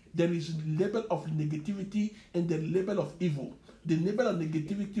evil. There is label of negativity and the label of evil. The label of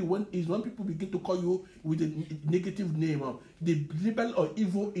negativity when people begin to call you with a negative name. The label of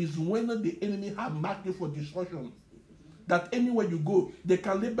evil is when the enemy have marked you for destruction. That anywhere you go, they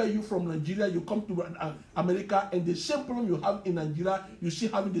can label you from Nigeria, you come to America, and the same problem you have in Nigeria, you see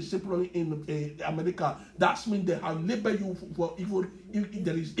having the same problem in America. That means they have labeled you for evil. If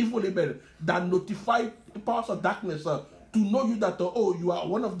there is evil label that notify powers of darkness to know you that, you are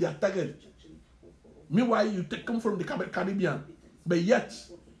one of their targets. Meanwhile, you come from the Caribbean, but yet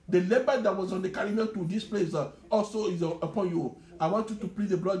the label that was on the Caribbean to this place also is upon you. I want you to plead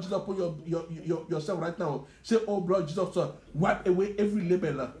the blood of Jesus upon yourself right now. Say, oh, blood of Jesus, wipe away every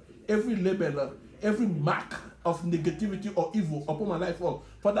label, every mark of negativity or evil upon my life. Oh,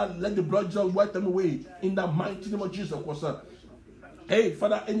 Father, let the blood just wipe them away in the mighty name of Jesus. Hey,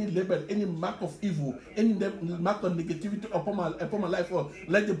 Father, any label, any mark of evil, any mark of negativity upon my life, oh,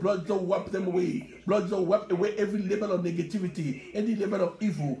 let the blood just wipe them away. Blood just wipe away every label of negativity, any label of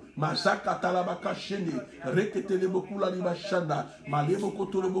evil. Masaka talabaka shende, rekete lebo kula liba shanda, malebo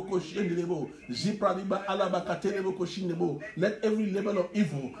kotolebo koshende lebo, zipra liba alabaka telebo koshinebo. Let every label of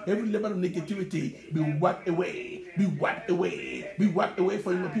evil, every label of negativity be wiped away, be wiped away, be wiped away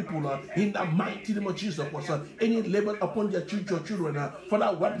from your people. In the mighty name of Jesus, any label upon their children.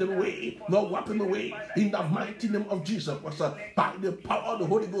 Father, wipe them away. Lord, wipe them away. In the mighty name of Jesus, by the power of the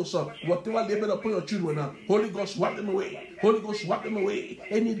Holy Ghost, whatever label upon your children, Holy Ghost, wipe them away. Holy Ghost, wipe them away.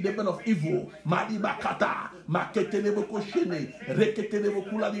 Any label of evil, Maliba Kata, Maketelebo Koshene, Reketelebo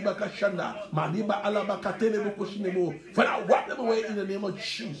Kulaliba Kashanda, Maliba Alabakatelebo Koshinebo. Father, wipe them away in the name of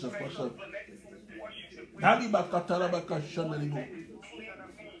Jesus, Maliba Katalaba Kashanebo,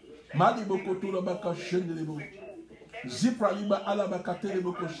 Malibo Kotulaba Kashenebo. Zipra liba alabakatele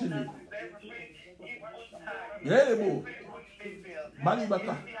boko shini. Yerebo.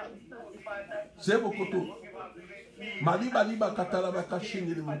 Malibaka. Zebo koto. Maliba liba katalabaka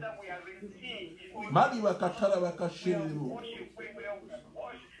shini lebo. Maliba katalabaka shini lebo.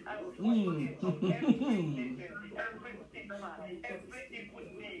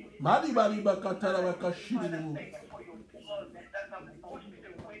 Maliba liba katalabaka shini lebo.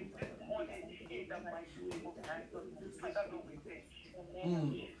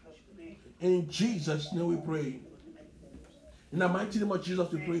 In Jesus' name we pray. In the mighty name of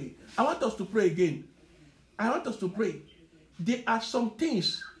Jesus we pray. I want us to pray again. I want us to pray. There are some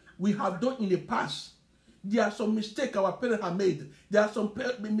things we have done in the past. There are some mistakes our parents have made. There are some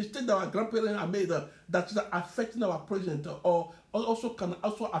mistakes that our grandparents have made that is affecting our present or also can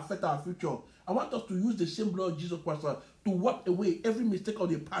also affect our future. I want us to use the same blood of Jesus Christ to wipe away every mistake of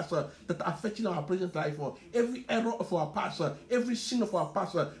the past that are affecting our present life, every error of our past, every sin of our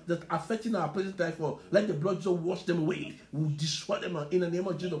past that are affecting our present life. Let the blood just wash them away. We'll destroy them in the name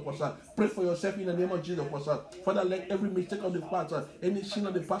of Jesus Christ. Pray for yourself in the name of Jesus Christ. Father, let every mistake of the past, any sin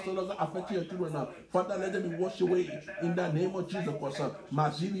of the past that affecting your children now, Father, let them be washed away in the name of Jesus Christ.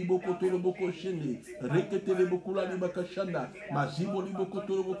 Mazili boko toro boko shende, rekete boko la libaka shanda, mazibo liboko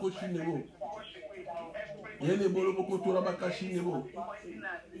toro boko shende. Yele bolo boko tura bakashi nebo.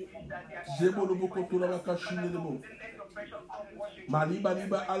 Zebolo boko tura bakashi nebo. Maliba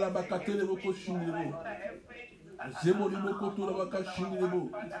liba ala bakatele boko shini nebo. Zebolo boko tura bakashi nebo.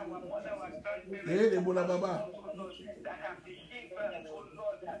 Yele bola baba.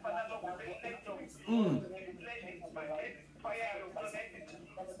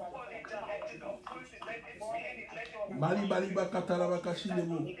 Mali baliba katalaba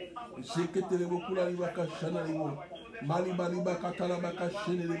kashinebo, zeketelebo kulaliba kashanebo, mali baliba katalaba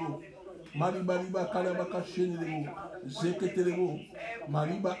kashinebo, mali baliba kalaba kashinebo, zeketelebo,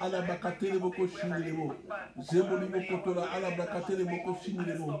 maliba alaba katelebo koshinebo, zebolibo kotola alaba katelebo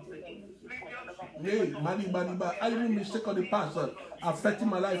koshinebo. Hey, mali baliba, I even mistake on the past affecting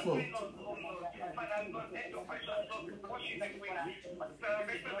my life.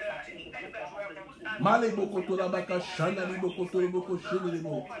 Holy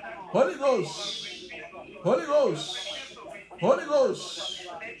Ghost, Holy Ghost, Holy Ghost,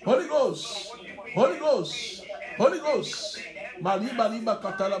 Holy Ghost, Holy Ghost, Holy Ghost. Maliba liba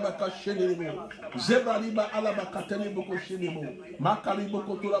katalaba kashenebo, zebra liba alaba katenebo koshenebo, makalibo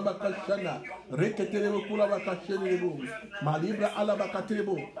kotulaba kashana, reketelebo kulaba kashenebo, malibra alaba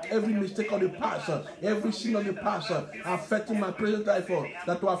katenebo. Every mistake of the past, every sin of the past affecting my present life,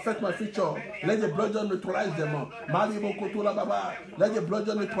 that will affect my future, let the blood just neutralize them. Malibo kotulaba baba, let the blood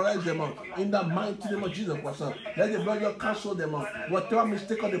just neutralize them in the mighty name of Jesus Christ. Let the blood just cancel them. Whatever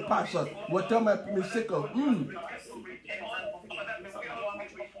mistake of the past, whatever my mistake of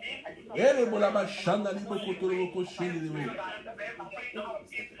Ele bolaba shanda libo kotoro boko shindi libo.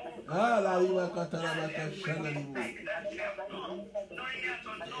 La liba katalaba kashanda libo.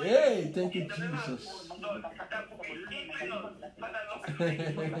 Hey, thank you, Jesus.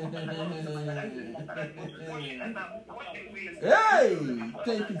 Hey,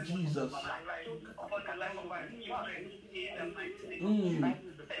 thank you, Jesus.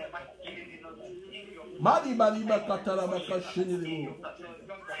 Mali baliba katalaba kashindi libo.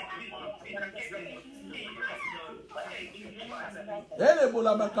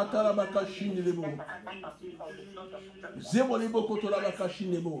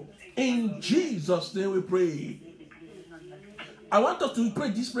 In Jesus' name we pray. I want us to pray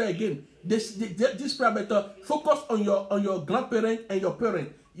this prayer again. This prayer better focus on your grandparent and your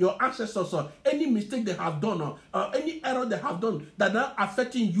parent. your ancestors, any mistake they have done, any error they have done that are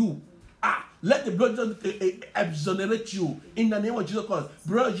affecting you. Let the blood just exonerate you in the name of Jesus Christ.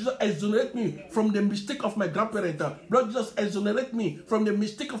 Blood Jesus, exonerate me from the mistake of my grandparent. Blood Jesus, exonerate me from the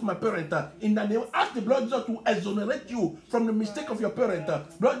mistake of my parent. In the name, ask the blood Jesus to exonerate you from the mistake of your parent.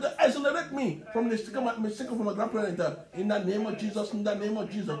 Blood Jesus, exonerate me from the mistake of my grandparent. In the name of Jesus, in the name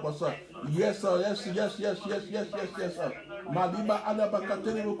of Jesus Christ. Yes, sir. Yes, sir. Maliba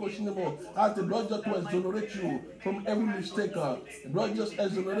alabakatele bokoshinemo. Ask the blood just to exonerate you from every mistake. The blood just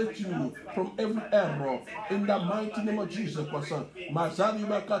exonerate you from every error. In the mighty name of Jesus Christ. Mazali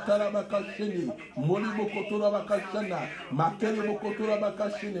bakatala bakashini. Molibo kotora bakashana. Makele bokotora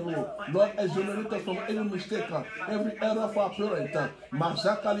bakashinemo. Lord, exonerate us from every mistake, every error of our parent.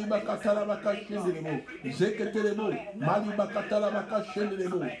 Mazakali bakatala bakashinemo. Zeketelebo. Maliba katala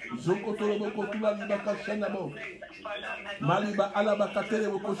bakashinemo. Zokotoro bokotula libakashanamo. Maliba alabakatere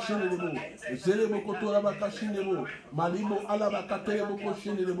boko shinelebo. Zerebo kotora bakashinebo. Malibo alabakatere boko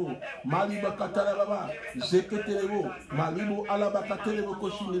shinelebo. Maliba katara baba. Zeketelebo. Malibo alabakatere boko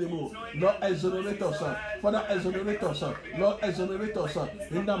shinelebo. Lord, exonerate us. Father, exonerate us. Lord, exonerate us.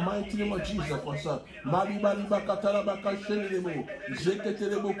 In the mighty name of Jesus. Maliba liba katara bakashinelebo.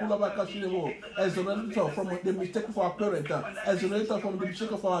 Zeketelebo kula bakashinebo. Exonerate us from the mistake of our parent. Exonerate us from the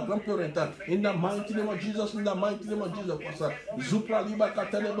mistake of our grandparent. In the mighty name of Jesus. In the mighty name of Jesus. Zupra liba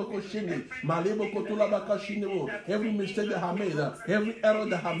katalebo koshini, malebo kotula bakashinebo. Every mistake they have made, every error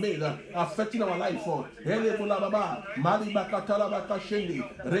they have made, affecting our life. Elebo la baba, maliba katala bakashini,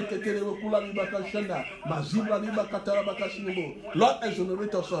 reketelebo kula liba kashenda, mazibra liba katala bakashinebo. Lord,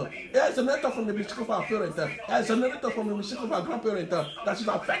 exonerate us. Exonerate us from the mistake of our parents. Exonerate us from the mistake of our grandparents that is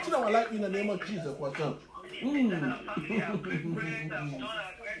affecting our life in the name of Jesus.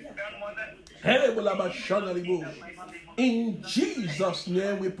 In Jesus'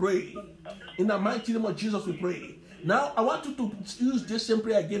 name we pray. In the mighty name of Jesus we pray. Now I want you to use this same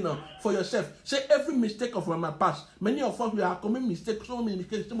prayer again for yourself. Say every mistake of my past. Many of us we have committed mistakes, so many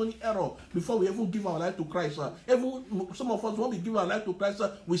mistakes, so many errors before we even give our life to Christ. Some of us when we give our life to Christ,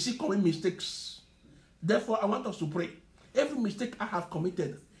 we see commit mistakes. Therefore, I want us to pray. Every mistake I have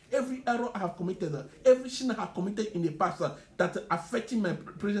committed, every error I have committed, every sin I have committed in the past that affecting my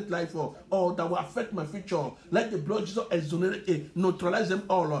present life or that will affect my future, let the blood of Jesus exonerate, neutralize them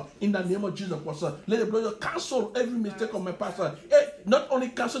all in the name of Jesus. Let the blood of Jesus cancel every mistake of my past. Not only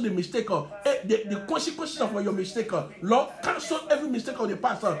cancel the mistake, the consequences of your mistake. Lord, cancel every mistake of the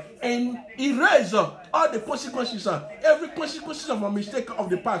past and erase all the consequences, every consequences of my mistake of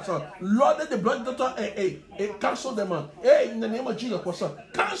the past. Lord, let the blood of Jesus cancel them in the name of Jesus.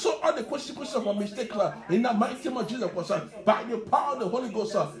 Cancel all the consequences of my mistakes in the mighty name of Jesus. By the power of the Holy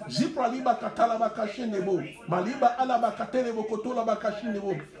Ghost, Zipra liba katalaba kashinebo, Maliba alaba katerebo kotolaba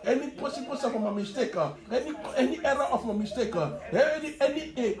kashinebo. Any consequence of my mistake, any error of my mistake,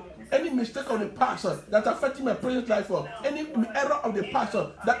 any mistake of the past that affecting my present life, any error of the past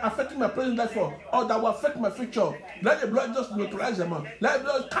that affecting my present life, or that will affect my future, let the blood just neutralize them. Let the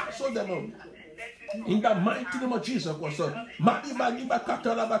blood cancel them. In the mighty name of Jesus, Maliba liba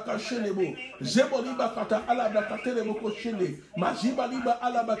katala bakashenebo, Zebo liba kata alaba katerebo koshene, Maziba liba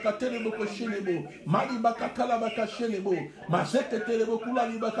alaba katerebo koshenebo, Maliba katala bakashenebo, Mazeketerebo kula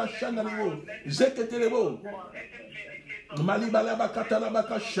liba kashanebo, Zeketerebo, Maliba liba katala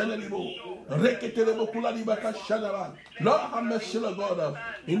bakashenebo, Reketerebo kula liba kashanaba. Lord, have mercy, Lord God,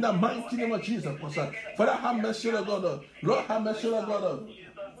 in the mighty name of Jesus, Father, have mercy, Lord God, Lord, have mercy, Lord God.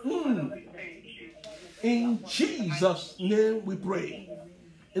 In Jesus' name we pray.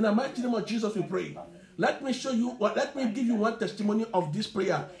 In the mighty name of Jesus we pray. Let me show you, let me give you one testimony of this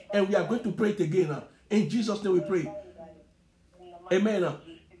prayer, and we are going to pray it again. In Jesus' name we pray. Amen.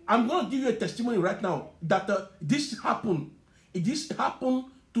 I'm going to give you a testimony right now that this happened. This happened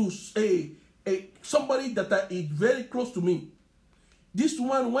to somebody that is very close to me. This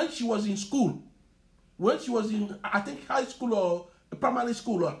woman, when she was in school, when she was in, I think, high school or primary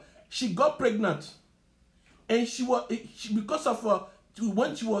school, she got pregnant. And because of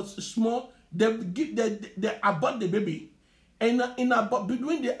when she was small, they abort the baby, and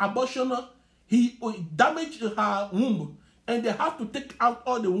between the abortion, he damaged her womb, and they have to take out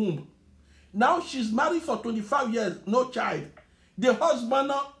all the womb. Now she's married for 25 years, no child. The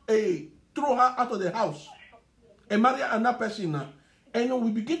husband threw her out of the house and married another person. And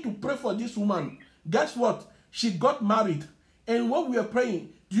we begin to pray for this woman. Guess what? She got married, and when we are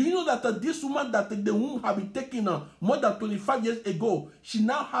praying, do you know that this woman that the womb had been taken more than 25 years ago, she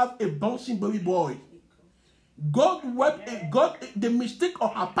now have a bouncing baby boy. God the mistake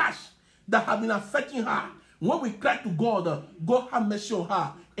of her past that have been affecting her. When we cry to God, God have mercy on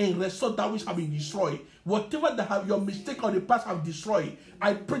her and restore that which have been destroyed. Whatever that have your mistake or the past have destroyed,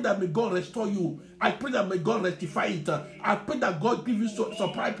 I pray that may God restore you. I pray that may God rectify it. I pray that God give you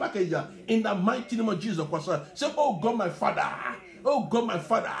supply package in the mighty name of Jesus Christ. Say, oh God, my Father, oh God, my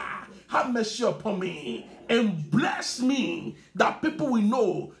Father, have mercy upon me and bless me, that people will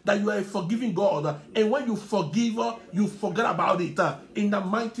know that you are a forgiving God. And when you forgive, you forget about it. In the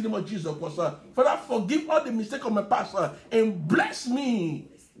mighty name of Jesus Christ. Father, forgive all the mistakes of my past and bless me.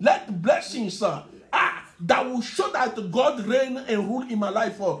 Let blessings that will show that God reign and rule in my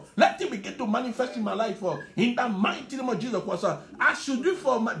life. Let it begin to manifest in my life. In the mighty name of Jesus Christ. I should do it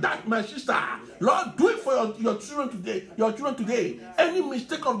for my sister. Lord, do it for your children today. Your children today. Any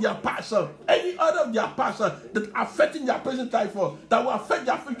mistake of their past, any other of their past that affecting their present life, that will affect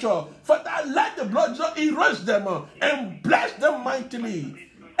their future. Father, let the blood just erase them and bless them mightily.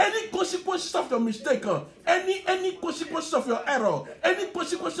 Any consequences of your mistake, any consequences of your error, any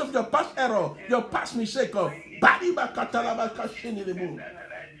consequences of your past error, your past mistake, Lord,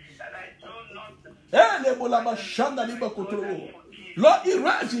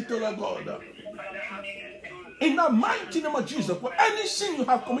 erase it, Lord God. In the mighty name of Jesus, for any sin you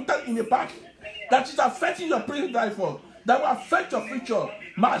have committed in the past that is affecting your present life, that will affect your future.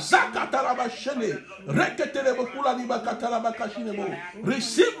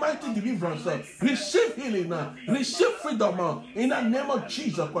 Receive mighty deliverance, receive healing, receive freedom in the name of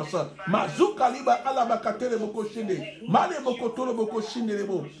Jesus Christ.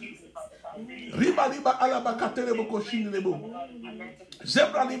 Riba liba alaba katere boko shinelebo.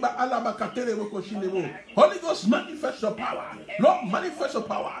 Zebra liba alaba katere boko shinelebo. Holy Ghost, manifest your power. Lord, manifest your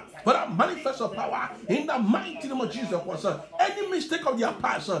power. But manifest your power in the mighty name of Jesus Christ. Any mistake of their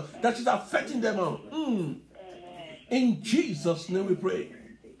past that is affecting them, in Jesus' name we pray.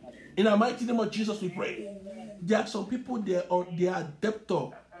 In the mighty name of Jesus we pray. There are some people they are debtor.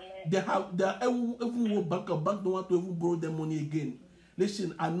 They are even bank don't want to even borrow their money again.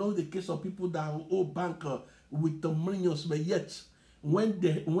 Listen, I know the case of people that owe bank with the millions, but yet when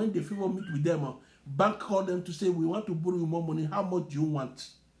they favor meet with them, bank call them to say, we want to borrow you more money. How much do you want?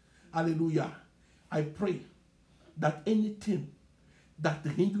 Hallelujah. I pray that anything that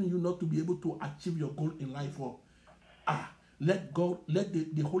hindering you not to be able to achieve your goal in life, let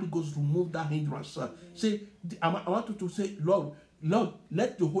the Holy Ghost remove that hindrance. Say, I want you to say, Lord,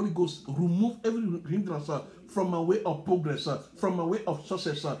 let the Holy Ghost remove every hindrance from my way of progress, from my way of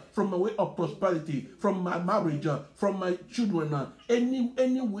success, from my way of prosperity, from my marriage, from my children. Any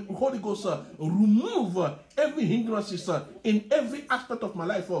Holy Ghost, remove every hindrance in every aspect of my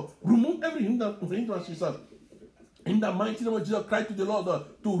life. Remove every hindrance. In the mighty name of Jesus, cry to the Lord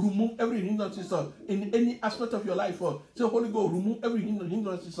to remove every hindrance in any aspect of your life. Say, Holy Ghost, remove every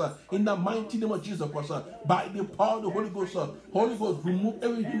hindrance in the mighty name of Jesus Christ. By the power of the Holy Ghost, Holy Ghost, remove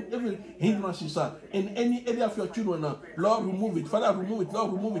every hindrance in any area of your children. Lord, remove it. Father, remove it.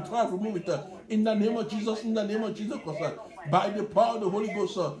 Lord, remove it. Father, remove it. In the name of Jesus, in the name of Jesus Christ. By the power of the Holy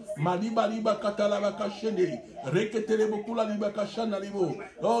Ghost, Maliba liba katalaba kashende, reketere bokula liba kashana libo.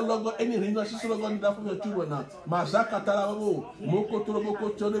 Oh Lord God, any hindrances, Lord God, in the life of your children, Mazaka talabo, Moko turoboko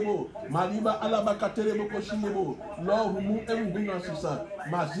torebo, Maliba alaba katere boko shinebo. Lord, remove every hindrances.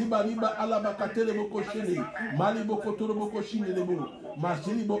 Maziba liba alaba katere boko shende, Malibo kotoroboko shinebo,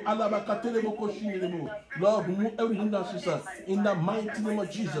 Mazilibo alaba katere boko shinebo. Lord, remove every hindrances in the mighty name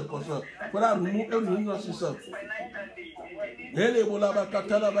of Jesus. Father, remove every hindrances. Ele bolaba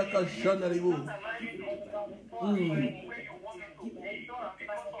katala baka shanaribu.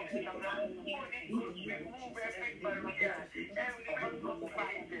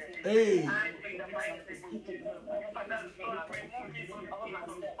 Hey.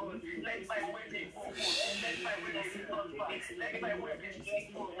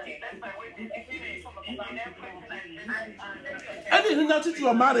 Anything nothing to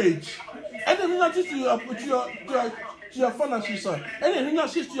your marriage, anything nothing to your finances, anything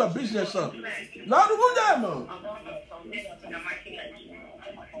nothing to your business, Lord, remove them.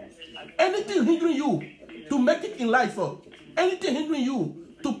 Anything hindering you to make it in life, anything hindering you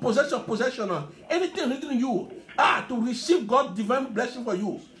to possess your possession, anything hindering you to receive God's divine blessing for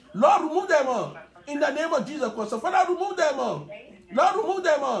you, Lord, remove them in the name of Jesus Christ. Father, remove them. Lord, remove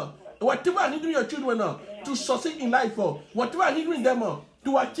them. Whatever hindering your children to succeed in life, whatever hindering them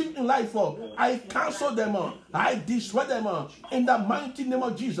to achieve in life, I cancel them. I destroy them in the mighty name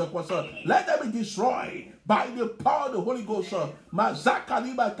of Jesus Christ. Let them be destroyed by the power of the Holy Ghost.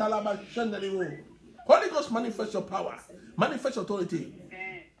 Holy Ghost, manifest your power, manifest authority.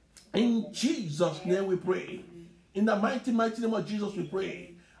 In Jesus' name we pray. In the mighty name of Jesus we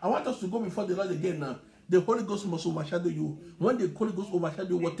pray. I want us to go before the Lord again now. The Holy Ghost must overshadow you. When the Holy Ghost overshadow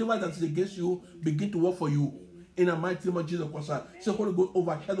you, whatever that is against you begin to work for you. In the mighty name of Jesus Christ, say, Holy Ghost,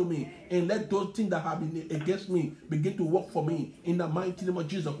 overshadow me and let those things that have been against me begin to work for me. In the mighty name of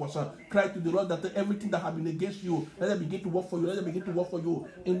Jesus Christ, cry to the Lord that everything that have been against you, let it begin to work for you. Let it begin to work for you.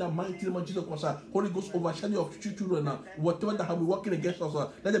 In the mighty name of Jesus Christ, Holy Ghost, overshadow your children now. Whatever that have been working against us,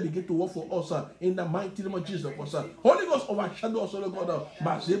 let it begin to work for us. In the mighty name of Jesus Christ, Holy Ghost, overshadow us, Lord God.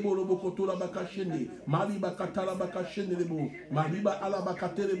 Mazebo robo kotola bakashende, mali bakatala bakashende lebo, mariba ala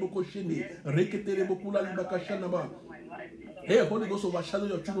bakatere boko shende, reketere bokula libakashende. Hey, Holy Ghost, overshadow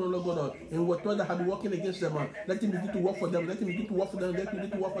your children, Lord God, and whatever that have been working against them, let him begin to work for them. Let him begin to work for them. Let him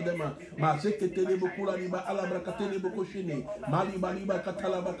begin to work for them. Mazeketele bokula liba alabrakatele bokoshene, mali baliba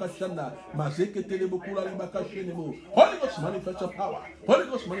katalaba kashanda, mazeketele bokula liba kashene bo. Holy Ghost, manifest your power. Holy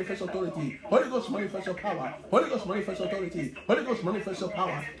Ghost, manifest authority. Holy Ghost, manifest your power. Holy Ghost, manifest authority. Holy Ghost, manifest your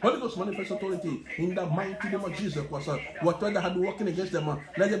power. Holy Ghost, manifest authority. In the mighty name of Jesus Christ, whatever that have been working against them,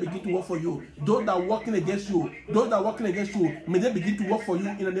 let them begin to work for you. Those that are working against you, may they begin to work for you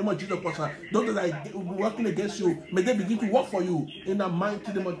in the name of Jesus Christ. Those that are working against you, may they begin to work for you in the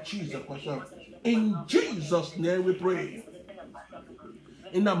mighty name of Jesus Christ. In Jesus' name we pray.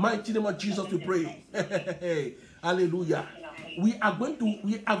 In the mighty name of Jesus we pray. Hallelujah. We are going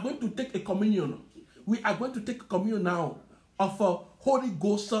to take a communion. We are going to take a communion now of a Holy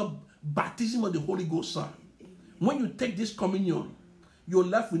Ghost baptism of the Holy Ghost. When you take this communion, your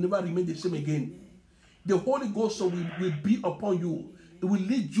life will never remain the same again. The Holy Ghost will be upon you. It will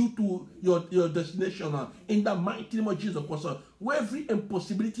lead you to your destination in the mighty name of Jesus Christ. Where every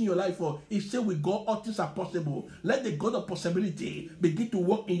impossibility in your life is said with God, all things are possible. Let the God of possibility begin to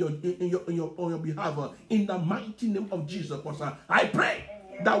work on your behalf in the mighty name of Jesus Christ. I pray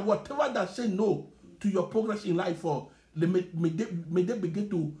that whatever that say no to your progress in life, may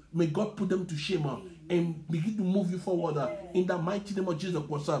God put them to shame and begin to move you forward in the mighty name of Jesus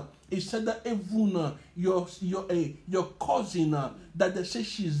Christ. He said that even your cousin that they say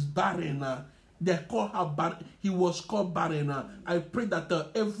she's barren, they call her barren. He was called barren. I pray that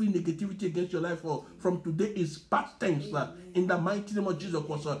every negativity against your life from today is past tense. In the mighty name of Jesus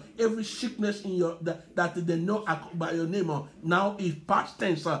Christ, every sickness in your that they know by your name now is past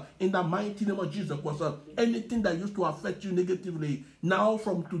tense. In the mighty name of Jesus Christ, anything that used to affect you negatively now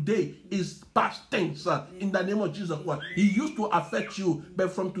from today is past tense. In the name of Jesus Christ, he used to affect you,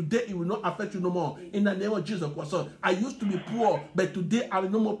 but from today it will not affect you no more. In the name of Jesus Christ, I used to be poor, but today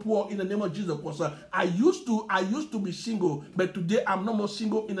I'm no more poor. In the name of Jesus Christ, I used to be single, but today I'm no more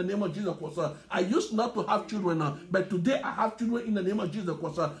single. In the name of Jesus Christ, I used not to have children, but today I have children. In the name of Jesus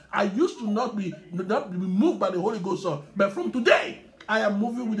Christ, I used to not be moved by the Holy Ghost, but from today I am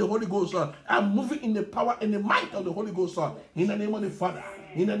moving with the Holy Ghost. I'm moving in the power and the might of the Holy Ghost. In the name of the Father,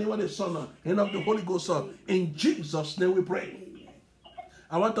 in the name of the Son, and of the Holy Ghost. In Jesus' name we pray.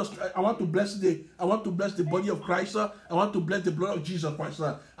 I want to bless the body of Christ. I want to bless the blood of Jesus Christ.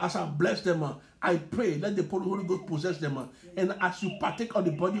 As I bless them, I pray, let the Holy Ghost possess them. And as you partake of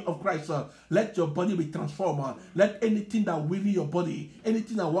the body of Christ, let your body be transformed. Let anything that weary your body,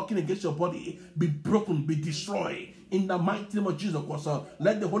 anything that working against your body, be broken, be destroyed. In the mighty name of Jesus Christ,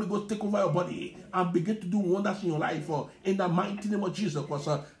 let the Holy Ghost take over your body and begin to do wonders in your life. In the mighty name of Jesus Christ,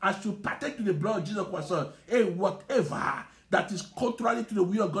 as you partake to the blood of Jesus Christ, whatever that is contrary to the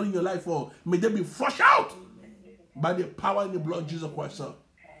will of God in your life, may they be flushed out by the power in the blood of Jesus Christ.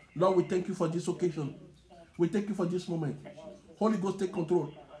 Lord, we thank you for this occasion. We thank you for this moment. Holy Ghost, take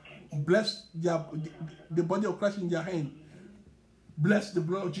control. Bless the body of Christ in their hand. Bless the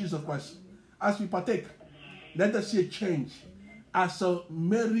blood of Jesus Christ. As we partake, let us see a change. As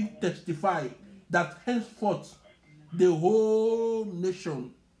Mary testified that henceforth the whole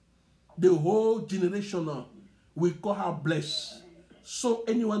nation, the whole generation we call her blessed. So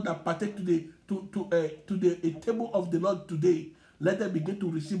anyone that partake to the table of the Lord today, let them begin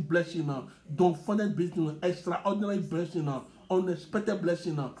to receive blessing, unfounded blessing, extraordinary blessing, unexpected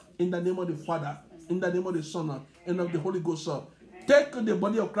blessing. In the name of the Father, in the name of the Son, and of the Holy Ghost. Take the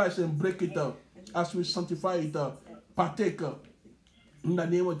body of Christ and break it as we sanctify it. Partake in the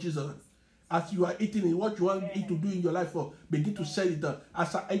name of Jesus. As you are eating it, what you want it to do in your life, begin to say it.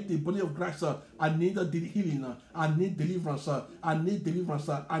 As I eat the body of Christ, I need healing. I need deliverance. I need deliverance.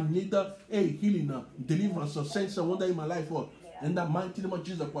 I need healing, deliverance, sense and wonder in my life. In the mighty name of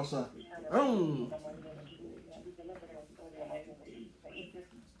Jesus Christ.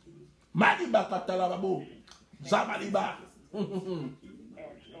 Maliba katalababo. Zabaliba.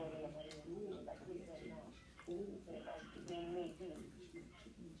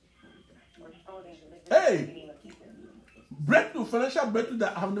 Hey, breakthrough, financial breakthrough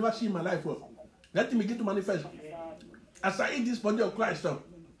that I have never seen in my life. Let him begin to manifest. As I eat this body of Christ,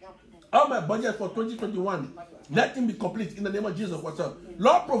 all my budget for 2021, let him be complete in the name of Jesus Christ.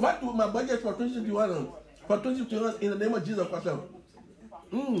 Lord, provide my budget for 2021, in the name of Jesus Christ.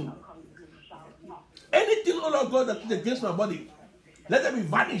 Anything, oh Lord God, that is against my body, let it be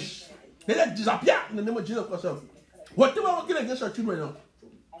vanished. Let it disappear in the name of Jesus Christ. Whatever working against our children now,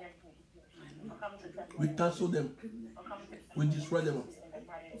 we cancel them. We destroy them.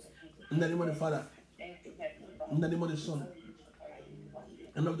 In the name of the Father, in the name of the Son,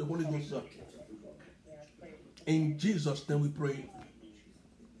 and of the Holy Ghost. In Jesus' name we pray.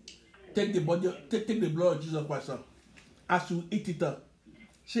 Take the body, take the blood of Jesus Christ. As you eat it,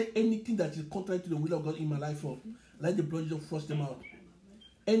 say anything that is contrary to the will of God in my life. Let the blood of Jesus flush them out.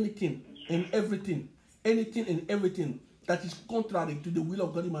 Anything and everything that is contrary to the will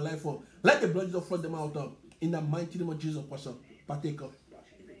of God in my life. Let the blood of Jesus flush them out. In the mighty name of Jesus Christ. Partake of.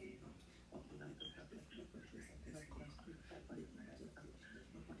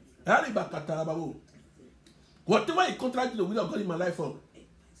 Whatever is contrary to the will of God in my life,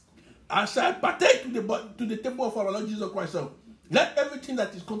 as I partake to the table of our Lord Jesus Christ, let everything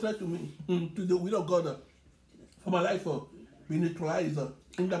that is contrary to me, to the will of God for my life, be neutralized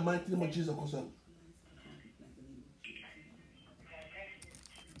in the mighty name of Jesus Christ.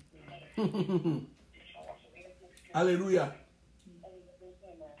 Hallelujah.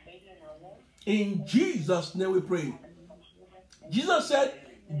 In Jesus' name we pray. Jesus said,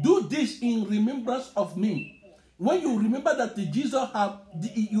 do this in remembrance of me. When you remember that you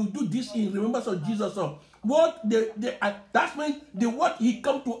do this in remembrance of Jesus. That means what he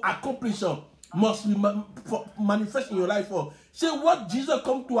come to accomplish must be manifest in your life. Say what Jesus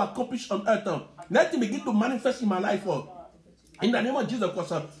come to accomplish on earth. Let him begin to manifest in my life. In the name of Jesus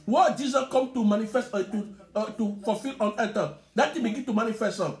Christ. What Jesus come to manifest to fulfill on earth. Let him begin to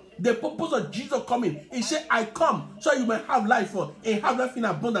manifest. The purpose of Jesus coming, he said, I come so you may have life and have life in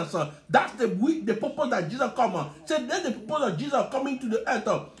abundance. That's the purpose that Jesus come. Say, that's the purpose of Jesus coming to the earth.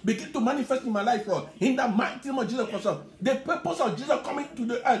 Begin to manifest in my life. In the mighty name of Jesus Christ. The purpose of Jesus coming to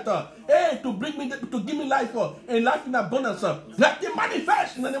the earth, to bring me, to give me life and life in abundance. Let it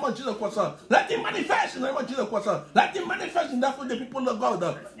manifest in the name of Jesus Christ. Let it manifest in the name of Jesus Christ. Let it manifest in that for the people of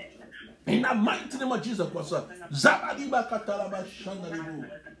God. In the mighty name of Jesus Christ.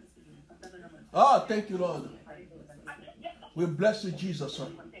 Oh, thank you, Lord. We bless you, Jesus.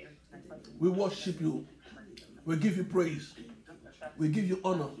 We worship you. We give you praise. We give you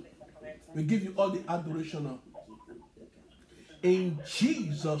honor. We give you all the adoration. In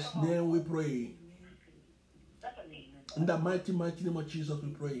Jesus' name we pray. In the mighty name of Jesus we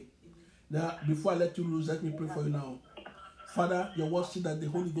pray. Now, before I let you lose, let me pray for you now. Father, your word said that the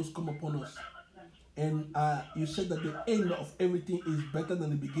Holy Ghost come upon us. And you said that the end of everything is better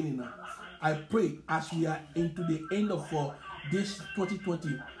than the beginning. I pray as we are into the end of this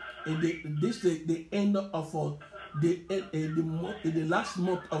 2020, and the end of the last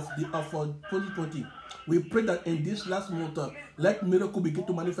month of 2020. We pray that in this last month, let miracle begin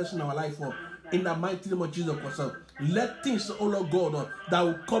to manifest in our life. In the mighty name of Jesus Christ. Let things, oh Lord God, that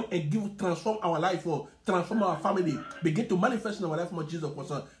will come and transform our life, transform our family, begin to manifest in our life of Jesus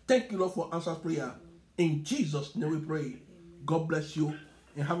Christ. Thank you, Lord, for answered prayer. In Jesus' name we pray. God bless you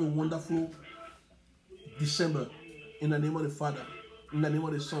and have a wonderful December. In the name of the Father, in the name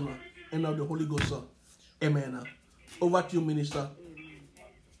of the Son, and of the Holy Ghost. Amen. Over to you, Minister.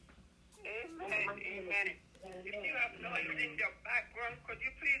 Amen. If you have noise in your background, could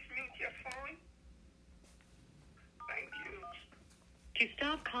you please mute your phone? Thank you. To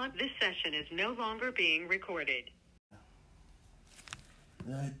stop this session is no longer being recorded.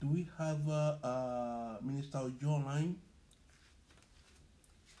 Do we have Minister Ojo online?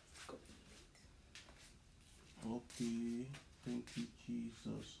 Okay, thank you,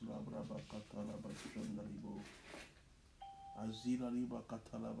 Jesus.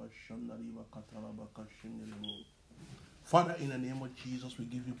 Father, in the name of Jesus, we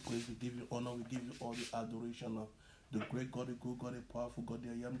give you praise, we give you honor, we give you all the adoration. The great God, the good God, the powerful God, the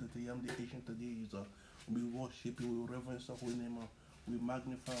I am that I am, the ancient today is. We worship you, we reverence your holy name. We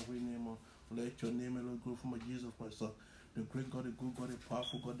magnify your holy name. Let your name alone grow from Jesus Christ. The great God, the good God, the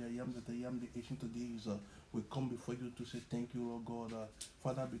powerful God, the I am that I am, the ancient today is. We come before you to say thank you, Lord God.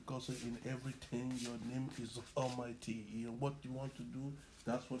 Father, because in everything your name is almighty. In what you want to do,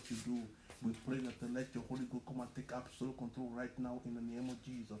 that's what you do. We pray that let your Holy Ghost come and take absolute control right now in the name of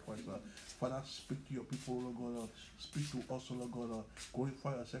Jesus Christ. Father, speak to your people, Lord God. Speak to us, Lord God.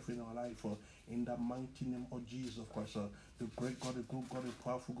 Glorify yourself in our life. In the mighty name of Jesus Christ. The great God, the good God, the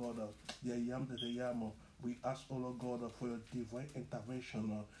powerful God. The I am that I am. We ask, oh Lord God, for your divine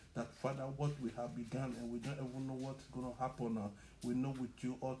intervention. That Father, what we have begun and we don't even know what's going to happen. We know with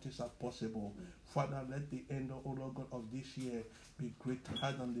you all things are possible. Father, let the end, oh Lord God, of this year be greater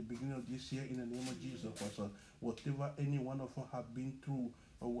than the beginning of this year in the name of Jesus Christ. Whatever any one of us have been through,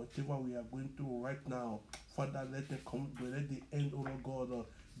 or whatever we are going through right now, Father, let the end, oh Lord God,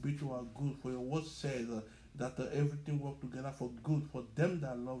 be to our good. For your word says that everything works together for good for them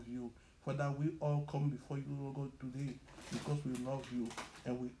that love you. Father, we all come before you, Lord God, today because we love you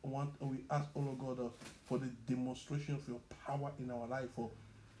and we ask, oh Lord God, for the demonstration of your power in our life.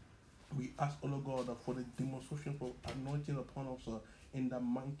 We ask, oh Lord God, for the demonstration of anointing upon us in the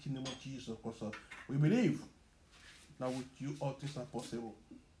mighty name of Jesus. Because we believe that with you all things are possible.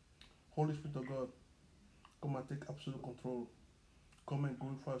 Holy Spirit of God, come and take absolute control. Come and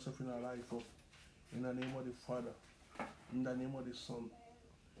glorify yourself in our life. In the name of the Father, in the name of the Son,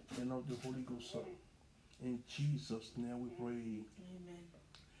 and of the Holy Ghost. In Jesus' name we pray. Amen.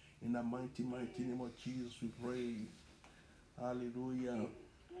 In the mighty name of Jesus we pray. Hallelujah.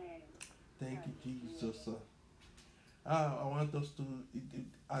 Thank you, Jesus. I want us to,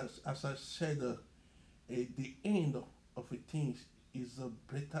 as I said, the end of a thing is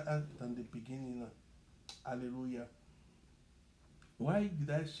better than the beginning. Hallelujah. Why did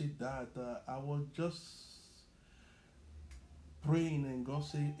I say that? I was just praying and God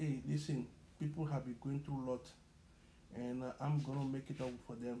said, hey, listen, people have been going through a lot and I'm going to make it up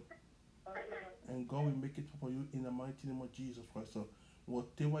for them. And God will make it for you in the mighty name of Jesus Christ.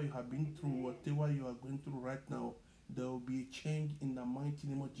 Whatever you have been through, whatever you are going through right now, there will be a change in the mighty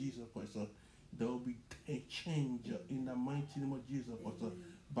name of Jesus Christ. There will be a change in the mighty name of Jesus Christ.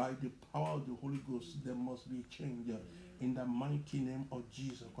 By the power of the Holy Ghost, there must be a change. In the mighty name of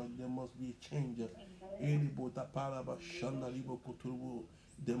Jesus Christ, there must be a change.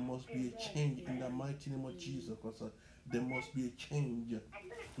 There must be a change in the mighty name of Jesus Christ. There must be a change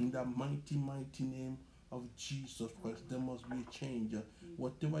in the mighty name of Jesus Christ. There must be a change.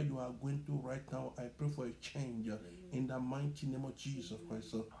 Whatever you are going through right now, I pray for a change in the mighty name of Jesus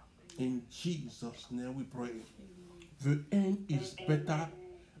Christ. In Jesus' name we pray. The end is better.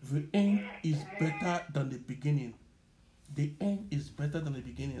 The end is better than the beginning. The end is better than the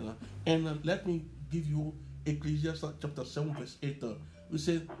beginning. And let me give you Ecclesiastes chapter 7 verse 8. We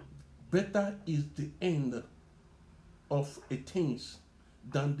say, better is the end of a thing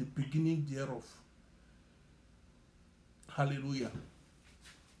than the beginning thereof. Hallelujah.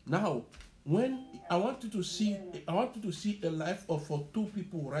 Now, when I want you to see a life of two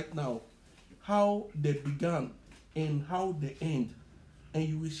people right now, how they began and how they end. And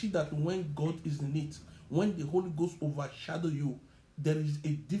you will see that when God is in it, when the Holy Ghost overshadow you, there is a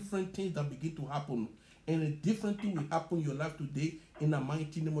different thing that begin to happen. And a different thing will happen in your life today in the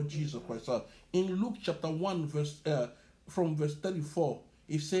mighty name of Jesus Christ. In Luke chapter 1, from verse 34,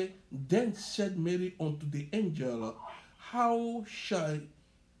 it says, then said Mary unto the angel, how shall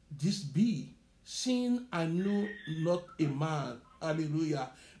this be, seeing I know not a man? Hallelujah.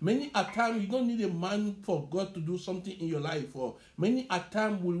 Many a time you don't need a man for God to do something in your life. Or many a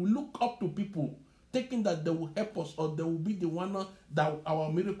time we look up to people thinking that they will help us or they will be the one that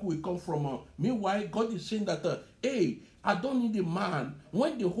our miracle will come from. Meanwhile, God is saying that, hey, I don't need a man.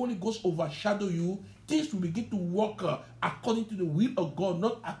 When the Holy Ghost overshadow you, things will begin to work according to the will of God,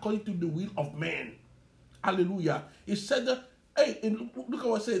 not according to the will of man. Hallelujah. He said, hey, look at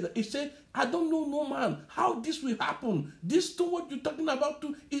what it said. He said, I don't know no man how this will happen. This to what you're talking about,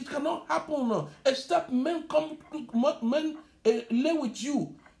 it cannot happen except men lay with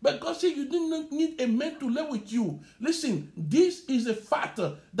you. But God said you didn't need a man to lay with you. Listen, this is a fact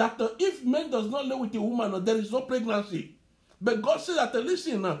that if man does not lay with a woman, there is no pregnancy. But God said that,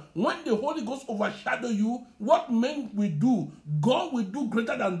 listen, when the Holy Ghost overshadow you, what men will do, God will do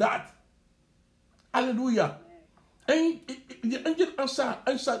greater than that. Hallelujah. And the angel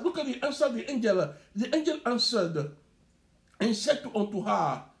answered, look at the answer of the angel. The angel answered and said unto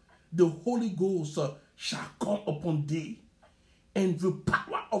her, the Holy Ghost shall come upon thee, and the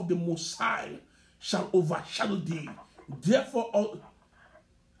power of the Most High shall overshadow thee. Therefore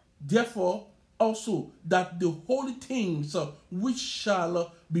also that the holy things which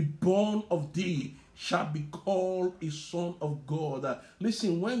shall be born of thee shall be called a son of God.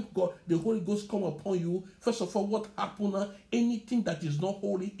 Listen, when God, the Holy Ghost come upon you, first of all, what happened? Anything that is not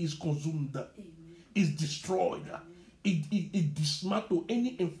holy is consumed, is destroyed. It dismantle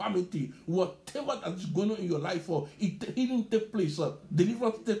any infirmity, whatever that is going on in your life, healing take place,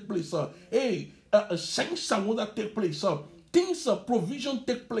 deliverance take place, saints and wonder take place, things, provision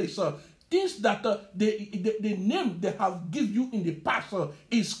take place, things that the name they have given you in the past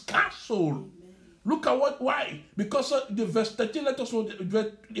is cancelled. Look at why. Because the verse 13, let us know,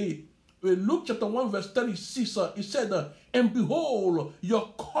 Luke chapter 1 verse 36, it said, and behold,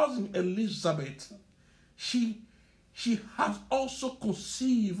 your cousin Elizabeth, she has also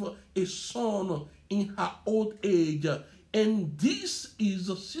conceived a son in her old age, and this is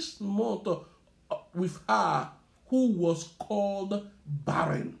the 6th month with her, who was called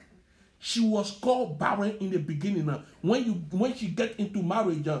barren. She was called barren in the beginning. When she get into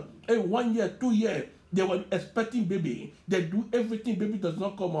marriage, 1 year, 2 years, they were expecting baby. They do everything, baby does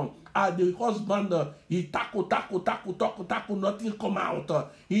not come on. The husband, he tackle, nothing come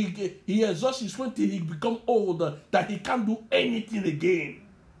out. He exhausts his 20, he become old, that he can't do anything again.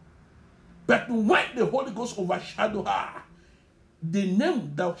 But when the Holy Ghost overshadowed her, the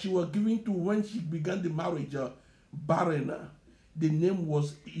name that she was given to when she began the marriage, barren, the name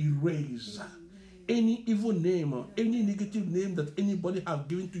was erased. Any evil name, any negative name that anybody have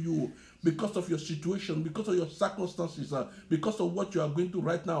given to you because of your situation, because of your circumstances, because of what you are going through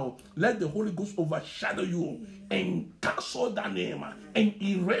right now, let the Holy Ghost overshadow you and cancel that name and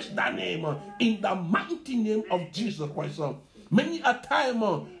erase that name in the mighty name of Jesus Christ. Many a time,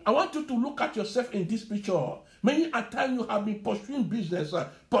 I want you to look at yourself in this picture. Many a time you have been pursuing business.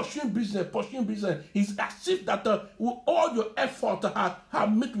 It's as if that all your effort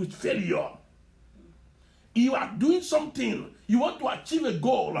have met with failure. You are doing something. You want to achieve a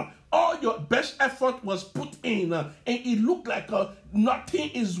goal. All your best effort was put in, and it looked like nothing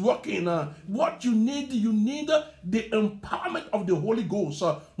is working. What you need the empowerment of the Holy Ghost.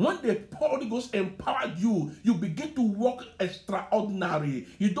 When the Holy Ghost empowered you, you begin to walk extraordinary.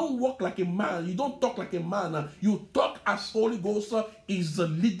 You don't walk like a man. You don't talk like a man. You talk as Holy Ghost is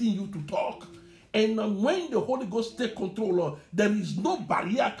leading you to talk. And when the Holy Ghost takes control, there is no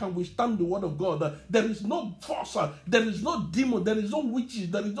barrier can withstand the word of God. There is no force, there is no demon, there is no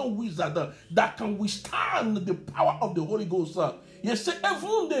witches, there is no wizard that can withstand the power of the Holy Ghost. You say,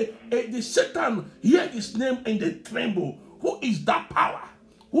 even the Satan hear his name and they tremble. Who is that power?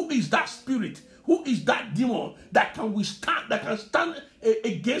 Who is that spirit? Who is that demon that can withstand, that can stand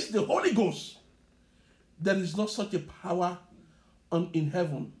against the Holy Ghost? There is not such a power in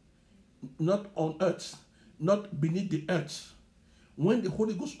heaven. Not on earth, not beneath the earth. When the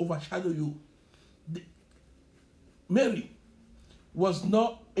Holy Ghost overshadow you, Mary was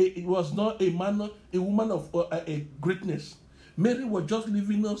not a woman of a greatness. Mary was just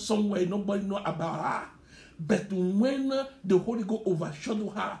living somewhere nobody know about her. But when the Holy Ghost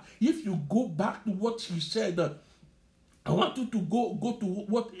overshadowed her, if you go back to what she said, I want you to go to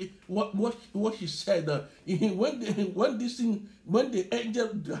what she said. When the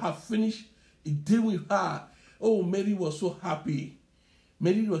angel have finished dealing with her, oh, Mary was so happy.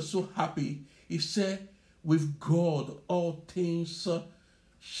 Mary was so happy. He said, with God, all things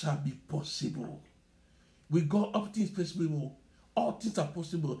shall be possible. With God, all things possible. All things are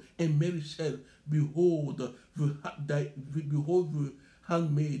possible. And Mary said, behold, the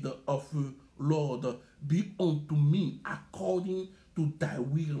handmaid of the Lord, be unto me according to thy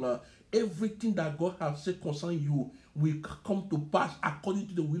will. Everything that God has said concerning you will come to pass according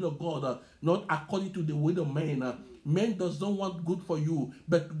to the will of God, not according to the will of man. Man does not want good for you,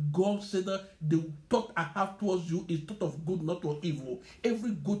 but God said that the thought I have towards you is thought of good, not of evil.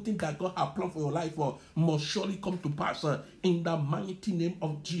 Every good thing that God has planned for your life must surely come to pass in the mighty name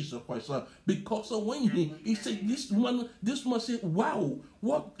of Jesus Christ. Because when he said, this woman said, wow,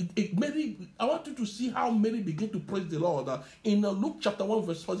 what Mary, I want you to see how Mary began to praise the Lord. In Luke chapter 1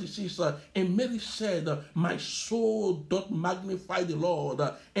 verse 46, and Mary said, my soul doth magnify the Lord,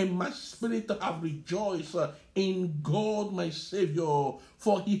 and my spirit have rejoiced in God my Savior,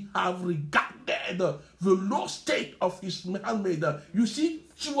 for he have regarded the low state of his handmaid. You see,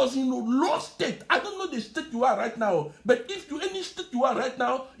 she was in a low state. I don't know the state you are right now, but if you any state you are right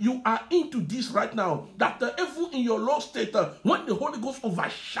now, you are into this right now. That even in your low state, when the Holy Ghost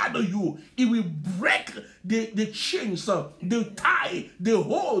overshadow you, it will break the chains, the tie, the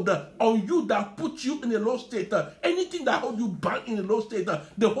hold on you that put you in a low state. Anything that hold you back in a low state,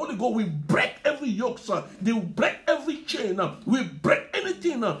 the Holy Ghost will break every yoke. They will break every chain. Will break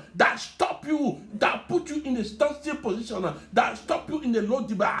anything that stop you, that put you in a standstill position, that stop you in a low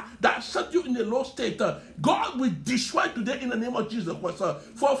bar, that set you in a low state. God will destroy today in the name of Jesus Christ.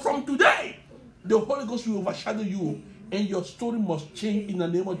 For from today, the Holy Ghost will overshadow you, and your story must change in the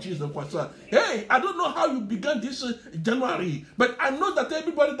name of Jesus Christ. Hey, I don't know how you began this January, but I know that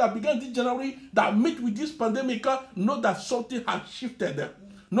everybody that began this January that meet with this pandemic know that something has shifted.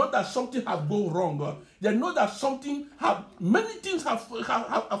 know that something have gone wrong. They know that many things have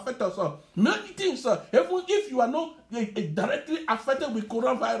affected us. Many things, even if you are not directly affected with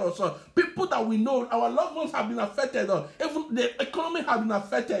coronavirus, people that we know, our loved ones have been affected. Even the economy have been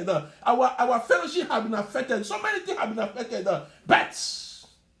affected. Our fellowship have been affected. So many things have been affected. But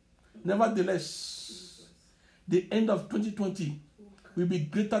nevertheless, the end of 2020 will be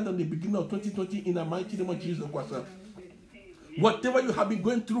greater than the beginning of 2020 in the mighty name of Jesus Christ. Whatever you have been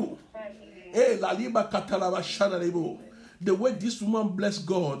going through, the way this woman blessed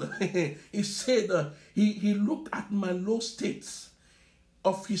God, he said, he looked at my low state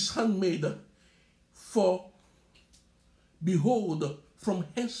of his handmaid, for behold, from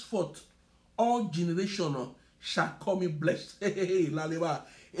henceforth all generations shall call me blessed.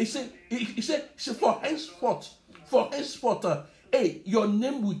 He said, for henceforth, your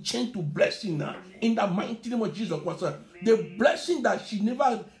name will change to blessing in the mighty name of Jesus Christ. The blessing that she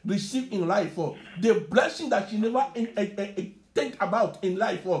never received in life, the blessing that she never think about in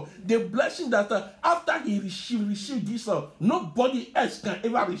life, the blessing that after she received this, nobody else can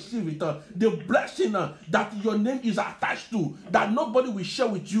ever receive it. The blessing that your name is attached to, that nobody will share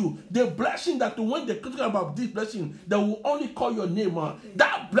with you. The blessing that when they talk about this blessing, they will only call your name.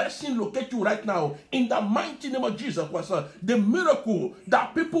 That blessing locate you right now in the mighty name of Jesus Christ. The miracle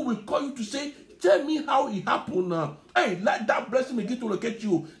that people will call you to say, tell me how it happened. Hey, let that blessing begin to locate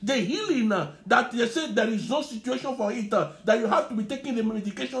you. The healing that they say there is no situation for it, that you have to be taking the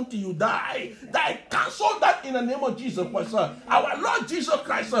medication till you die. That cancel that in the name of Jesus Christ. Our Lord Jesus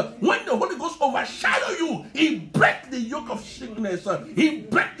Christ, when the Holy Ghost overshadow you, He break the yoke of sickness. He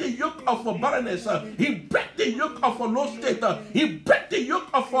break the yoke of barrenness. He break the yoke of low state. He break the yoke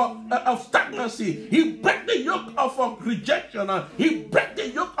of stagnancy. He break the yoke of rejection. He break the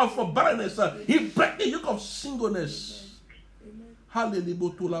yoke of barrenness. He break the yoke of singleness. Hallelujah.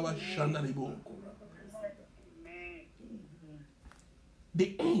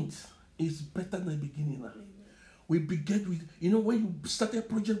 The end is better than the beginning. We begin with, when you start a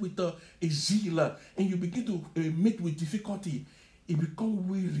project with a zeal and you begin to meet with difficulty, it becomes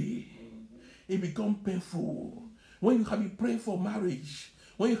weary. It becomes painful. When you have been praying for marriage,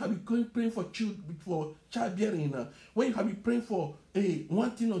 when you have been praying for childbearing, when you have been praying for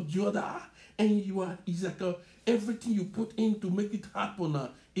one thing or the other, and it's like everything you put in to make it happen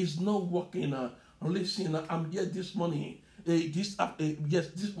is not working. Listen, I'm here this morning, this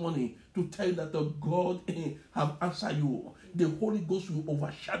morning, to tell you that God have answered you. The Holy Ghost will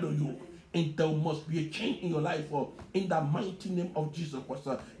overshadow you. And there must be a change in your life. In the mighty name of Jesus Christ,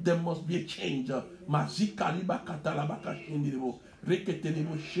 there must be a change. There must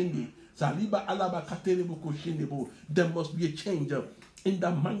be a change. In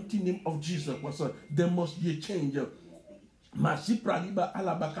the mighty name of Jesus Christ, there must be a change. There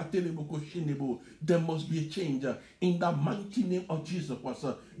must be a change in the mighty name of Jesus Christ.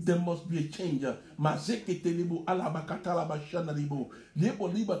 There must be a change.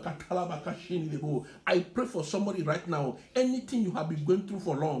 I pray for somebody right now. Anything you have been going through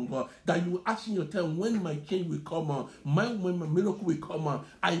for long, that you ask in your time when my change will come, when my miracle will come.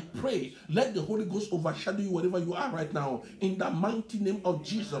 I pray, let the Holy Ghost overshadow you wherever you are right now. In the mighty name of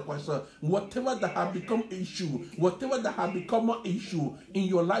Jesus Christ, whatever that have become issue, whatever that have become an issue in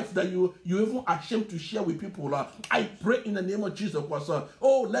your life that you even ashamed to share with people, I pray in the name of Jesus Christ.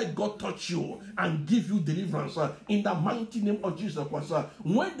 Let God touch you and give you deliverance in the mighty name of Jesus Christ.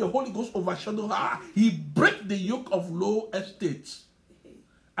 When the Holy Ghost overshadow her, He break the yoke of low estates.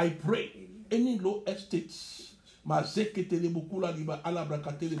 I pray any low estates, I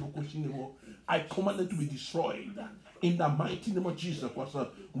command them to be destroyed in the mighty name of Jesus Christ.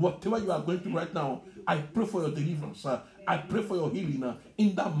 Whatever you are going through right now, I pray for your deliverance. I pray for your healing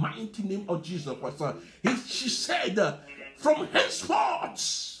in the mighty name of Jesus Christ. She said, from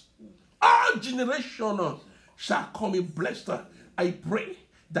henceforth, all generations shall call me blessed. I pray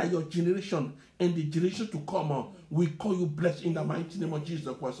that your generation and the generation to come will call you blessed in the mighty name of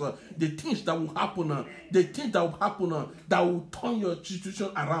Jesus Christ. The things that will happen, that will turn your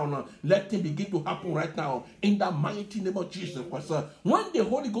situation around, let them begin to happen right now in the mighty name of Jesus Christ. When the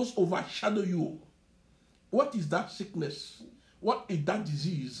Holy Ghost overshadow you, what is that sickness? What is that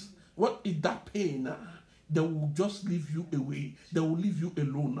disease? What is that pain? They will just leave you away. They will leave you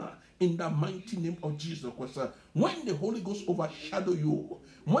alone. In the mighty name of Jesus Christ. When the Holy Ghost overshadow you,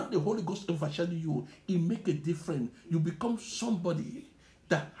 it make a difference. You become somebody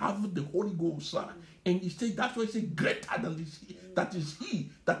that have the Holy Ghost. And he said, that's why he said, greater than this, that is he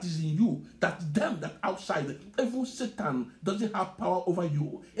that is in you, that them that outside. Even Satan doesn't have power over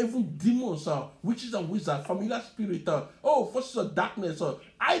you. Even demons, witches and wizards, familiar spirit, forces of darkness,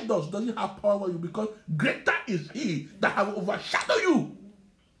 idols doesn't have power over you, because greater is he that have overshadowed you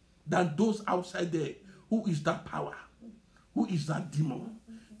than those outside there. Who is that power? Who is that demon?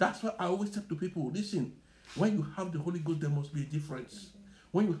 That's why I always tell to people, listen, when you have the Holy Ghost, there must be a difference.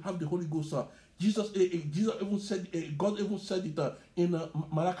 When you have the Holy Ghost, Jesus even said, God even said it in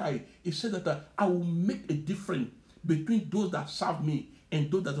Malachi. He said that I will make a difference between those that serve me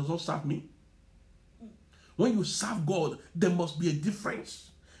and those that does not serve me. When you serve God, there must be a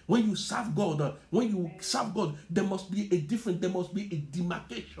difference. When you serve God, there must be a difference. There must be a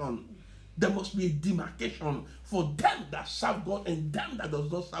demarcation. There must be a demarcation for them that serve God and them that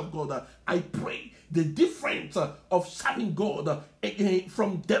does not serve God. I pray the difference of serving God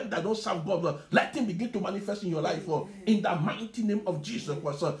from them that don't serve God, let him begin to manifest in your life in the mighty name of Jesus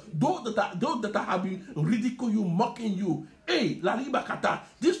Christ. Those that have been ridiculing you, mocking you, hey, Lariba Kata,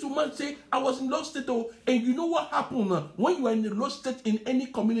 this woman say, I was in low state, and you know what happened? When you are in a low state in any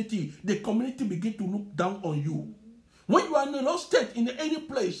community, the community begin to look down on you. When you are in a low state in any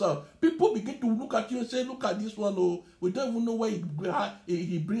place, people begin to look at you and say, look at this one, we don't even know where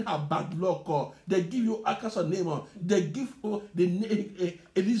he bring her bad luck, they give you Akasa's name, they give her the name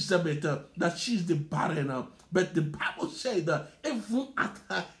Elizabeth, that she's the barren. But the Bible said that even at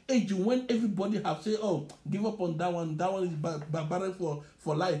her age, when everybody have said, oh, give up on that one is barren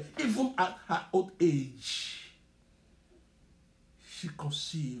for life, even at her old age, she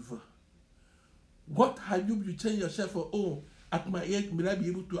conceived. What have you tell yourself, oh, at my age, will I be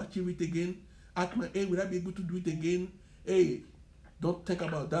able to achieve it again? At my age, will I be able to do it again? Hey, don't think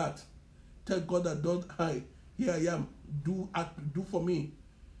about that. Tell God that here I am. Do for me.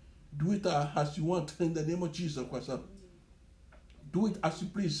 Do it as you want in the name of Jesus Christ. Do it as you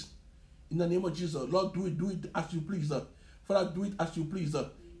please in the name of Jesus. Lord, do it as you please. Father, do it as you please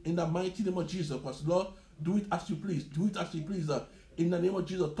in the mighty name of Jesus Christ. Lord, do it as you please. Do it as you please. In the name of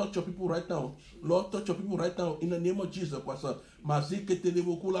Jesus, touch your people right now. Lord, touch your people right now. In the name of Jesus Christ.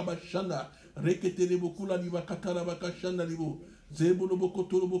 Maziketelebokula bashanda, reketelebokula liba katarabaka shanda libo, zebuloboko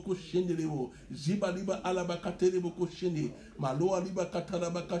toloboko shende libo, ziba liba alabakateleboko shende, maloa liba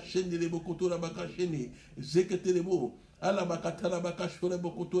katarabaka shende libo kotorabaka shende, zeketelebo. Alabakatarabaka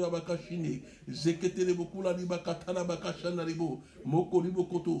shorebo kotorabaka shende, zeketelebokula liba katarabaka shanda libo, moko libo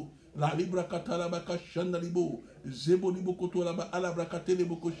koto. La libra katalabaka shandalibo, zebo libo kotolaba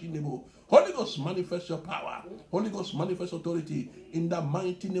alabrakatelebo koshinebo. Holy Ghost, manifest your power. Holy Ghost, manifest authority in the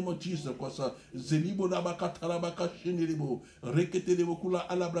mighty name of Jesus. Zelibo labaka talabaka shindelebo, reketelebo kula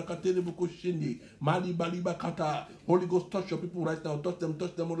alabrakatelebo koshindi, mali baliba kata. Holy Ghost, touch your people right now. Touch them,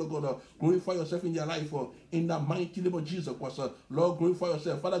 oh God. Glorify yourself in their life in the mighty name of Jesus. Lord, glorify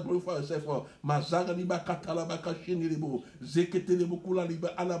yourself. Father, glorify yourself. Mazaga liba katalabaka shindelebo, zeketelebo kula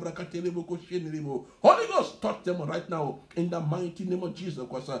liba alabrakatelebo. Holy Ghost, touch them right now in the mighty name of Jesus.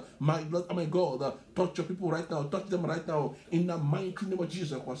 My Lord, my God, touch your people right now. Touch them right now in the mighty name of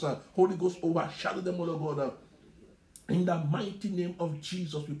Jesus. Holy Ghost, overshadow them, oh God. In the mighty name of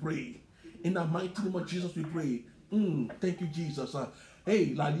Jesus, we pray. In the mighty name of Jesus, we pray. Thank you, Jesus.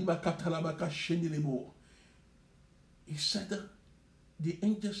 Hey, la liba katalabaka shendelebo. He said, the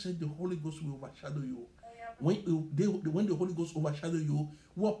angel said, the Holy Ghost will overshadow you. When the Holy Ghost overshadow you,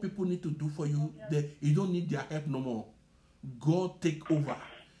 what people need to do for you, you don't need their help no more. God take over.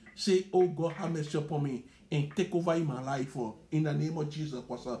 Say, oh God, have mercy upon me and take over in my life. In the name of Jesus,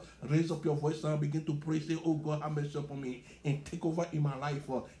 raise up your voice and begin to pray. Say, oh God, have mercy upon me and take over in my life.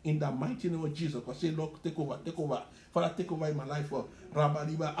 In the mighty name of Jesus, say, Lord, take over. Father, take over in my life.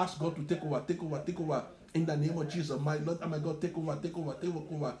 Rabba, ask God to take over. In the name of Jesus, my Lord and my God, take over.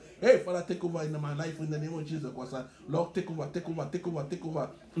 Hey, Father, take over in my life in the name of Jesus. Lord, take over.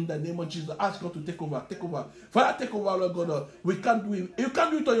 In the name of Jesus, ask God to take over. Father, take over, Lord God. We can't do it. You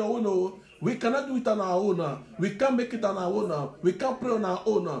can't do it on your own. We cannot do it on our own. We can't make it on our own. We can't pray on our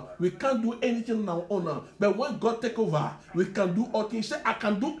own. We can't do anything on our own. But when God take over, we can do all things. Say, I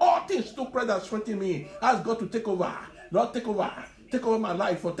can do all things to pray that strengthen me. Ask God to take over. Lord, take over. Take over my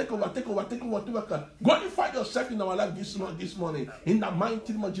life. Take over. Glorify yourself in our life this morning. In the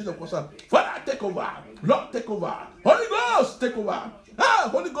mighty name of Jesus. Father, take over. Lord, take over. Holy Ghost, take over.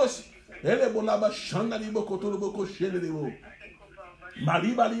 Holy Ghost.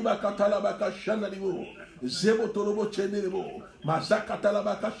 Zebo torobo chenebo.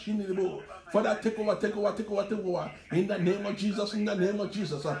 Mazakatalabaka shinebo. Father, take over, take over, take over, take over. In the name of Jesus, in the name of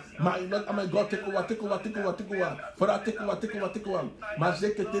Jesus. My Lord, my God, take over, take over, take over, take over. Father, take over, take over, take over.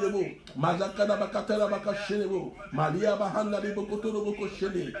 Mazeke terebo. Mazakada bakatela baka shenebo. Maria bahanda libo kotorobo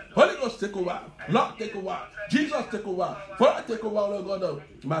koshene. Holy Ghost, take over. Lord, take over. Jesus, take over. Father, take over, Lord God.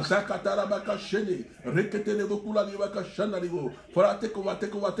 Mazakatala baka shene. Reketelebo kula liba kashana libo. Father, take over,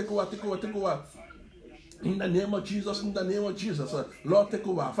 take over, take over, take over, take over. In the name of Jesus, in the name of Jesus, Lord, take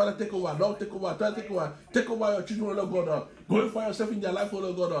over. Father, take over. Lord, take over. Father, take over. Take over your children, Lord God. Glorify yourself in their life,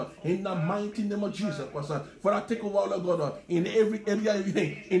 Lord God. In the mighty name of Jesus, Father, take over, Lord God. In every area,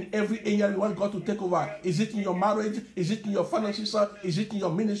 you want God to take over. Is it in your marriage? Is it in your finances? Is it in your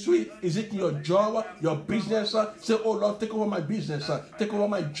ministry? Is it in your job, your business? Say, oh Lord, take over my business. Take over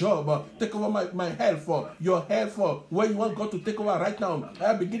my job. Take over my health. Your health. Where you want God to take over right now.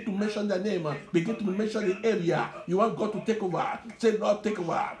 I begin to mention the name. Begin to mention the area you want God to take over. Say, Lord, take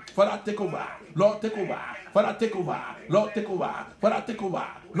over. Father, take over. Lord, take over. Father, take over. Lord, take over. Father, take over.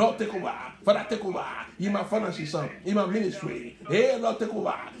 Lord, take over. Father, take over. In my finances, in my ministry. Hey, Lord, take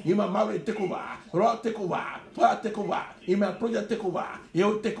over. In my marriage, take over. Lord, take over. Father, take over. In my project, take over.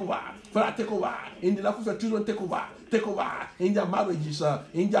 You take over. Father, take over. In the life of your children, take over. Take over. In their marriages,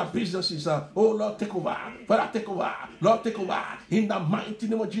 in their businesses. Oh, Lord, take over. Father, take over. Lord, take over. In the mighty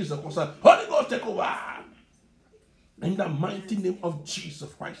name of Jesus. Holy Ghost, take over. In the mighty name of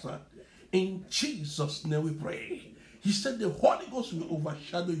Jesus Christ. In Jesus' name we pray. He said the Holy Ghost will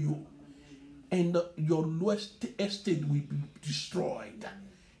overshadow you and your lowest estate will be destroyed.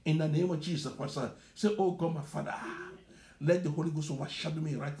 In the name of Jesus Christ. Say, oh God, my Father, let the Holy Ghost overshadow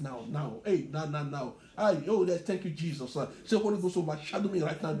me right now. Now. Hey, now. Thank you, Jesus. Say, Holy Ghost, overshadow me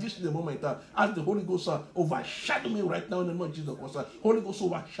right now. This is the moment. Ask the Holy Ghost, overshadow me right now in the name of Jesus. Holy Ghost,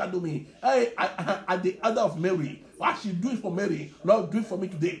 overshadow me. Hey, at the order of Mary. As you do it for Mary, Lord, do it for me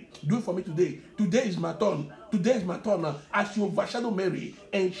today. Do it for me today. Today is my turn. Today is my turn. As you overshadow Mary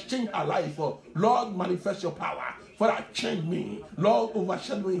and change her life, Lord, manifest your power. Father, change me. Lord,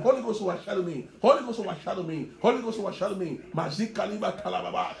 overshadow me. Holy Ghost, overshadow me. Holy Ghost, overshadow me. Holy Ghost, overshadow me. Mazikaliba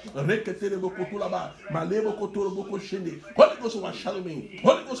talababa. Reketere bokotulaba. Malebo kotoro boko shende. Holy Ghost, overshadow me.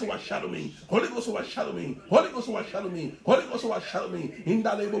 Holy Ghost, overshadow me. Holy Ghost, overshadow me. Holy Ghost, overshadow me. Holy Ghost, overshadow me.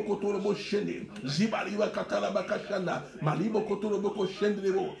 Indalebo kotoro boko shende. Zibaliba katalaba kashanda. Malibo kotoro boko shende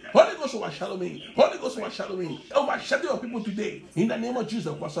lebo. Holy Ghost, overshadow me. Holy Ghost, overshadow me. Overshadow your people today. In the name of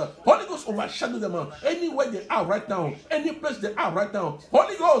Jesus Christ. Holy Ghost, overshadow them. Anywhere they are right now, any place they are right now,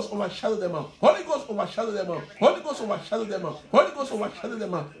 Holy Ghost overshadow them. Holy Ghost overshadow them. Holy Ghost overshadow them. Holy Ghost overshadow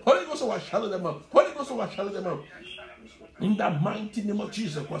them. Holy Ghost overshadow them. Holy Ghost overshadow them. In the mighty name of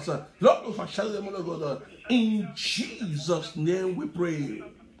Jesus Christ, Lord, overshadow them, Lord God. In Jesus' name we pray.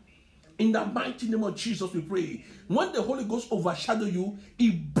 In the mighty name of Jesus we pray. When the Holy Ghost overshadow you,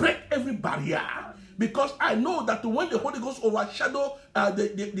 it break every barrier. Because I know that when the Holy Ghost overshadowed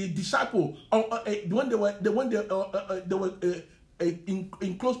the disciple, when they were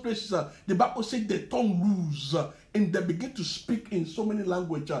in close places, the Bible said the tongue loose. And they begin to speak in so many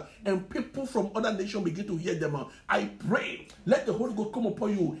languages, and people from other nations begin to hear them. I pray, let the Holy Ghost come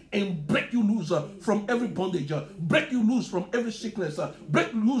upon you and break you loose from every bondage, break you loose from every sickness,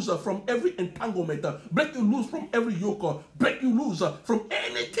 break you loose from every entanglement, break you loose from every yoke, break you loose from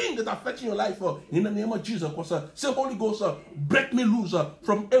anything that affects your life. In the name of Jesus, say, Holy Ghost, break me loose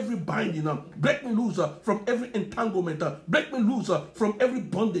from every binding, break me loose from every entanglement, break me loose from every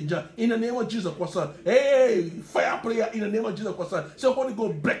bondage. In the name of Jesus, hey, prayer in the name of Jesus Christ. Say, Holy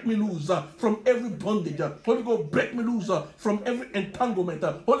Ghost, break me loose from every bondage. Holy Ghost, break me loose from every entanglement.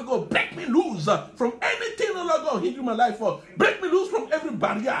 Holy Ghost, break me loose from anything, oh Lord God, hindering my life. Break me loose from every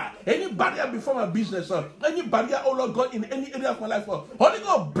barrier, any barrier before my business, any barrier, oh Lord God, in any area of my life. Holy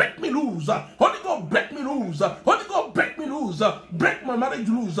Ghost, break me loose. Holy Ghost, break me loose. Holy Ghost, break me loose. Break my marriage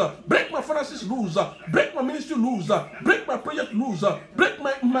loose. Break my finances loose. Break my ministry loose. Break my project loose. Break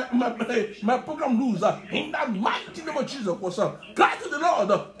my program loose. In that mighty name of Jesus, cry to the Lord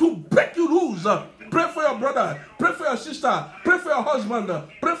to break you loose. Pray for your brother, pray for your sister, pray for your husband,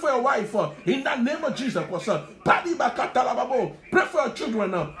 pray for your wife. In the name of Jesus, pray for your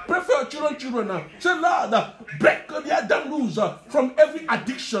children, pray for your children. Say, Lord, break them loose from every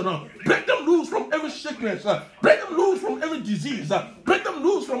addiction, break them loose from every sickness, break them loose from every disease, break them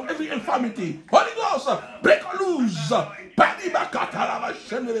loose from every infirmity. Holy Ghost, break loose.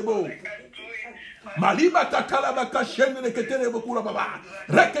 Maliba tatalaba kashende ketelebo kura baba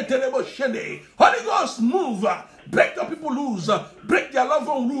reketelebo shende. Holy Ghost, move, break your people loose, break their loved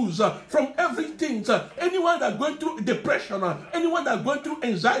one loose from everything. Anyone that going through depression, anyone that going through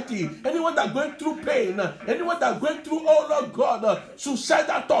anxiety, anyone that going through pain, anyone that going through, oh Lord God,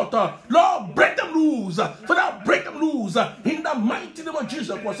 suicidal thought, Lord, break them loose. Father, break them loose in the mighty name of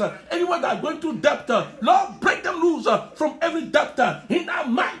Jesus Christ. Anyone that going through debt, Lord, break them loose from every debt in the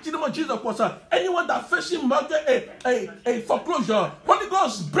mighty name of Jesus Christ. Anyone that facing a foreclosure, Holy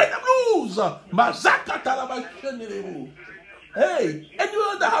Ghost, break them loose. Mazaka talabashenelebu. Hey,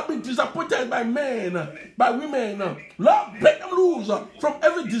 anyone that have been disappointed by men, by women, Lord, break them loose from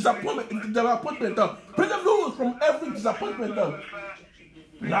every disappointment. Break them loose from every disappointment.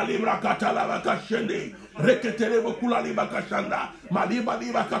 La libra katala bakashende reketelebo kulali bakashanda maliba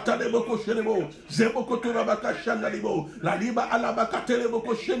liba katalebo koshenebo zebo kotura bakashanda libo la liba ala bakatelebo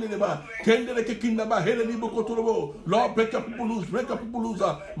kosheneba kendele kekinda ba hele libo koturobo. Lord, break up people loose, break up people loose.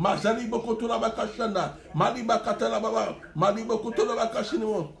 Mazali bokotura bakashanda maliba katala baba maliba kotura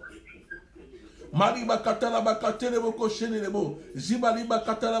bakashinebo Mariba katalaba katelebo koshenebo, zibaliba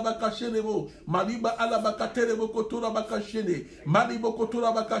katalaba kashenebo, maliba alaba katelebo kotura bakashene, malibo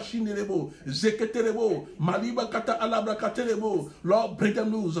kotura bakashinebo, zeketelebo, maliba kata alabra katelebo. Lord, break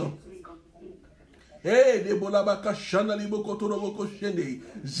them loose. Hey, Debola baka shana libo kotoro boko shende,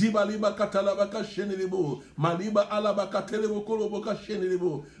 ziba liba katala baka shende libo, maliba ala baka telebo kolo boka shende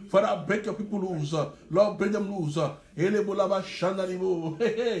libo. Father, break your people loose. Lord, break them loose. Ele bola ba shana libo.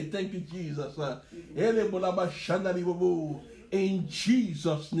 Hey, thank you, Jesus. Ele bola ba shana libo. In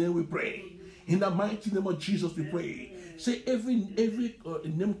Jesus' name we pray. In the mighty name of Jesus we pray. Say every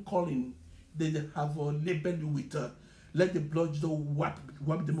name calling they have labeled you with, let the blood just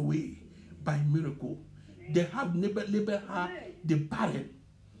wipe them away. By miracle, they have labeled her the barren.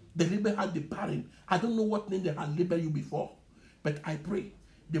 They labeled her the barren. I don't know what name they had labeled you before, but I pray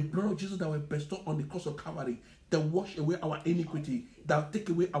the blood of Jesus that will bestow on the cross of Calvary, that wash away our iniquity, that take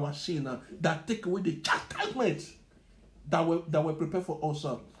away our sin, that take away the chastisement that were prepared for us.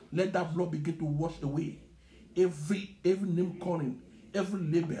 Let that blood begin to wash away every name calling, every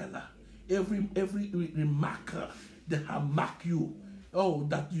label, every remarker that have marked you. Oh,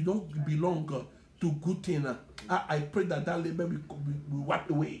 that you don't belong to good thing. I pray that label will wipe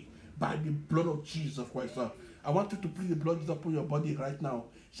away by the blood of Jesus Christ. I want you to plead the blood of Jesus upon your body right now.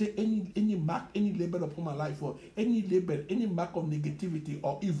 Say any mark, any label upon my life, or any label, any mark of negativity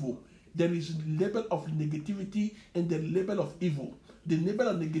or evil. There is label of negativity and the label of evil. The label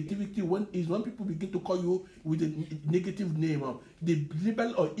of negativity when people begin to call you with a negative name. The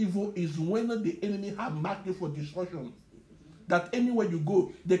label of evil is when the enemy have marked you for destruction. That anywhere you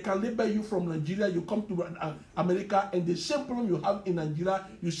go, they can label you from Nigeria, you come to America, and the same problem you have in Nigeria,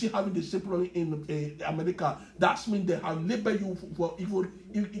 you see having the same problem in America. That means they have labeled you for evil.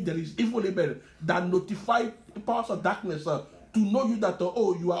 If there is evil label that notify powers of darkness to know you that,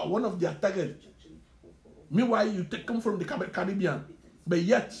 you are one of their targets. Meanwhile, you come from the Caribbean, but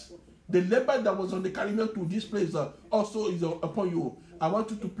yet the label that was on the Caribbean to this place also is upon you. I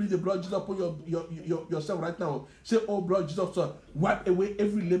want you to plead the blood of Jesus upon yourself right now. Say, oh, blood of Jesus, wipe away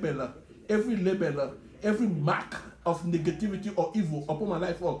every label, every mark of negativity or evil upon my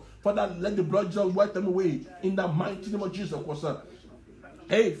life. Father, let the blood of Jesus wipe them away in the mighty name of Jesus.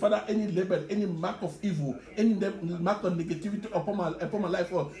 Hey, Father, any label, any mark of evil, any mark of negativity upon my life,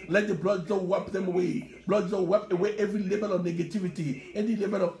 let the blood just wipe them away. Blood just wipe away every label of negativity, any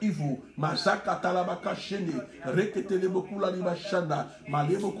label of evil. Masaka talabaka shende, rekete lebo kula liba shanda,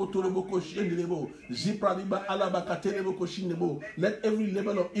 malebo kotolebo koshende lebo, zipra liba alabaka telebo koshinebo. Let every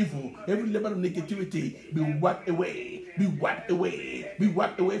label of evil, every label of negativity be wiped away. Be wiped away. Be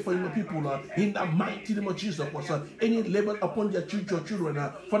wiped away from your people in the mighty name of Jesus. Any label upon their children,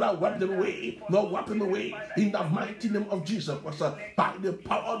 Father, wipe them away. Lord, wipe them away in the mighty name of Jesus. By the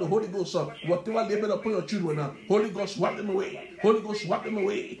power of the Holy Ghost, whatever label upon your children, Holy Ghost, wipe them away. Holy Ghost, wipe them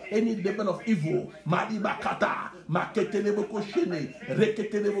away. Any label of evil, Maliba kata, maketelebo koshene,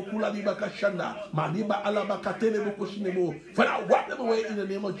 reketelebo kulaliba kashanda, Maliba alaba katelebo koshinebo. Father, wipe them away in the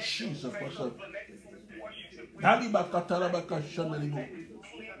name of Jesus. Maliba katalaba kashanda libo,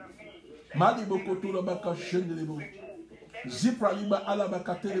 Malibo kotura baka shende libo. Zipra liba alaba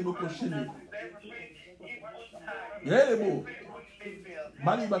katelebo koshene. Yelebo.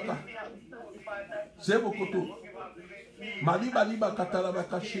 Malibaka. Zebo koto. Maliba liba katalaba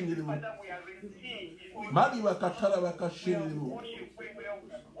kashene libo. Maliba katalaba kashene libo.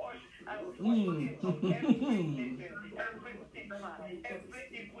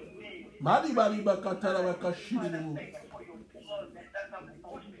 Maliba liba katalaba kashene libo.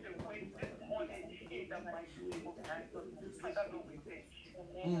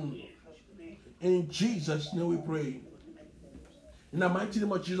 In Jesus' name we pray. In the mighty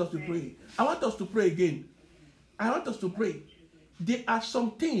name of Jesus we pray. I want us to pray again. I want us to pray. There are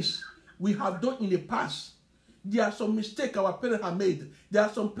some things we have done in the past. There are some mistakes our parents have made. There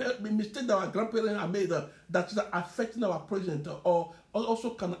are some mistakes that our grandparents have made that is affecting our present or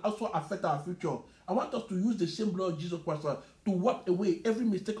also can also affect our future. I want us to use the same blood of Jesus Christ to wipe away every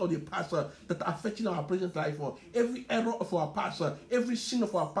mistake of the past that are affecting our present life, every error of our past, every sin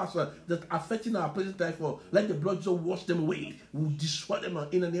of our past that are affecting our present life. Let the blood just wash them away. We'll destroy them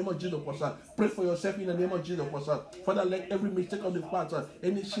in the name of Jesus Christ. Pray for yourself in the name of Jesus Christ. Father, let every mistake of the past,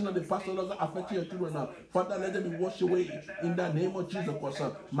 any sin of the past that affecting your children now, Father, let them be washed away in the name of Jesus Christ.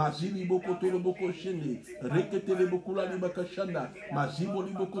 Mazili boko toro boko shinde, rekete boko la libaka shanda, mazibo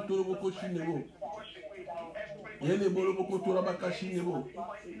liboko toro boko shinde. Yele bolo boko tura bakashi nebo.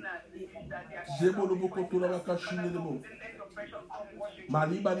 Zebolo boko tura bakashi nebo.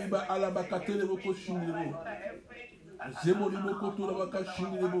 Maliba liba ala bakatele boko shinde nebo. Zebolo boko tura bakashi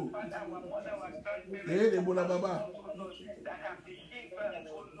nebo. Yele bola baba.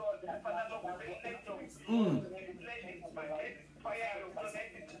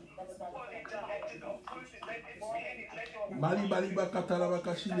 Mali baliba katalaba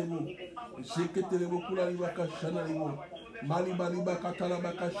kashinebo, zeketelebo kulaliba kashanebo, mali baliba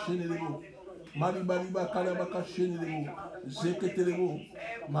katalaba kashinebo, mali baliba kalaba kashinebo, zeketelebo,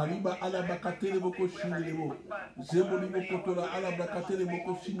 maliba alaba katelebo koshinebo, zebolibo kotola alaba katelebo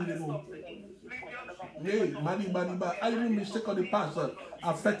koshinebo. Hey, mali baliba, I even mistake on the past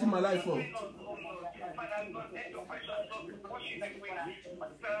affecting my life.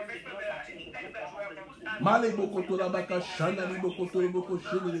 Male bokotola baka shana li bokotola boko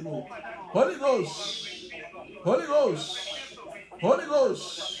shene limo. Holy Ghost, Holy Ghost, Holy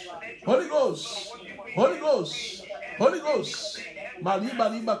Ghost, Holy Ghost, Holy Ghost, Holy Ghost. Maliba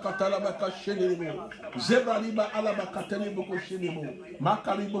liba katala baka shene limo. Zebra liba ala baka tene boko shene limo.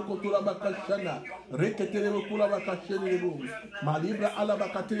 Makali bokotola baka shana. Reketele bokula baka shene limo. Malibra ala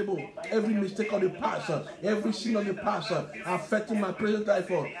baka tene bo. Every mistake of the past, every sin of the past affecting my present life,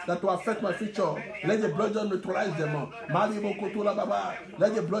 that will affect my future. Let the blood just neutralize them. Malibo kotola baba.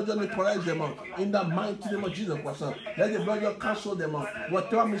 Let the blood just neutralize them. In the mighty name of Jesus Christ. Let the blood just cancel them.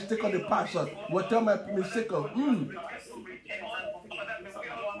 Whatever mistake of the past, whatever my mistake of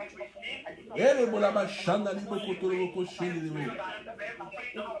Ere bola ba shanda libo kotola boko shene limo.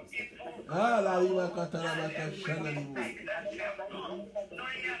 La liba katala baka shanda libo.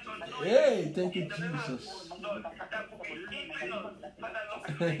 Hey, thank you, Jesus.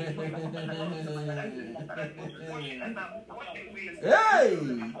 Hey,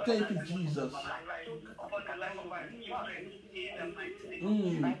 thank you, Jesus.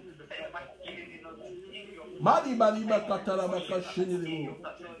 Mali baliba katala baka shene limo.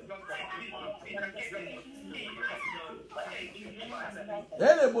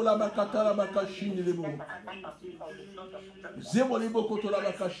 Ele bola bakatala baka shene limo. Zebolibo kotola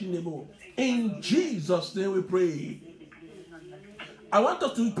baka shene limo. In Jesus' name we pray. I want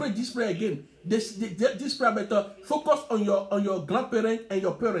us to pray this prayer again. This prayer better focus on your grandparent and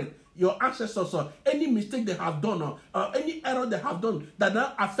your parent, your ancestors, any mistake they have done, any error they have done that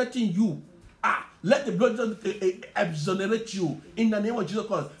are affecting you. Let the blood just exonerate you in the name of Jesus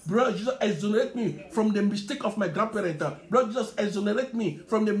Christ. Blood Jesus, exonerate me from the mistake of my grandparent. Blood Jesus, exonerate me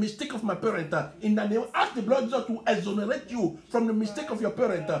from the mistake of my parent. In the name, ask the blood Jesus to exonerate you from the mistake of your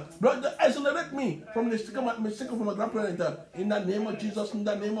parent. Blood Jesus, exonerate me from the mistake of my grandparent. In the name of Jesus, in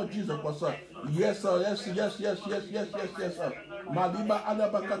the name of Jesus Christ. Yes, sir. Yes, sir. Maliba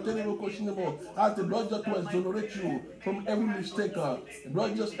alabakatele bokoshinemo. Ask the blood just to exonerate you from every mistake. The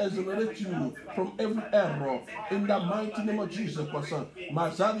blood just exonerate you from every error. In the mighty name of Jesus Christ.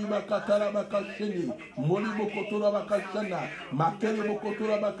 Mazali bakatala bakashene. Moli bokotora bakashana. Makele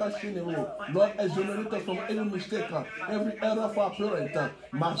bokotora bakashenemo. Lord, exonerate us from every mistake, every error of our parent.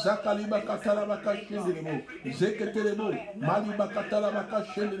 Mazakali bakatala bakashenemo. Zeketelebo. Mali bakatala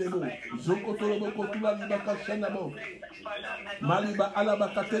bakashenemo. Zokotoro bokotula bakashenemo. Maliba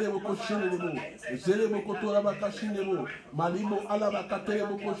alabakatele boko shenelebo. Zele boko tora bakashinebo. Malibo alabakatele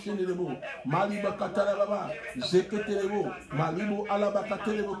boko shenelebo. Maliba katala baba. Zeketelebo. Malibo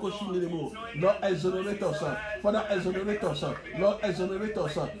alabakatele boko shenelebo. Lord, exonerate us. Father, exonerate us. Lord, exonerate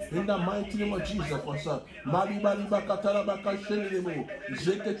us. In the mighty name of Jesus. Maliba liba katala bakashenelebo.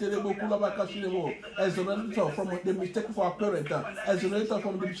 Zeketelebo kula bakashinebo. Exonerate us from the mistake of our parent. Exonerate us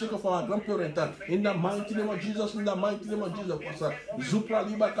from the mistake of our grandparent. In the mighty name of Jesus. In the mighty name of Jesus. Kwasa. Zupra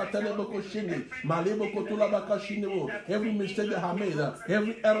liba katalebo koshende. Malebo kotula baka shinebo. Every mistake that I made,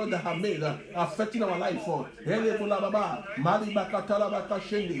 every error that I made, affecting our life for. Elebo la baba. Maliba katala baka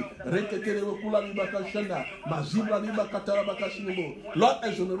shende. Reketelebo kula liba kashenda. Mazibra liba katala baka shinebo. Lord,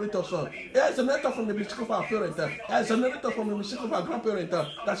 exonerate us. Exonerate from the mistake of our parents. Exonerate from the mistake of our grandparents.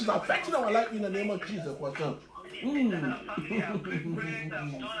 That is affecting our life in the name of Jesus. Kwasa.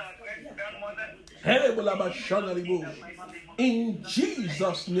 In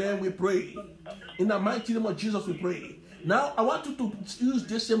Jesus' name we pray. In the mighty name of Jesus we pray. Now I want you to use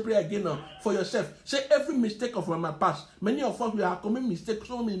this same prayer again for yourself. Say every mistake of my past. Many of us we have committed mistakes,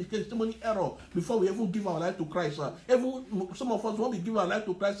 so many mistakes, so many errors before we even give our life to Christ. Some of us when we give our life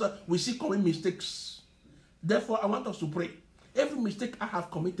to Christ, we see commit mistakes. Therefore, I want us to pray. Every mistake I have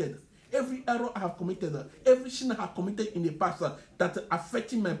committed, every error I have committed, every sin I have committed in the past that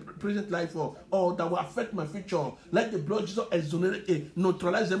affecting my present life or that will affect my future, let the blood of Jesus exonerate,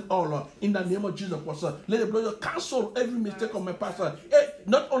 neutralize them all in the name of Jesus. Let the blood of Jesus cancel every mistake of my past.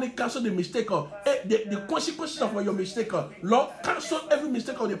 Not only cancel the mistake, the consequences of your mistake. Lord, cancel every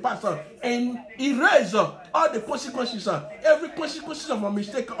mistake of the past and erase all the consequences, every consequences of a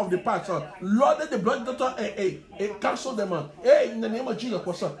mistake of the past. Lord, let the blood of Jesus cancel them in the name of Jesus.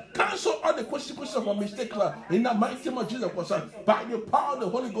 Cancel all the consequences of a mistake in the mighty name of Jesus. By the power of the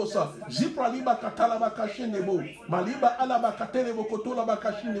Holy Ghost, Zipra liba katalaba kashinebo, Maliba alaba katelebo kotolaba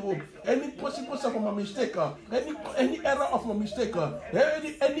kashinebo. Any consequence of my mistake, any error of my mistake,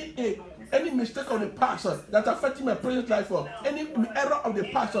 any mistake of the past that affecting my present life, any error of the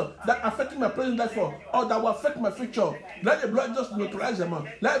past that affecting my present life, or that will affect my future, let the blood just neutralize them.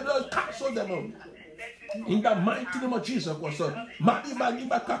 Let the blood cancel them. In the mighty name of Jesus, Maliba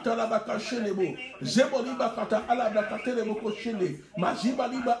liba katalaba kashinebo, Zebo liba kata alaba katelebo koshinde, Maziba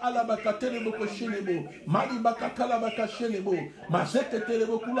liba alaba katelebo koshinebo, Maliba katalaba kashinebo,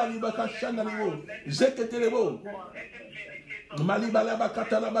 Mazeketelebo kula liba kashanebo, Zeketelebo. Malibalaba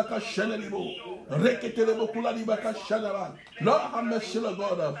katalabaka shanelibo, reketelebo kulalibaka shanaba. Lord, have mercy, Lord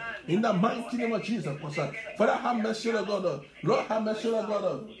God, in the mighty name of Jesus. Father, have mercy, Lord God. Lord, have mercy, Lord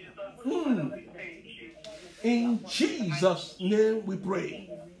God. In Jesus' name we pray.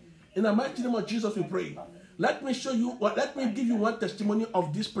 In the mighty name of Jesus we pray. Let me show you, let me give you one testimony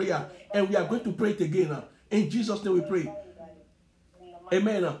of this prayer, and we are going to pray it again. In Jesus' name we pray.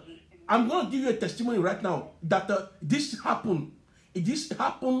 Amen. I'm going to give you a testimony right now that this happened. This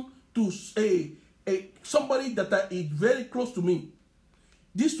happened to somebody that is very close to me.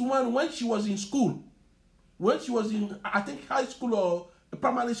 This woman, when she was in school, when she was in, I think, high school or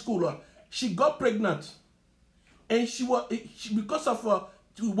primary school, she got pregnant. And because of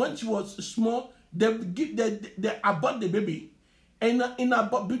when she was small, they abort the baby. And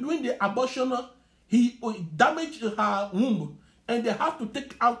between the abortion, he damaged her womb. And they have to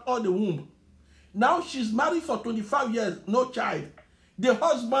take out all the womb. Now she's married for 25 years, no child. The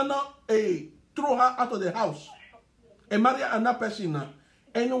husband threw her out of the house and married another person.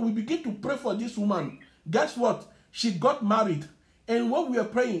 And we begin to pray for this woman. Guess what? She got married. And when we are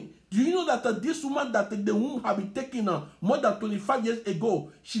praying, do you know that this woman that the womb had been taken more than 25 years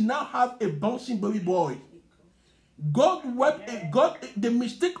ago, she now have a bouncing baby boy. God the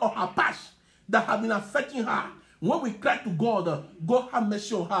mistake of her past that have been affecting her. When we cry to God, God have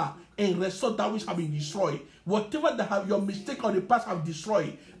mercy on her and restore that which have been destroyed. Whatever that your mistake or the past have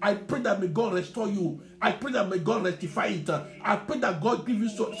destroyed, I pray that may God restore you. I pray that may God rectify it. I pray that God give you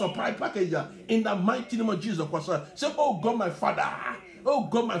surprise package in the mighty name of Jesus. Say, oh God, my Father, oh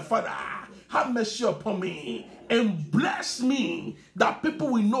God, my Father, have mercy upon me and bless me, that people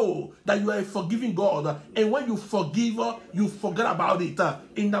will know that you are a forgiving God. And when you forgive, you forget about it.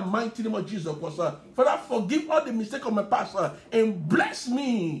 In the mighty name of Jesus. Father, forgive all the mistakes of my past and bless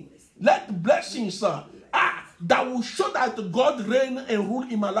me. Let blessings that will show that God reign and rule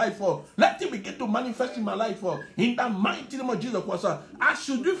in my life. Let it begin to manifest in my life. In the mighty name of Jesus. I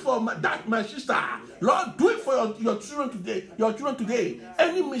should do for my sister. Lord, do it for your children today. Your children today.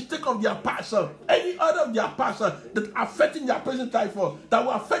 Any mistake of their past, any other of their past that affecting their present life, that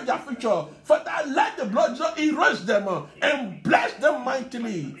will affect their future. Father, let the blood just erase them and bless them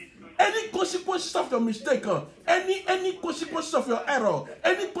mightily. Any consequences of your mistake, any consequences of your error,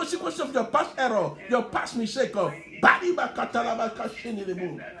 any consequences of your past error, your past mistake, Lord,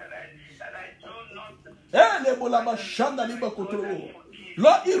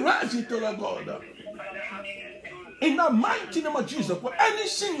 erase it, Lord God. In the mighty name of Jesus, for any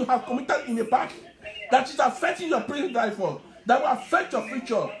sin you have committed in the past that is affecting your present life, that will affect your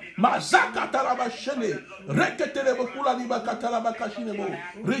future. Mazaka talabashene, reketelebo kulaliba katalabakashinebo.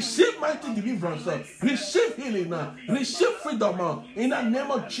 Receive mighty deliverance, receive healing, receive freedom in the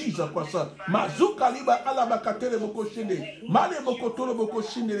name of Jesus Christ. Mazuka liba alabakatelebo koshene, malebo kotolebo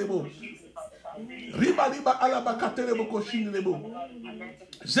koshinebo. Riba liba alabakatelebo koshinebo.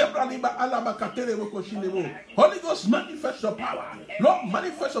 Zebra liba alabakatelebo koshinebo. Holy Ghost, manifest your power. Lord,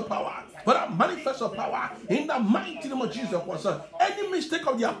 manifest your power. But manifest your power in the mighty name of Jesus Christ. Any mistake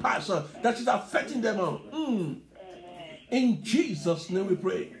of their past that is affecting them, in Jesus' name we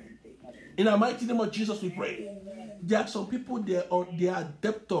pray. In the mighty name of Jesus we pray. There are some people they are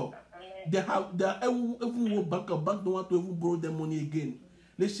debtor. They are even bank don't want to even borrow their money again.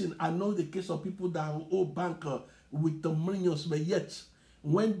 Listen, I know the case of people that owe bank with the millions, but yet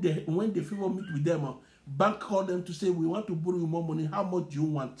when they favor meet with them, bank call them to say, we want to borrow you more money. How much do you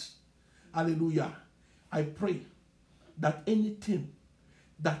want? Hallelujah. I pray that anything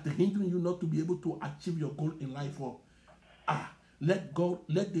that hindering you not to be able to achieve your goal in life, let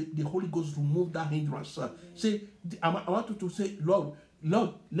the Holy Ghost remove that hindrance. Say, I want you to say, Lord,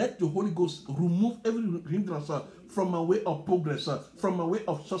 let the Holy Ghost remove every hindrance from my way of progress, from my way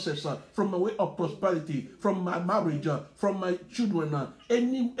of success, from my way of prosperity, from my marriage, from my children.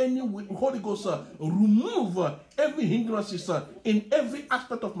 Any Holy Ghost, remove every hindrance in every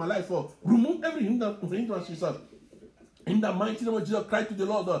aspect of my life. Remove every hindrance. In the mighty name of Jesus, cry to the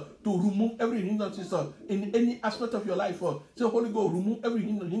Lord to remove every hindrance in any aspect of your life. Say, Holy Ghost, remove every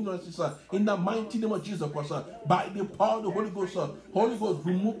hindrance in the mighty name of Jesus Christ. By the power of the Holy Ghost, Holy Ghost,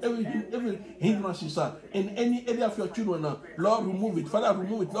 remove every hindrance in any area of your children. Lord, remove it. Father,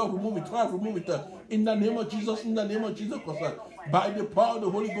 remove it. Lord, remove it. Father, remove it. In the name of Jesus, in the name of Jesus Christ. By the power of the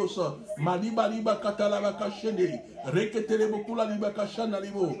Holy Ghost, Maliba liba katalaba kashende, reketelebo kula liba kashana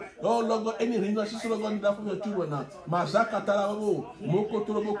libo. Oh Lord God, any hindrances, Lord God, in the life of your children, Mazaka talabo, Moko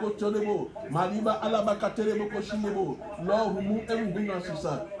tolobo kotelebo, Maliba alaba katelebo koshilebo. Lord, remove every hindrances.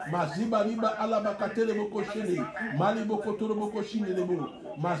 Maziba liba alaba katelebo koshene, Malibo kotolobo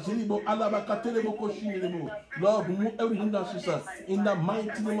koshinelebo, Mazilibo alaba katelebo koshinelebo. Lord, remove every hindrances in the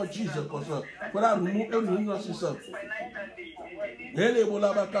mighty name of Jesus. Father, remove every hindrances. Ele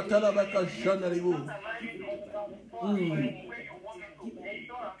bolaba katala baka shanaribu.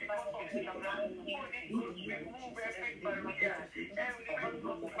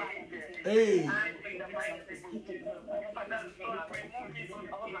 Hey.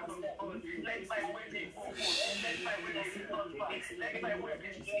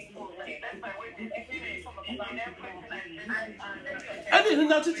 Anything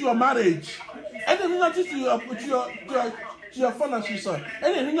nothing to your marriage, anything nothing to your finances,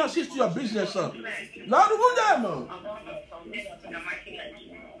 anything nothing to your business, Lord, remove them.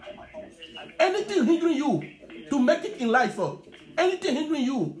 Anything hindering you to make it in life, anything hindering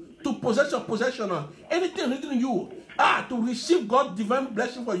you to possess your possession, anything hindering you to receive God's divine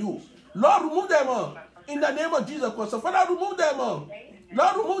blessing for you, Lord, remove them in the name of Jesus Christ. Father, remove them.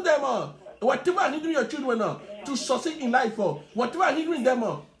 Lord, remove them. Whatever hindering your children to succeed in life, whatever hindering them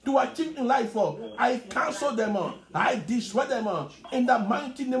to achieve in life, I cancel them. I destroy them in the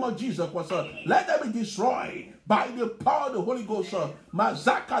mighty name of Jesus Christ. Let them be destroyed by the power of the Holy Ghost.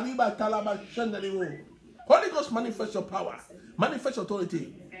 Holy Ghost, manifest your power, manifest your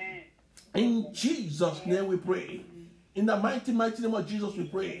authority. In Jesus' name we pray. In the mighty name of Jesus we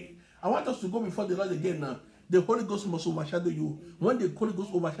pray. I want us to go before the Lord again now. The Holy Ghost must overshadow you. When the Holy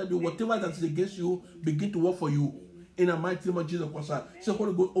Ghost overshadow you, whatever that is against you begin to work for you. In the mighty name of Jesus Christ, say,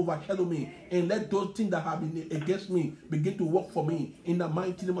 Holy Ghost, overshadow me and let those things that have been against me begin to work for me. In the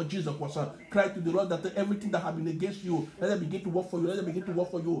mighty name of Jesus Christ, cry to the Lord that everything that have been against you, let it begin to work for you. Let it begin to work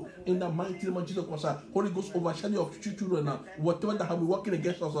for you. In the mighty name of Jesus Christ, Holy Ghost, overshadow your children now. Whatever that have been working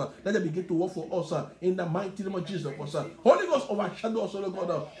against us, let it begin to work for us. In the mighty name of Jesus Christ, Holy Ghost, overshadow us, Lord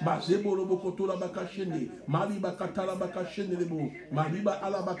God. Mazebo robo kotola bakashende, maliba katala bakashende lebo, maliba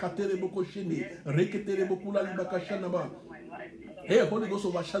ala bakatele boko shende, reketele bokula libakashana. Hey, Holy Ghost,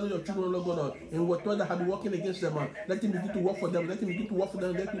 overshadow your children, Lord God, and whatever that have been working against them, let him begin to work for them. Let him begin to work for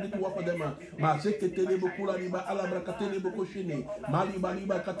them. Let him begin to work for them. Mazeketele bokula liba alabrakatele bokoshene, maliba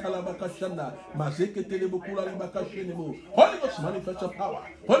liba katalaba kashanda, mazeketele bokula liba kashene mo. Holy Ghost, manifest your power.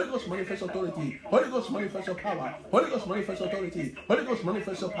 Holy Ghost, manifest authority. Holy Ghost, manifest your power. Holy Ghost, manifest authority. Holy Ghost,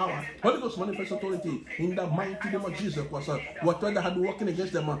 manifest your power. Holy Ghost, manifest authority in the mighty name of Jesus Christ. Whatever that have been working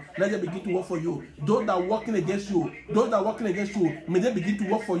against them, let them begin to work for you. Those that are working against you, may they begin to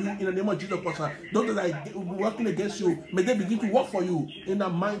work for you in the name of Jesus Christ. Those that are working against you, may they begin to work for you in the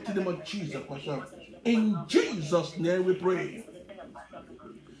mighty name of Jesus Christ. In Jesus' name we pray.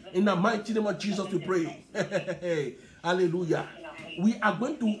 In the mighty name of Jesus we pray. Hallelujah. We are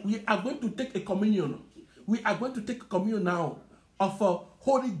going to take a communion. We are going to take a communion now of a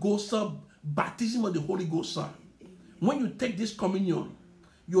Holy Ghost baptism of the Holy Ghost. When you take this communion,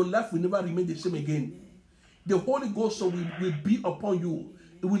 your life will never remain the same again. The Holy Ghost will be upon you.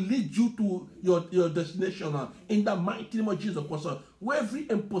 It will lead you to your destination in the mighty name of Jesus Christ. Where every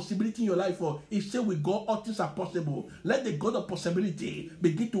impossibility in your life is said with God, all things are possible. Let the God of possibility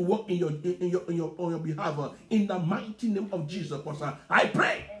begin to work on your behalf in the mighty name of Jesus Christ. I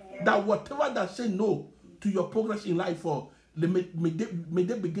pray that whatever that say no to your progress in life, may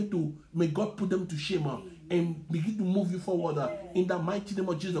God put them to shame and begin to move you forward in the mighty name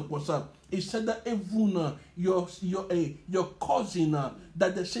of Jesus Christ. He said that even your cousin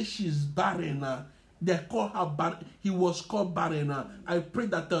that they say she's barren, they call her barren. He was called barren. I pray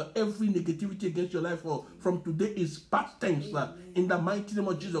that every negativity against your life from today is past tense in the mighty name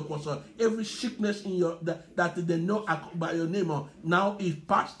of Jesus Christ. Every sickness in your that they know by your name now is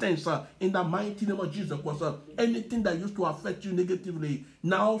past tense in the mighty name of Jesus Christ. Anything that used to affect you negatively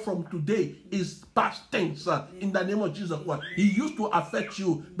now from today is past tense in the name of Jesus Christ. He used to affect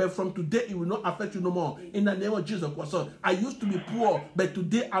you, but from today it will not affect you no more in the name of Jesus Christ. I used to be poor, but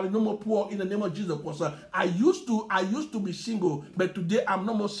today I'm no more poor in the name of Jesus Christ. I used to be single, but today I'm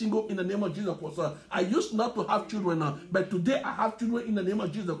no more single in the name of Jesus Christ. I used not to have children, but today I have children in the name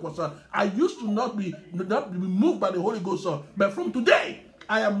of Jesus Christ. I used to not be moved by the Holy Ghost, but from today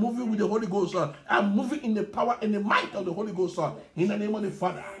I am moving with the Holy Ghost. I'm moving in the power and the might of the Holy Ghost. In the name of the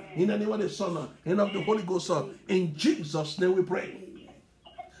Father, in the name of the Son, and of the Holy Ghost. In Jesus' name we pray.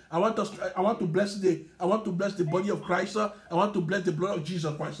 I want to bless the body of Christ. I want to bless the blood of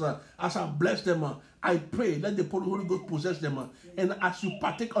Jesus Christ. As I bless them, I pray let the Holy Ghost possess them. And as you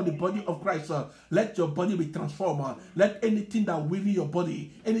partake of the body of Christ, let your body be transformed. Let anything that weary your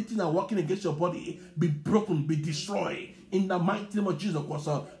body, anything that working against your body, be broken, be destroyed. In the mighty name of Jesus Christ,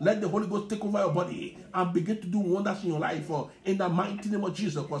 let the Holy Ghost take over your body and begin to do wonders in your life. In the mighty name of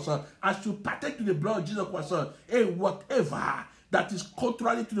Jesus Christ, as you partake to the blood of Jesus Christ, whatever that is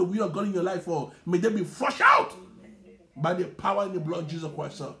contrary to the will of God in your life, may they be flushed out by the power in the blood of Jesus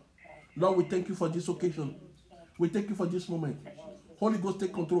Christ. Lord, we thank you for this occasion. We thank you for this moment. Holy Ghost,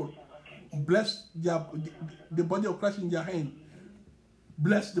 take control. Bless the body of Christ in their hand.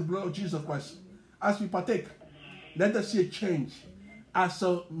 Bless the blood of Jesus Christ. As we partake, let us see a change. As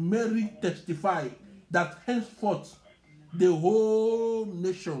Mary testified that henceforth the whole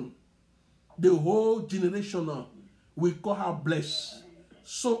nation, the whole generation we call her blessed.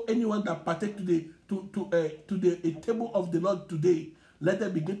 So anyone that partake to the table of the Lord today, let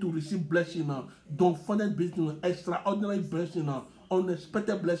them begin to receive blessing, unfounded blessing, extraordinary blessing,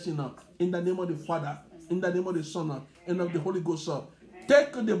 unexpected blessing, in the name of the Father, in the name of the Son, and of the Holy Ghost.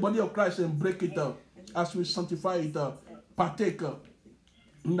 Take the body of Christ and break it as we sanctify it. Partake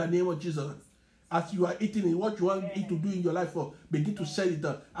in the name of Jesus. As you are eating it, what you want it to do in your life, begin to say it.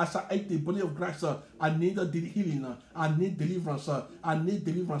 As I eat the body of Christ, I need healing. I need deliverance. I need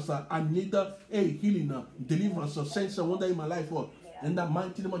deliverance. I need healing, deliverance, sense and wonder in my life. In the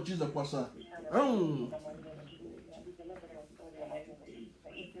mighty name of Jesus Christ.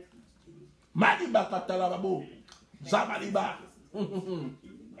 Maliba katalababo. Zabaliba.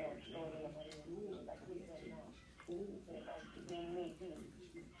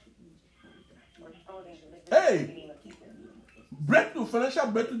 Hey, breakthrough, financial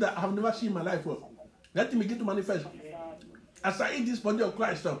breakthrough that I have never seen in my life. Let me begin to manifest. As I eat this body of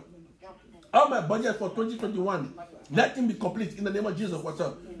Christ, all my budget for 2021, let him be complete in the name of Jesus Christ.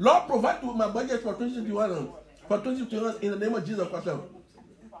 Lord, provide my budget for 2021, in the name of Jesus Christ.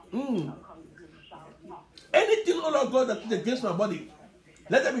 Anything, oh Lord God, that is against my body,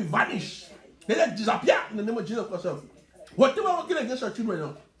 let them be vanished. Let them disappear in the name of Jesus Christ. Whatever working against your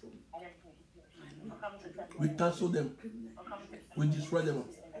children, we cancel them. We destroy them.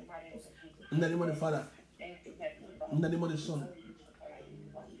 In the name of the Father. In the name of the Son.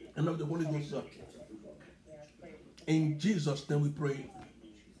 And of the Holy Ghost. In Jesus' name we pray.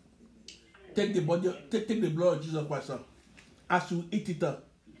 Take the body, take the blood of Jesus Christ. As you eat it,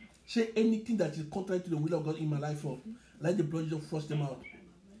 say anything that is contrary to the will of God in my life. Let the blood of Jesus flush them out.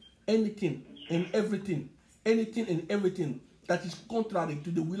 Anything and everything. Anything and everything that is contrary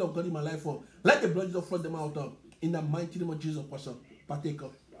to the will of God in my life, let the blood of Jesus flood them out in the mighty name of Jesus Christ. Partake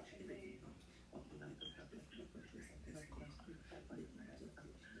of.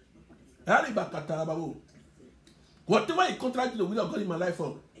 Whatever is contrary to the will of God in my life,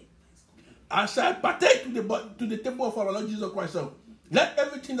 as I partake to the table of our Lord Jesus Christ, let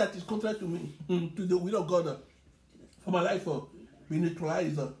everything that is contrary to me, to the will of God for my life, be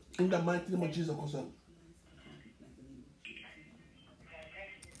neutralized in the mighty name of Jesus Christ.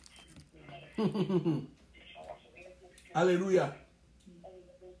 Hallelujah.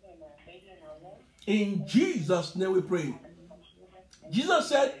 In Jesus' name we pray. Jesus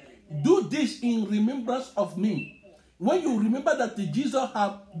said, do this in remembrance of me. When you remember that you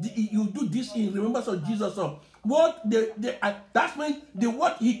do this in remembrance of Jesus. That's when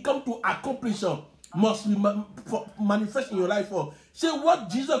what he come to accomplish must be manifest in your life. Say what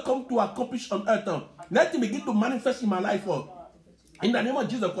Jesus come to accomplish on earth. Let him begin to manifest in my life. In the name of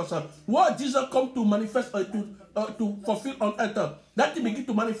Jesus Christ, what Jesus come to manifest to fulfill on earth, let him begin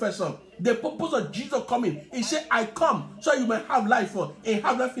to manifest. The purpose of Jesus coming, he said, I come so you may have life and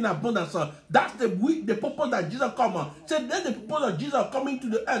have life in abundance. That's the purpose that Jesus come. Say, let the purpose of Jesus coming to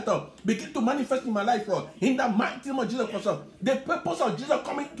the earth begin to manifest in my life. In the mighty name of Jesus Christ, the purpose of Jesus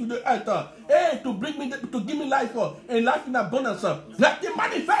coming to the earth, to bring me, to give me life and life in abundance. Let it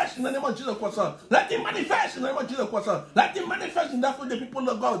manifest in the name of Jesus Christ. Let it manifest in the name of Jesus Christ. Let it manifest in that for the people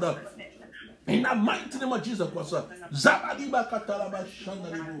of God. In the mighty name of Jesus Christ.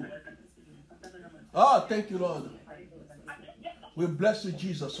 Oh, thank you, Lord. We bless you,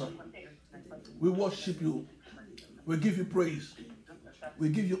 Jesus. We worship you. We give you praise. We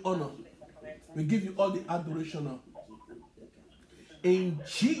give you honor. We give you all the adoration. In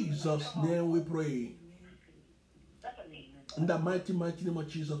Jesus' name we pray. In the mighty name of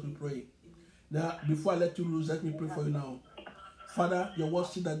Jesus we pray. Now, before I let you lose, let me pray for you now. Father, your word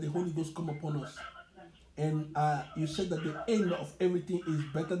said that the Holy Ghost come upon us. And you said that the end of everything is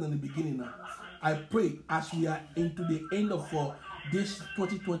better than the beginning. I pray as we are into the end of this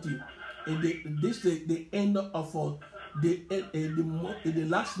 2020, and the end of the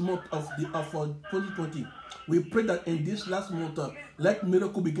last month of 2020. We pray that in this last month, let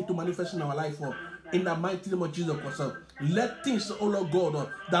miracle begin to manifest in our life. In the mighty name of Jesus Christ, let things, oh Lord God,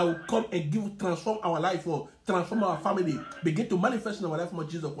 that will come and transform our life, transform our family, begin to manifest in our life, of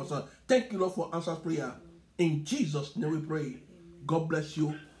Jesus Christ. Thank you, Lord, for answered prayer. In Jesus' name we pray. God bless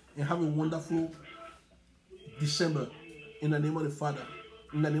you and have a wonderful December. In the name of the Father,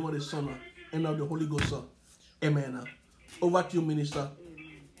 in the name of the Son, and of the Holy Ghost. Amen. Over to you, Minister.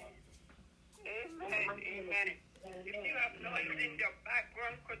 Amen. If you have noise in your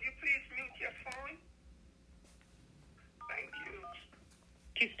background, could you please mute your phone? Thank you.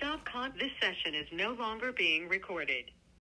 To stop this session is no longer being recorded.